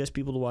always suggest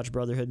people to watch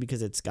Brotherhood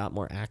because it's got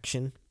more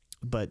action.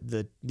 But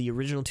the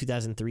original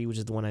 2003, which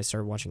is the one I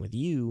started watching with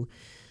you,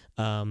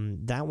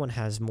 that one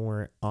has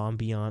more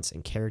ambiance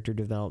and character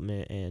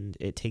development, and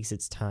it takes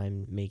its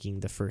time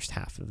making the first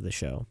half of the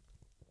show.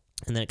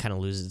 And then it kind of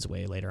loses its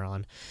way later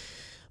on.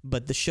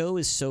 But the show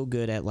is so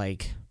good at,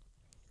 like,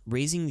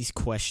 raising these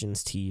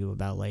questions to you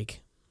about,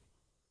 like,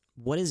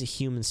 what is a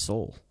human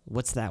soul?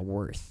 What's that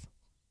worth?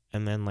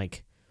 And then,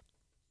 like,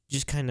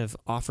 just kind of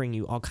offering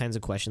you all kinds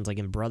of questions. Like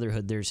in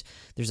Brotherhood, there's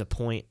a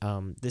point,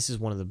 this is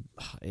one of the,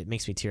 it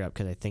makes me tear up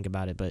because I think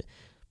about it, but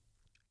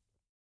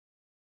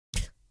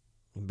I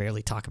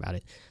barely talk about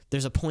it.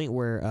 There's a point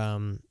where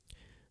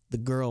the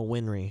girl,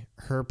 Winry,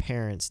 her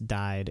parents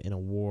died in a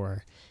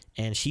war,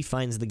 and she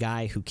finds the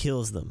guy who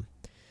kills them.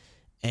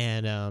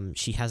 And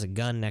she has a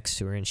gun next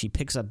to her, and she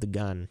picks up the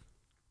gun.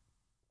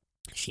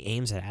 She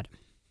aims it at him.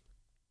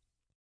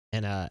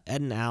 And Ed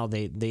and Al,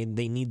 they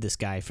need this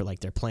guy for, like,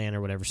 their plan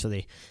or whatever. So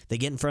they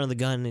get in front of the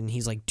gun, and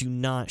he's like, do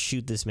not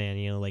shoot this man.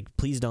 You know, like,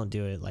 please don't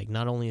do it. Like,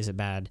 not only is it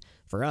bad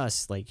for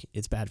us, like,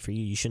 it's bad for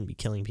you. You shouldn't be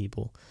killing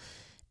people.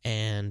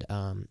 And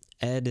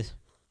Ed,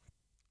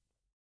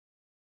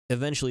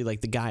 eventually,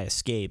 like, the guy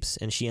escapes,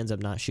 and she ends up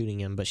not shooting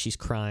him, but she's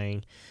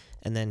crying.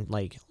 And then,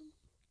 like,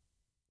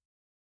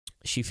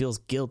 she feels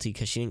guilty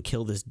because she didn't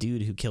kill this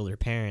dude who killed her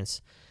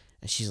parents.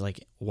 And she's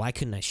like, why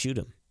couldn't I shoot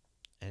him?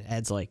 And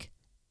Ed's like,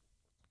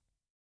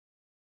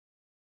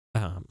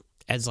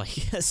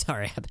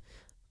 sorry,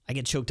 I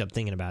get choked up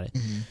thinking about it.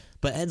 Mm-hmm.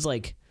 But Ed's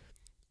like,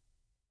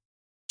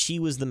 she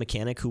was the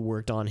mechanic who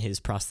worked on his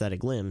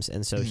prosthetic limbs.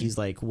 And so he's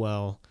like,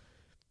 well,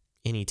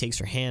 and he takes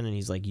her hand and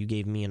he's like, you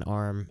gave me an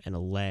arm and a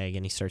leg.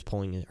 And he starts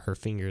pulling her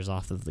fingers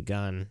off of the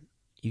gun.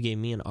 You gave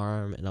me an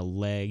arm and a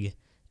leg,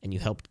 and you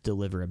helped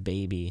deliver a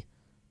baby.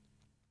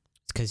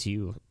 It's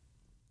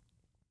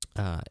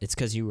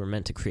because you were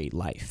meant to create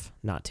life,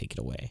 not take it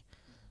away.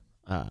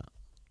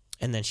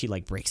 And then she,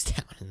 like, breaks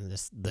down, and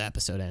the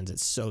episode ends.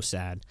 It's so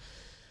sad.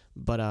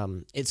 But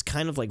it's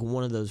kind of like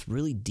one of those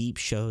really deep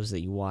shows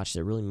that you watch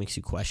that really makes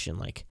you question,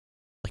 like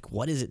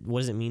what is it? What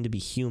does it mean to be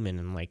human?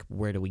 And, like,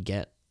 where do we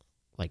get,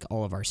 like,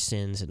 all of our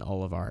sins and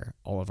all of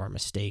our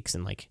mistakes,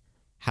 and, like,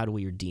 how do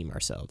we redeem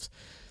ourselves?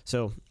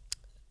 So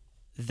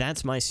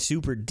that's my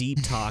super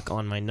deep talk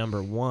on my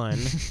number one.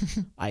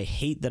 I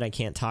hate that I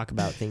can't talk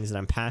about things that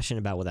I'm passionate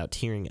about without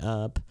tearing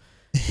up,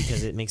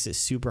 because it makes it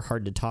super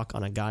hard to talk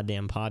on a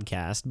goddamn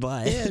podcast.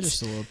 But yeah,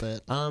 just a little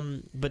bit.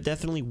 But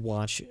definitely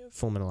watch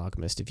Full Metal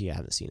Alchemist if you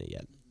haven't seen it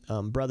yet.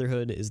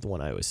 Brotherhood is the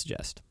one I always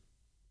suggest.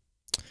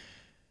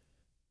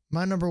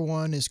 My number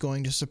one is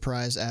going to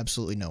surprise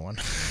absolutely no one.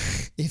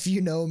 If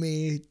you know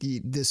me,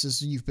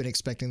 you've been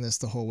expecting this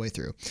the whole way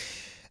through,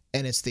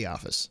 and it's The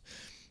Office.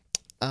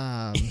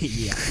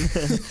 Yeah.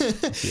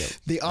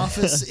 The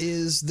Office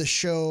is the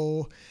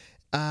show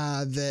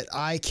that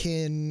I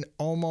can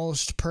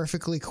almost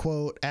perfectly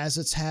quote as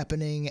it's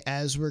happening,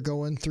 as we're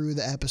going through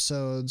the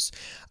episodes.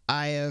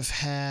 I have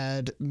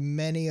had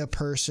many a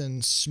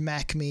person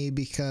smack me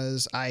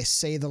because I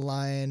say the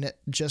line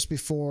just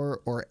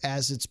before or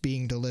as it's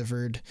being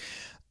delivered,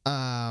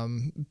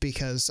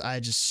 because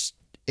I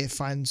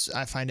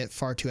find it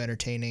far too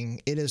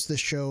entertaining. It is the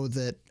show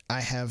that I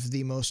have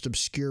the most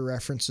obscure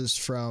references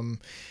from.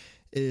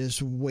 It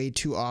is way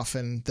too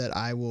often that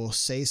I will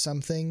say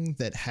something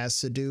that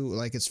has to do,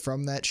 like, it's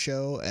from that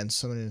show, and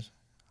someone is,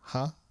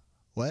 huh?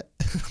 What?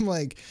 I'm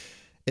like,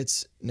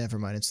 never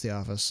mind, it's The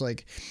Office.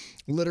 Like,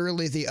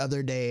 literally the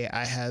other day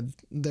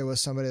there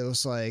was somebody that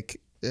was like,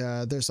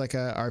 there's like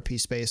a RP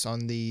space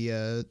on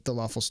the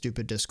Lawful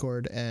Stupid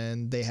Discord,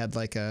 and they had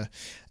like an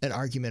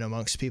argument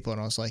amongst people,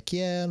 and I was like,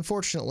 yeah,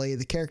 unfortunately,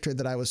 the character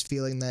that I was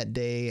feeling that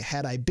day,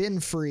 had I been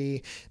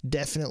free,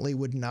 definitely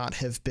would not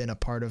have been a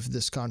part of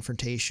this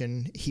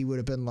confrontation. He would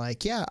have been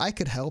like, yeah, I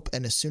could help,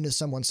 and as soon as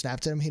someone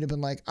snapped at him, he'd have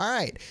been like, all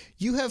right,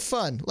 you have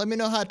fun. Let me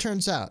know how it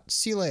turns out.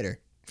 See you later.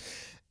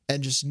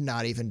 And just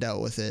not even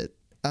dealt with it.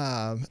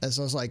 As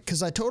I was like,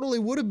 because I totally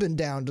would have been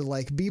down to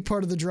like be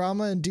part of the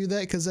drama and do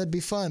that, because that'd be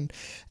fun.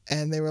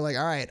 And they were like,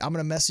 all right, I'm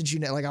gonna message you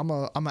like I'm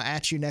gonna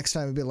at you next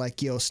time and be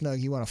like, yo, Snug,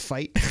 you want to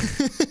fight?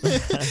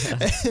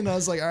 And I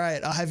was like, all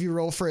right, I'll have you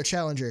roll for a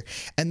challenger,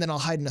 and then I'll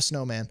hide in a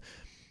snowman.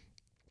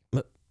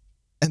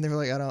 And they were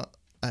like, I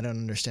don't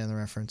understand the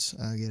reference.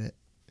 I get it.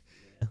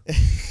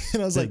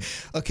 And I was like,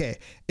 okay,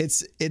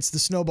 it's the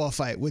snowball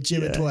fight with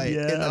Jim and Dwight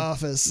in the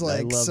office.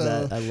 Like,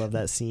 I love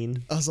that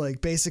scene. I was like,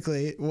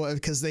 basically,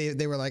 because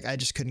they were like, I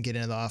just couldn't get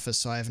into the office,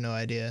 so I have no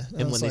idea.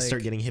 And when they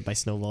start getting hit by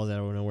snowballs out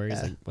of nowhere,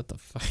 he's like, what the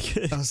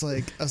fuck? I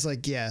was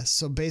like, yeah.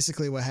 So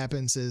basically, what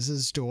happens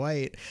is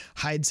Dwight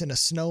hides in a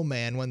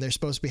snowman when they're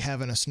supposed to be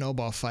having a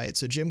snowball fight.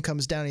 So Jim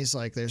comes down, he's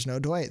like, there's no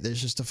Dwight,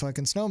 there's just a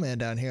fucking snowman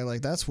down here.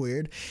 Like, that's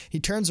weird. He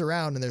turns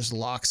around and there's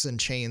locks and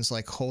chains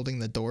like holding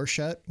the door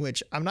shut,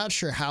 which I'm not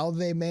sure how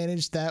they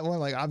managed that one.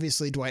 Like,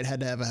 obviously Dwight had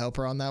to have a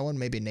helper on that one.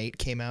 Maybe Nate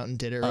came out and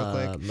did it real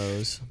quick.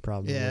 Mose,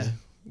 probably. Yeah,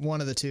 one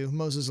of the two.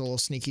 Mose is a little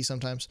sneaky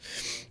sometimes.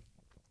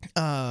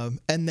 And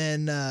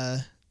then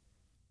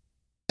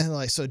and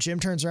like, so Jim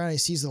turns around, he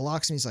sees the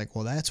locks, and he's like,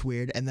 well, that's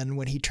weird. And then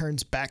when he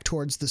turns back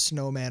towards the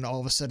snowman, all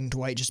of a sudden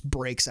Dwight just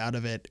breaks out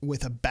of it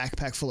with a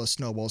backpack full of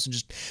snowballs and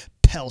just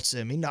pelts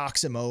him. He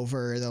knocks him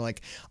over. They're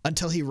like,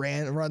 until he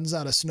runs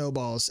out of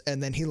snowballs,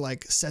 and then he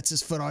like sets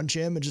his foot on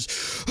Jim and just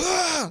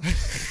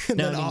and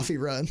then off he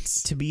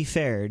runs. To be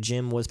fair,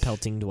 Jim was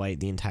pelting Dwight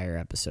the entire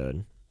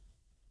episode.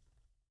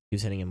 He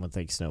was hitting him with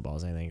like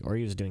snowballs, I think, or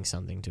he was doing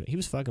something to it. He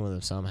was fucking with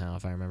him somehow,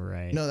 if I remember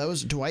right. No, that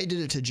was Dwight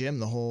did it to Jim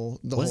the whole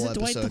episode.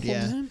 Dwight the whole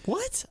time?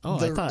 What? Oh,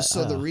 I thought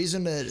so. The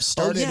reason it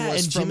started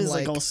was and from Jim is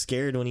like all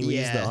scared when he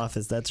leaves the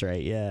office. That's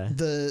right. Yeah.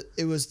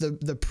 It was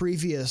the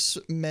previous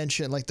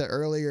mention, like the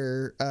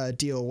earlier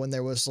deal when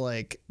there was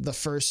like the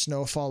first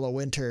snowfall of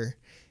winter.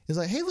 He's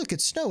like, hey, look,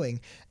 it's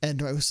snowing.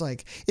 And I was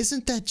like,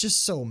 isn't that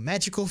just so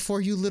magical for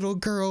you, little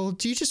girl?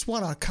 Do you just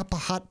want a cup of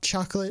hot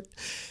chocolate?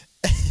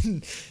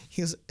 And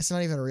he goes, it's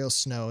not even real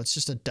snow. It's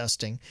just a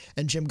dusting.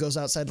 And Jim goes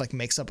outside, like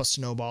makes up a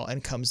snowball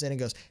and comes in and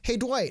goes, hey,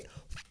 Dwight,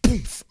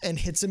 poof, and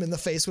hits him in the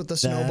face with the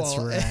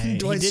snowball. That's right. And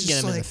Dwight's he did get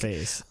him like, in the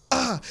face.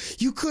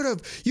 You could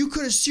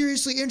have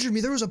seriously injured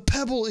me. There was a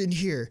pebble in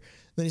here.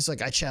 Then he's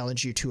like, I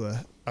challenge you to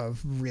a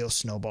real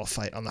snowball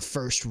fight on the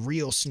first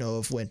real snow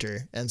of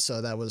winter. And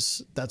so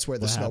that's where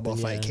the snowball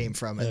fight came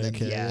from. And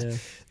then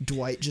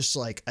Dwight just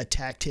like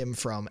attacked him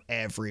from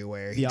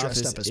everywhere. He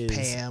dressed up as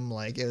Pam.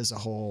 Like, it was a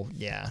whole,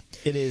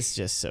 It is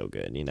just so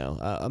good, you know.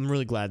 I'm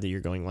really glad that you're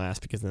going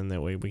last, because then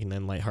that way we can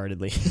end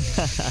lightheartedly.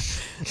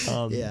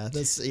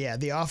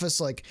 The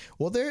Office, like,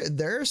 well,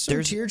 there are some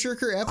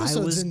tearjerker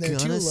episodes in there too.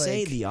 I was gonna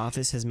say, The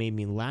Office has made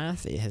me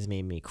laugh. It has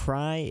made me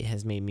cry. It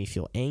has made me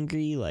feel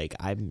angry. Like,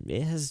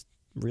 it has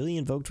really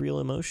invoked real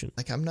emotion.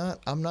 Like, I'm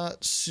not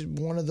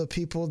one of the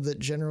people that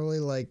generally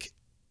like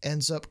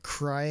ends up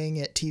crying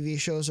at TV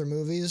shows or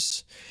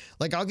movies.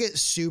 Like, I'll get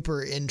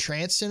super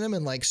entranced in them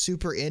and like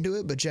super into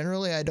it, but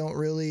generally I don't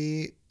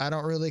really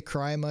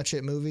cry much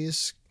at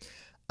movies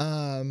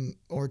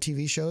or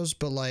TV shows.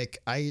 But like,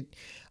 I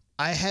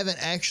haven't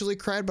actually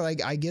cried,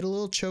 but I get a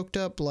little choked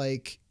up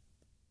like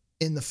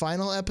in the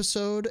final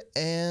episode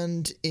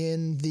and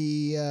in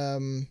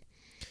the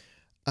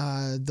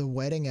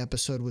wedding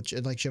episode, which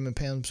like Jim and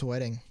Pam's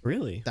wedding.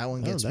 Really? That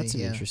one gets me. That's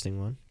an interesting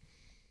one.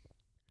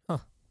 Huh.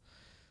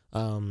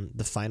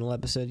 The final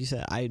episode you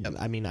said? I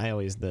mean, I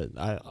always the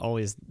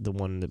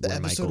one that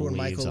where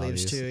Michael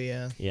leaves too.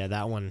 Yeah,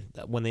 that one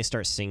when they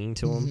start singing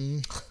to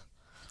him.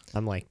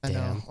 I'm like, damn. I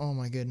know. Oh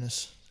my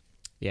goodness.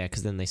 Yeah,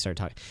 because then they start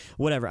talking.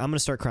 Whatever. I'm gonna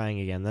start crying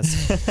again.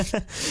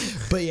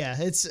 That's. But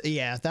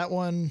yeah, that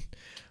one.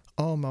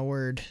 Oh my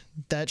word,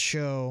 that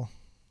show.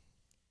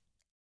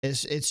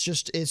 It's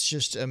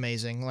just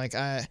amazing. Like,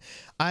 I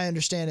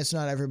understand it's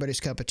not everybody's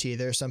cup of tea.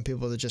 There are some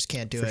people that just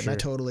can't do it, and I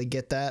totally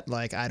get that.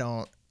 Like, I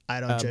don't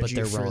judge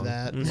you for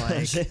that.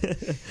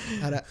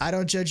 Like, I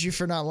don't judge you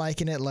for not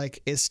liking it.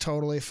 Like, it's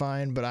totally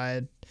fine.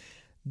 But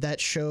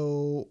that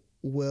show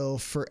will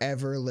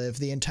forever live.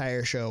 The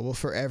entire show will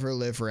forever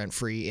live rent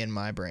free in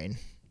my brain.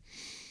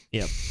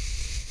 Yep.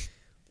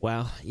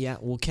 Wow. Yeah.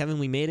 Well, Kevin,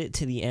 we made it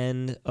to the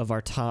end of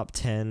our top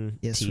 10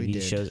 TV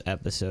shows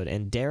episode.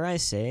 And dare I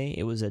say,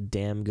 it was a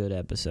damn good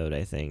episode,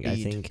 I think. I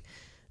think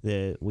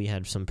that we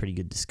had some pretty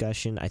good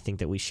discussion. I think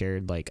that we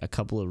shared like a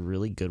couple of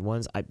really good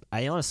ones.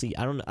 I honestly,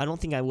 I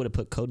don't think I would have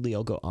put Code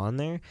Lyoko on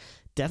there.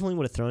 Definitely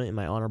would have thrown it in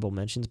my honorable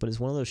mentions, but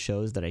it's one of those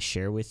shows that I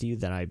share with you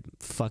that I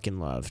fucking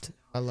loved.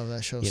 I love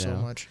that show so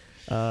much.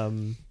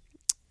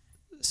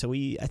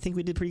 I think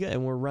we did pretty good,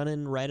 and we're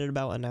running right at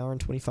about an hour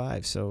and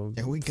 25. So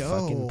there we go.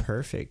 Fucking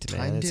perfect,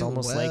 man. It's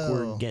almost like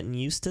we're getting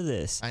used to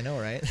this. I know,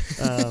 right?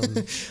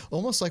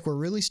 Almost like we're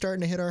really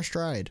starting to hit our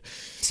stride.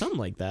 Something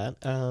like that.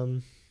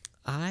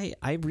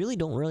 I really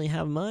don't really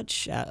have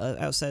much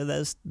outside of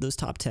those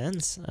top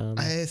 10s.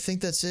 I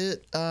think that's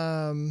it.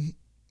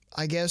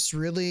 I guess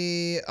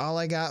really all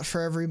I got for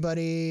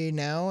everybody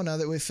now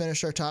that we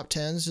finished our top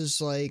 10s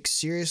is like,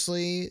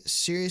 seriously,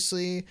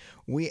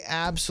 we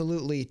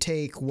absolutely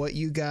take what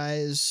you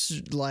guys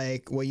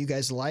like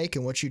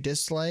and what you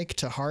dislike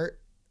to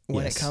heart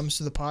when it comes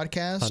to the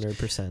podcast.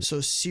 100%. So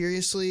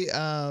seriously,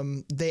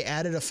 they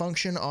added a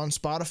function on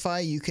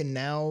Spotify. You can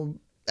now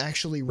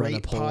actually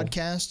rate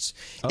podcasts.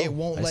 It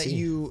won't let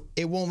you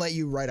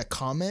write a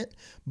comment,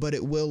 but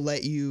it will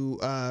let you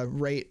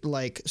rate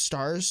like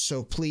stars.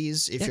 So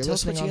please, if you're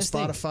listening on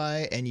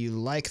Spotify and you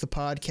like the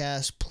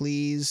podcast,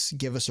 please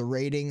give us a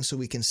rating so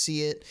we can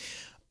see it.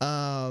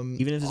 Even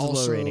if it's also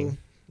a low rating,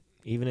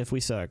 even if we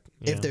suck.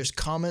 If there's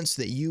comments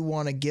that you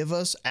want to give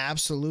us,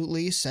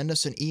 absolutely send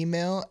us an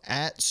email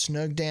at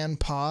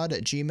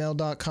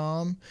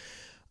snugdanpod@gmail.com.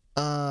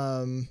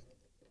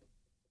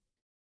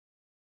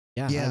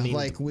 Yeah, I mean,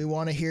 like we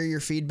want to hear your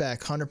feedback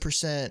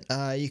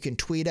 100%. You can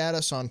tweet at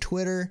us on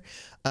Twitter.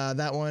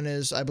 That one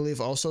is, I believe,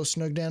 also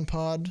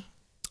SnugdanPod.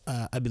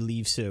 I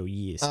believe so,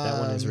 yes. That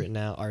one is written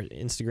out. Our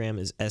Instagram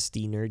is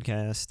SD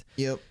Nerdcast.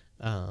 Yep.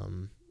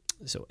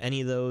 So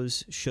any of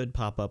those should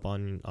pop up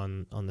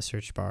on the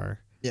search bar.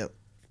 Yep.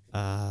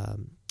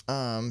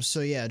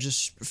 So yeah,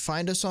 just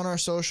find us on our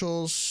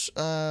socials.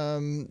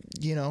 Send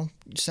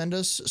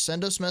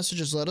us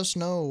messages. Let us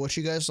know what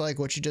you guys like,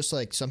 what you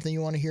dislike, something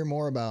you want to hear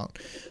more about.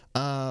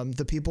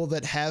 The people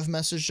that have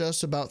messaged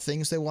us about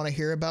things they want to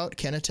hear about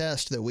can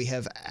attest that we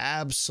have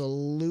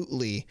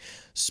absolutely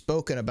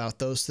spoken about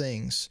those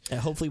things.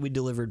 Hopefully we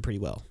delivered pretty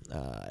well.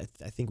 I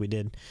think we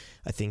did.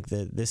 I think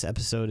that this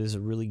episode is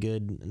a really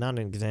good, not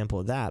an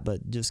example of that,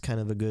 but just kind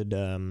of a good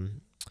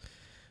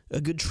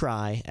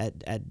try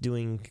at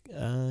doing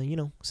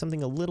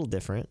something a little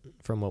different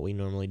from what we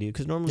normally do,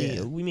 because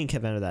normally we mean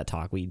Kevin out of that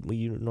talk we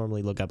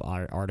normally look up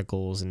our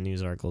articles and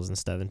news articles and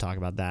stuff and talk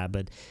about that,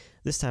 but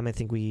this time I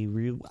think I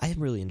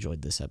really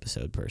enjoyed this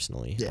episode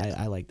personally.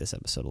 I like this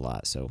episode a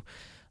lot, so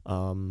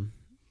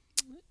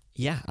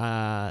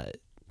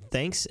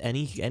thanks.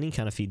 Any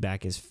kind of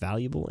feedback is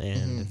valuable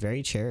and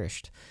very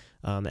cherished,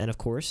 and of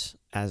course,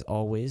 as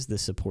always, the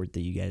support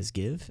that you guys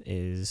give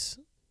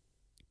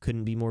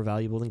couldn't be more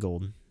valuable than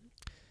gold.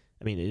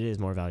 I mean, it is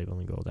more valuable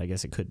than gold. I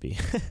guess it could be.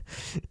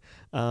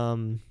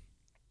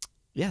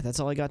 That's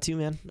all I got too,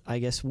 man. I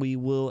guess we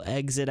will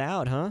exit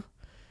out, huh?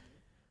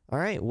 All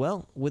right.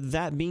 Well, with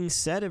that being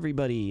said,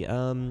 everybody,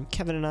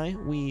 Kevin and I,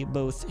 we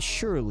both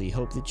surely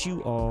hope that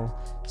you all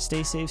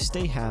stay safe,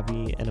 stay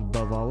happy, and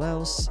above all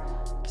else,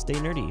 stay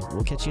nerdy.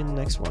 We'll catch you in the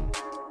next one.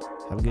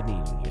 Have a good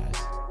evening, you guys.